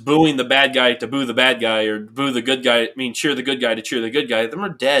just booing the bad guy to boo the bad guy, or boo the good guy, cheer the good guy to cheer the good guy, them are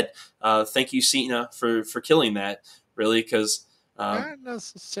dead. Thank you, Cena, for killing that, really, because not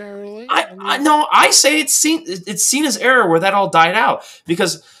necessarily. I say it's Cena's era where that all died out,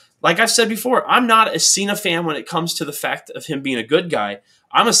 because, like I've said before, I'm not a Cena fan when it comes to the fact of him being a good guy.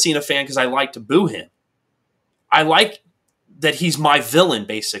 I'm a Cena fan because I like to boo him. I like that he's my villain,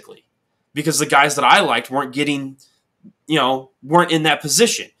 basically, because the guys that I liked weren't getting, weren't in that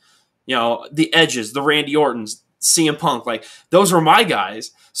position. The Edges, the Randy Ortons, CM Punk, like, those were my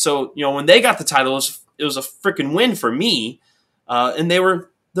guys. So, when they got the title, it was a freaking win for me, and they were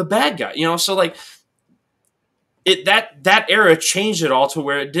the bad guy. So, like, that era changed it all to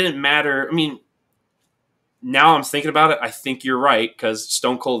where it didn't matter. I mean, now I'm thinking about it, I think you're right, because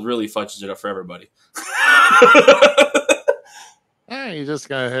Stone Cold really fudges it up for everybody. You just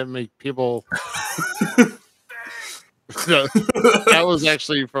gotta make people. That was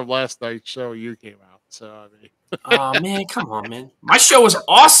actually from last night's show. You came out, so Oh man, come on, man! My show was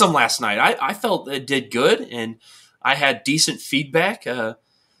awesome last night. I felt it did good, and I had decent feedback. I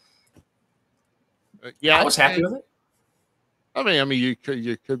was happy with it. I mean, you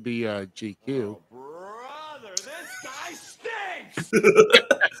could be GQ. Oh, brother, this guy stinks.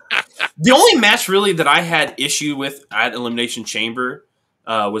 The only match really that I had issue with at Elimination Chamber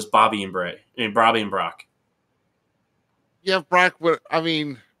was Bobby and Brock. Yeah, Brock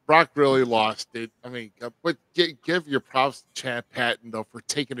really lost it. I mean, but give your props to Chad Patton though for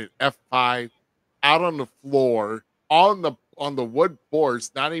taking an F5 out on the floor on the wood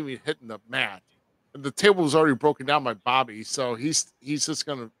boards, not even hitting the mat. And the table was already broken down by Bobby, so he's just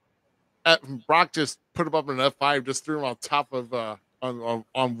gonna. Brock just put him up in an F5, just threw him on top of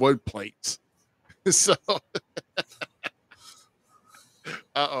on wood plates. So,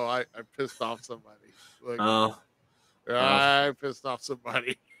 I pissed off somebody. I pissed off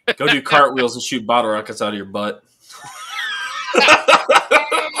somebody. Go do cartwheels and shoot bottle rockets out of your butt.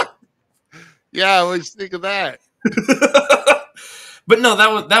 Yeah, what do you think of that? But no,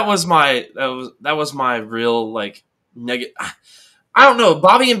 that was my real, like, negative. I don't know.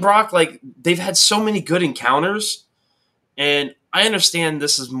 Bobby and Brock, like, they've had so many good encounters, and I understand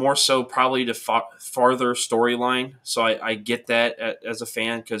this is more so probably to farther storyline. So I get that as a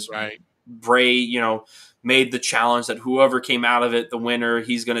fan, because Bray, made the challenge that whoever came out of it, the winner,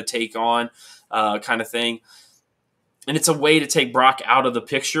 he's going to take on, kind of thing. And it's a way to take Brock out of the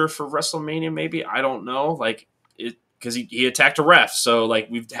picture for WrestleMania, maybe. I don't know. Like, because he attacked a ref. So, like,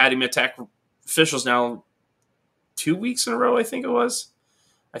 we've had him attack officials now 2 weeks in a row, I think it was.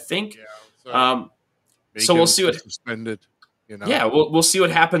 Yeah, so we'll see what suspended. Yeah, we'll see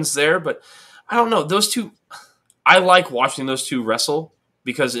what happens there. But I don't know. Those two, I like watching those two wrestle,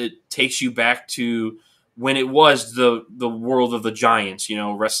 because it takes you back to when it was the world of the giants,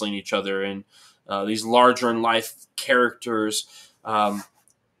 wrestling each other, and these larger in life characters. And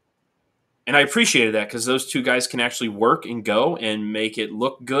I appreciated that, because those two guys can actually work and go and make it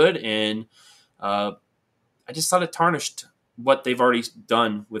look good. And I just thought it tarnished what they've already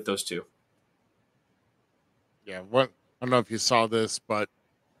done with those two. Yeah, I don't know if you saw this, but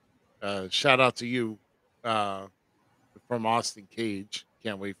shout out to you from Austin Cage.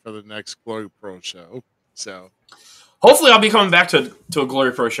 Can't wait for the next Glory Pro show. So, hopefully I'll be coming back to a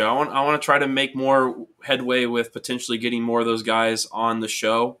Glory Pro show. I want to try to make more headway with potentially getting more of those guys on the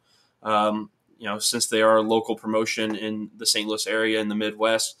show. Since they are a local promotion in the St. Louis area in the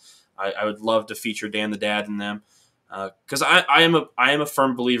Midwest, I would love to feature Dan the Dad in them because I am a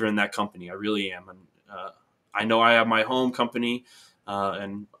firm believer in that company. I really am. And I know I have my home company,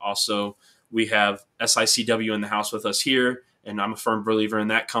 and also we have SICW in the house with us here, and I'm a firm believer in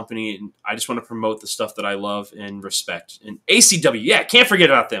that company. And I just want to promote the stuff that I love and respect. And ACW, yeah, can't forget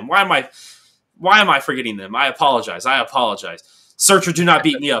about them. Why am I forgetting them? I apologize. Searcher, do not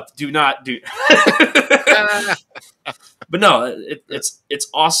beat me up. Do not do. But no, it's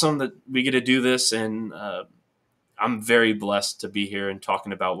awesome that we get to do this, and I'm very blessed to be here and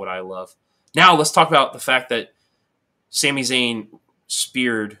talking about what I love. Now let's talk about the fact that Sami Zayn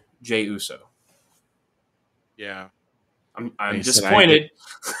speared Jey Uso. Yeah, I'm disappointed.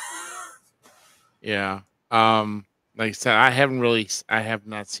 Yeah, like I said, I have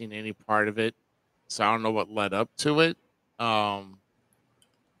not seen any part of it, so I don't know what led up to it. But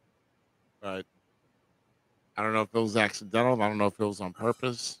I don't know if it was accidental. I don't know if it was on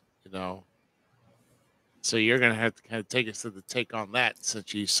purpose. So you're gonna have to kind of take us to the take on that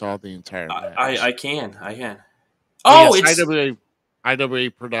since you saw the entire match. I can. Oh, yes, it's IWA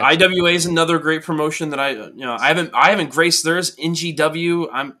production. IWA is another great promotion that I haven't graced. There's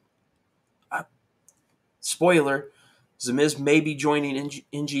NGW. Spoiler, Zmiz may be joining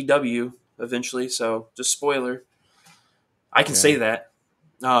NGW eventually. So just spoiler. I can say that.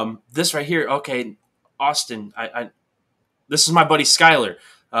 This right here, okay, Austin. This is my buddy Skyler.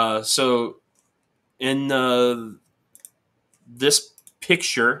 So in this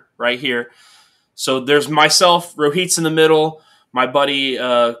picture right here, so there's myself, Rohit's in the middle, my buddy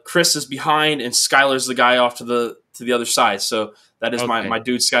Chris is behind, and Skyler's the guy off to the other side. So that is my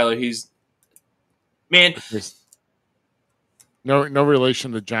dude Skyler. He's no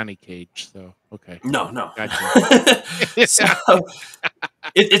relation to Johnny Cage. So okay, no, gotcha. So,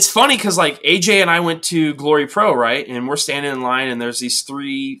 it's funny because like AJ and I went to Glory Pro, right, and we're standing in line, and there's these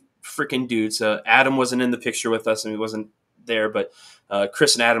three freaking dudes. Adam wasn't in the picture with us, and he wasn't there, but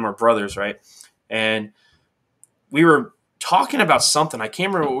Chris and Adam are brothers, right? And we were talking about something. I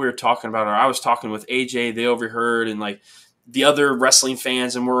can't remember what we were talking about, or I was talking with AJ. They overheard, and like the other wrestling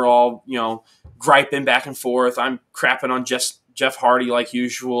fans, and we're all griping back and forth. I'm crapping on Jeff Hardy like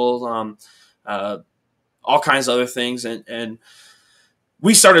usual, all kinds of other things, and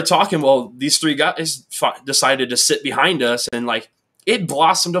we started talking. Well, these three guys decided to sit behind us, and like it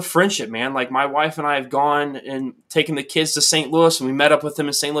blossomed a friendship, man. Like my wife and I have gone and taken the kids to St. Louis, and we met up with them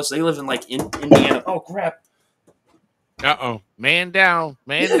in St. Louis. They live in like Indiana. Oh crap! Man down.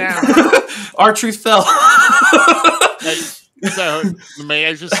 R-Truth fell. So may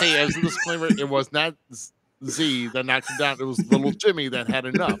I just say, as a disclaimer, it was not Z that knocked him down. It was little Jimmy that had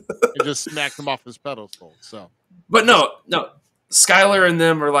enough and just smacked him off his pedestal. So, but no. Skyler and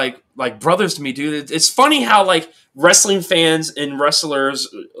them are like brothers to me, dude. It's funny how like wrestling fans and wrestlers,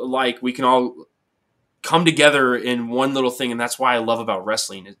 like we can all come together in one little thing, and that's why I love about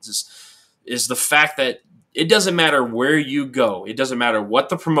wrestling. It just is the fact that it doesn't matter where you go. It doesn't matter what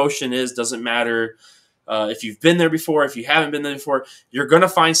the promotion is. Doesn't matter if you've been there before, if you haven't been there before. You're gonna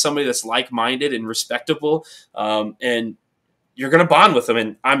find somebody that's like-minded and respectable, and you're gonna bond with them.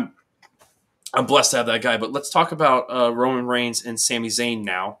 And I'm blessed to have that guy. But let's talk about Roman Reigns and Sami Zayn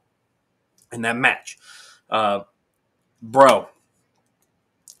now in that match. Bro,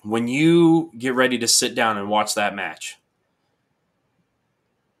 when you get ready to sit down and watch that match,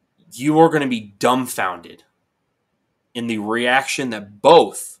 you are going to be dumbfounded in the reaction that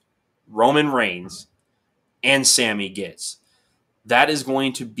both Roman Reigns and Sami gets. That is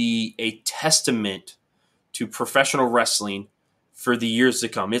going to be a testament to professional wrestling for the years to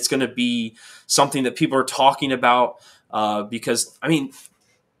come. It's going to be something that people are talking about because, I mean,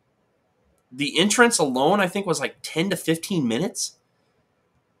 the entrance alone, I think, was like 10 to 15 minutes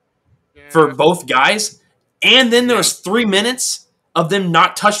for both guys. And then there was 3 minutes of them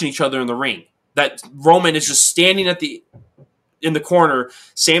not touching each other in the ring. That Roman is just standing in the corner,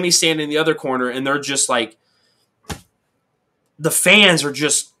 Sami's standing in the other corner, and they're just like, the fans are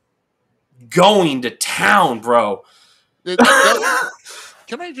just going to town, bro.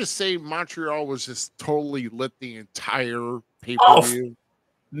 Can I just say Montreal was just totally lit the entire pay-per-view?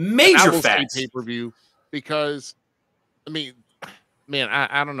 Major facts. Pay-per-view because, I mean, man,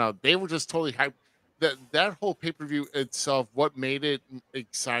 I don't know. They were just totally hyped. That whole pay-per-view itself, what made it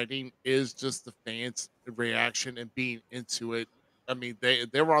exciting is just the fans' reaction and being into it. I mean,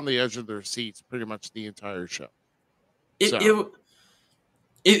 they were on the edge of their seats pretty much the entire show.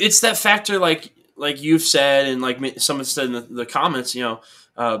 It's that factor, like like you've said, and like someone said in the comments,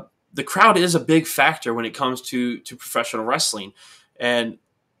 the crowd is a big factor when it comes to professional wrestling, and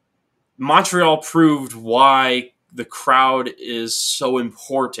Montreal proved why the crowd is so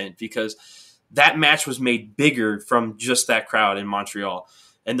important, because that match was made bigger from just that crowd in Montreal.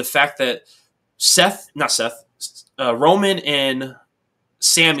 And the fact that Roman and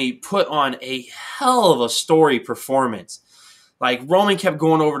Sammy put on a hell of a story performance. Like, Roman kept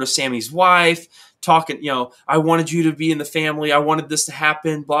going over to Sammy's wife, talking, I wanted you to be in the family. I wanted this to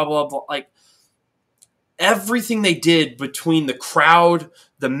happen, blah, blah, blah. Like, everything they did between the crowd,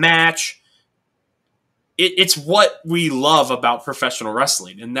 the match, it's what we love about professional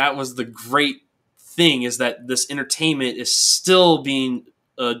wrestling. And that was the great thing, is that this entertainment is still being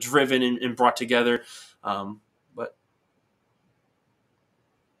driven and brought together. But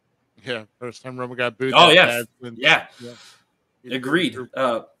yeah, first time Roman got booed. Oh, yeah. Yeah. Agreed.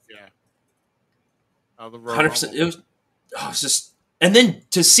 Yeah. 100%. It was just, and then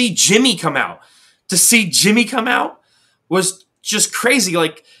to see Jimmy come out was just crazy.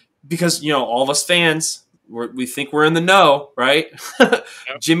 Like, because, all of us fans, we think we're in the know, right? Yep.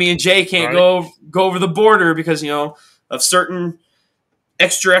 Jimmy and Jay can't go over the border because, of certain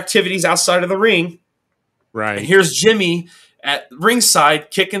extra activities outside of the ring. Right. And here's Jimmy at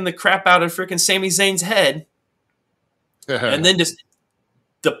ringside kicking the crap out of freaking Sami Zayn's head. And then just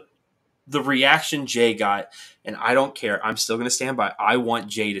the reaction Jay got, and I don't care. I'm still going to stand by. I want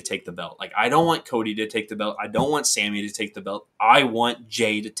Jay to take the belt. Like, I don't want Cody to take the belt. I don't want Sammy to take the belt. I want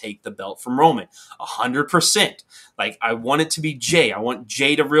Jay to take the belt from Roman. 100%. Like, I want it to be Jay. I want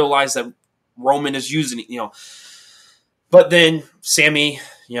Jay to realize that Roman is using it, But then Sammy,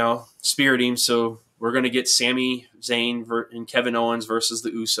 speared him, so we're going to get Sami Zayn and Kevin Owens versus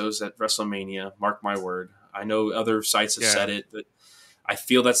the Usos at WrestleMania. Mark my word. I know other sites have said it, but I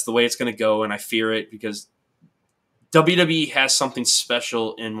feel that's the way it's going to go, and I fear it because WWE has something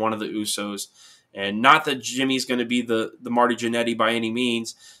special in one of the Usos. And not that Jimmy's going to be the Marty Jannetty by any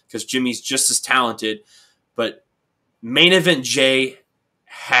means, because Jimmy's just as talented. But main event Jay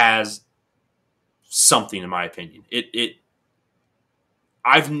has something, in my opinion.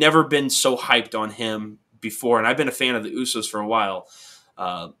 I've never been so hyped on him before, and I've been a fan of the Usos for a while.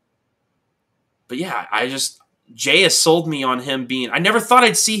 But yeah, Jay has sold me on him being. I never thought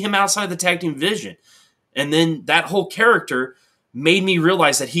I'd see him outside the tag team division, and then that whole character made me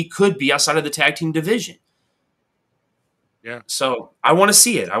realize that he could be outside of the tag team division. Yeah. So I want to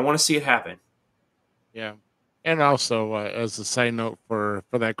see it. I want to see it happen. Yeah, and also as a side note for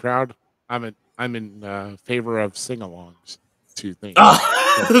that crowd, I'm in favor of sing-alongs to things.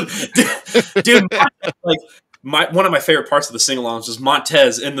 Dude, one of my favorite parts of the sing-alongs was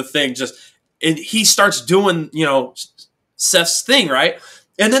Montez in the thing and he starts doing, Seth's thing, right?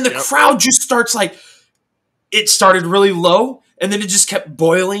 And then the crowd just starts it started really low, and then it just kept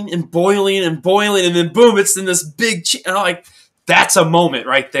boiling and boiling and boiling, and then boom, it's in this big. And I'm like, that's a moment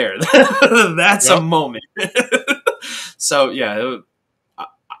right there. That's a moment. So yeah,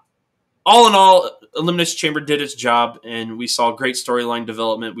 all in all, Elimination Chamber did its job, and we saw great storyline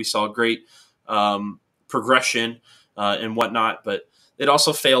development. We saw great progression and whatnot, but it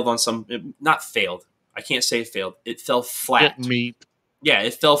also failed on not failed. I can't say it failed. It fell flat. Yeah,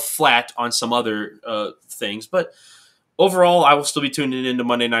 it fell flat on some other things. But overall, I will still be tuning into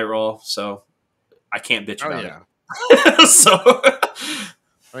Monday Night Raw, so I can't bitch about it. So,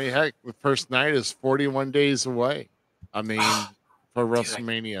 heck, the first night is 41 days away. I mean, for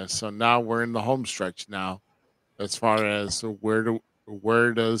WrestleMania. So now we're in the home stretch now, as far as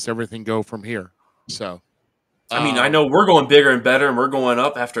where does everything go from here? So. I mean, I know we're going bigger and better, and we're going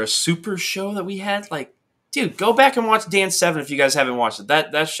up after a super show that we had. Dude, go back and watch Dan 7 if you guys haven't watched it.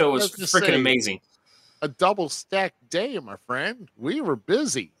 That show was freaking amazing. A double stacked day, my friend. We were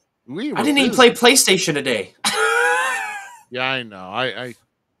busy. I didn't even play PlayStation today. Yeah, I know. I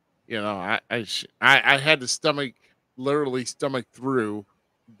had to literally stomach through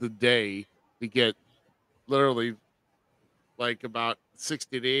the day to get literally about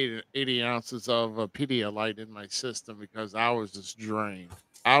 60 to 80 ounces of Pedialyte in my system because I was just drained.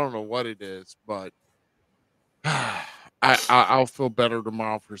 I don't know what it is, but I'll feel better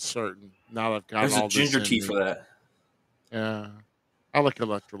tomorrow for certain. Now that I've got There's all a ginger this tea for that. Yeah, I like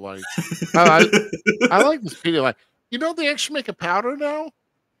electrolytes. I like this Pedialyte. They actually make a powder now,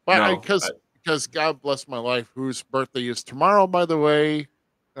 but because God bless my life, whose birthday is tomorrow, by the way.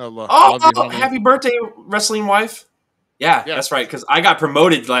 Happy birthday, wrestling wife. Yeah, that's right, because I got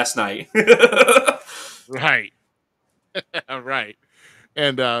promoted last night. Right. Right.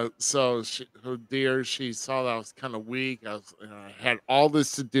 And so her dear, she saw that I was kind of weak. I had all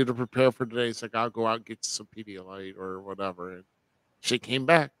this to do to prepare for today. It's like I'll go out and get some Pedialyte or whatever. And she came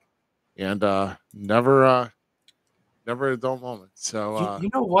back, and never a dull moment. So You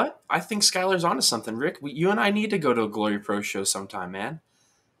know what? I think Skylar's onto something, Rick. You and I need to go to a Glory Pro show sometime, man.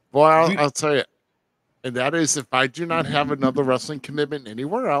 boy, I'll, We, I'll tell you, and that is if I do not have another wrestling commitment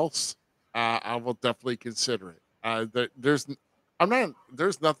anywhere else, I will definitely consider it. There's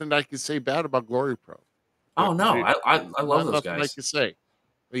nothing I can say bad about Glory Pro. oh no, I love those Nothing I guys. can say.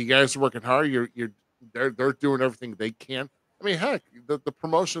 You guys are working hard. They're doing everything they can. I mean, heck, the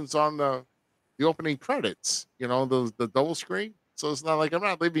promotions on the opening credits, the double screen. So it's not like I'm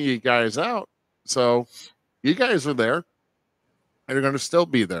not leaving you guys out. So you guys are there and you're going to still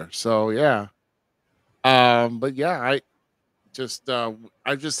be there. So yeah. But yeah, just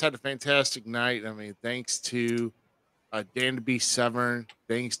I just had a fantastic night. I mean, thanks to Dan to be Severn,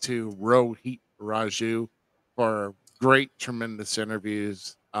 thanks to Rohit Raju for great, tremendous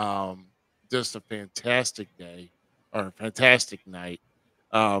interviews. Just a fantastic day or a fantastic night.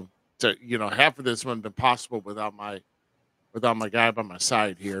 Um, half of this wouldn't have been possible without my guy by my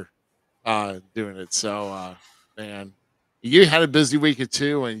side here, doing it. So, man, you had a busy week or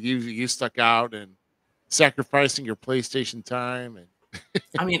two, and you stuck out and sacrificing your PlayStation time and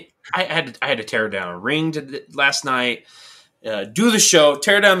I mean, I had to tear down a ring last night, do the show,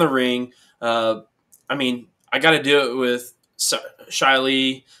 tear down the ring. I mean, I got to do it with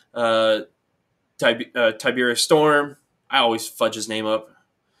Shiley, Tiberius Storm. I always fudge his name up.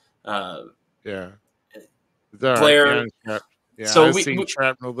 yeah. It's all right. Blair. Yeah, So I've seen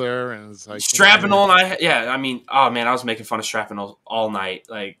Shrapnel there, and it's like Shrapnel, and I mean, oh man, I was making fun of Shrapnel all night.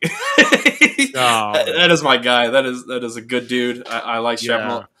 Like, that is my guy. That is a good dude. I like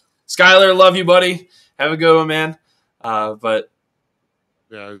Shrapnel. Yeah. Skylar, love you, buddy. Have a good one, man. But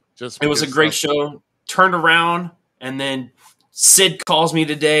yeah, it was a great show. Turned around, and then Sid calls me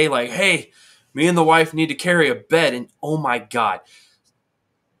today, like, "Hey, me and the wife need to carry a bed," and oh my god,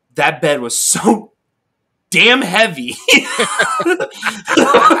 that bed was so damn heavy.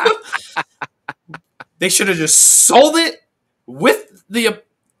 They should have just sold it with the.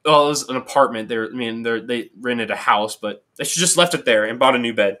 Well, it was an apartment. They rented a house, but they should just left it there and bought a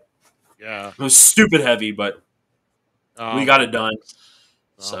new bed. Yeah, it was stupid heavy, but we got it done.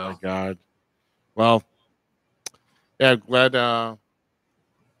 Oh my god! Well, yeah, glad. Well,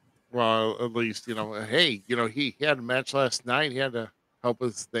 at least hey, he had a match last night. He had to help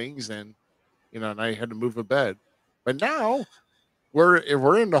with things, and and I had to move a bed. But now we're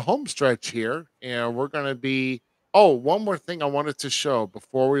in the home stretch here, and we're gonna be. Oh, one more thing I wanted to show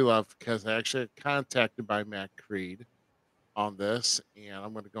before we left, because I actually got contacted by Matt Creed on this, and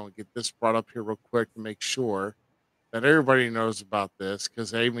I'm going to go and get this brought up here real quick to make sure that everybody knows about this,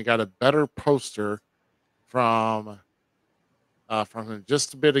 because I even got a better poster from him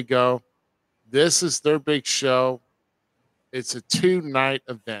just a bit ago. This is their big show. It's a 2-night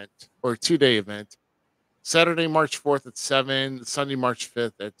event or 2-day event. Saturday, March 4th at 7, Sunday, March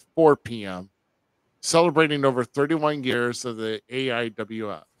 5th at 4 p.m. Celebrating over 31 years of the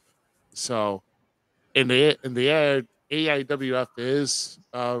AIWF. So, the AIWF is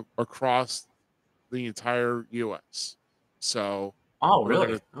across the entire U.S. So, oh,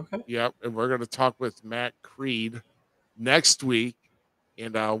 really? Okay. Yep, and we're going to talk with Matt Creed next week,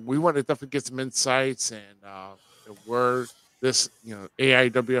 and we want to definitely get some insights and where this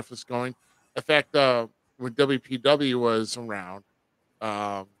AIWF is going. In fact, when WPW was around,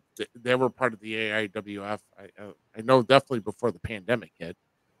 they were part of the AIWF. I know definitely before the pandemic hit.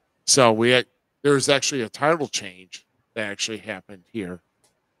 So there was actually a title change that actually happened here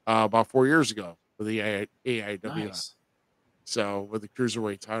about 4 years ago for the AIWF. Nice. So with the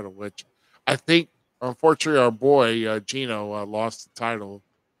cruiserweight title, which I think unfortunately our boy Gino lost the title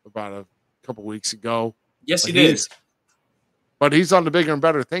about a couple weeks ago. Yes, he did. But he's on the bigger and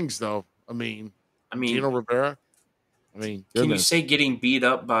better things, though. I mean, Gino Rivera. I mean, can you say getting beat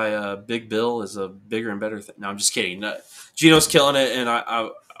up by Big Bill is a bigger and better thing? No, I'm just kidding. Gino's killing it, and I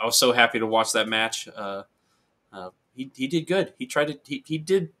was so happy to watch that match. He did good. He tried to he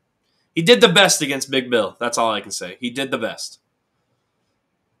did the best against Big Bill. That's all I can say. He did the best.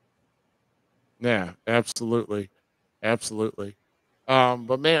 Yeah, absolutely.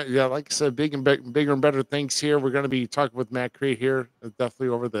 But man, yeah, like I said, bigger and better things here. We're going to be talking with Matt Creed here, definitely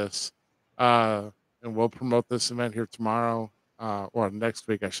over this, and we'll promote this event here tomorrow, or next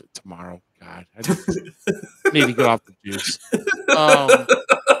week. Tomorrow. God, I need to get off the juice.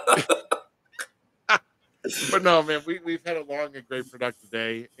 But no, man, we've had a long and great productive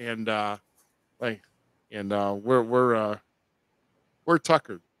day, and we're we're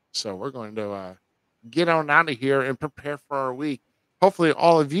tuckered. So we're going to get on out of here and prepare for our week. Hopefully,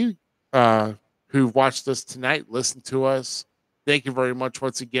 all of you who've watched us tonight, listen to us. Thank you very much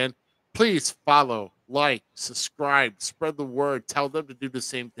once again. Please follow, like, subscribe, spread the word. Tell them to do the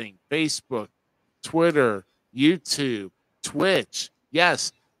same thing. Facebook, Twitter, YouTube, Twitch.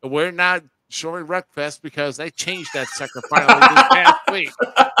 Yes, we're not showing Wreckfest because they changed that sucker finally this past week.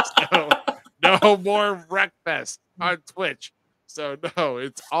 So no more Wreckfest on Twitch. So no,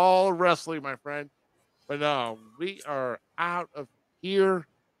 it's all wrestling, my friend. But no, we are out of here.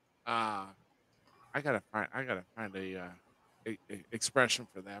 I gotta find a expression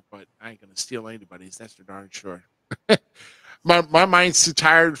for that, but I ain't gonna steal anybody's. That's for darn sure. my mind's too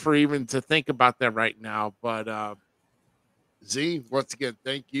tired for even to think about that right now. But Z, once again,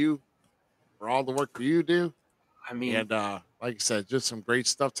 thank you for all the work that you do. I mean, and like I said, just some great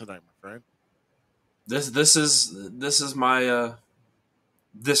stuff tonight, my friend. This is my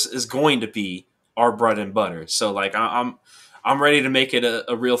this is going to be our bread and butter. So like I'm ready to make it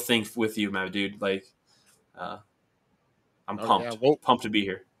a real thing with you, my dude. Like I'm pumped. Yeah, pumped to be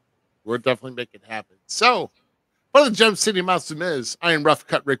here. We'll definitely make it happen. So for the Gem City Mouse Zmiz, I am Rough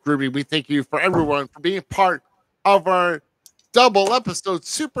Cut Rick Ruby. We thank you for everyone for being part of our double episode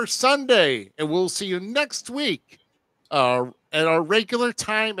Super Sunday, and we'll see you next week at our regular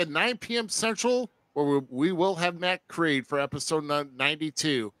time at 9 p.m. Central, where we will have Matt Creed for episode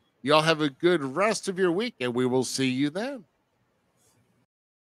 92. Y'all have a good rest of your week, and we will see you then.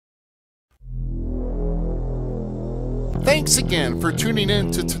 Thanks again for tuning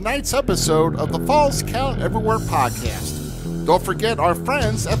in to tonight's episode of the Falls Count Everywhere podcast. Don't forget our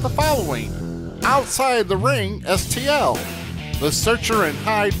friends at the following: Outside the Ring STL, the Searcher and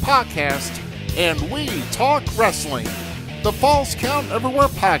Hide podcast, and We Talk Wrestling. The Falls Count Everywhere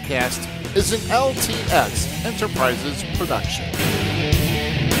podcast is an LTX Enterprises production.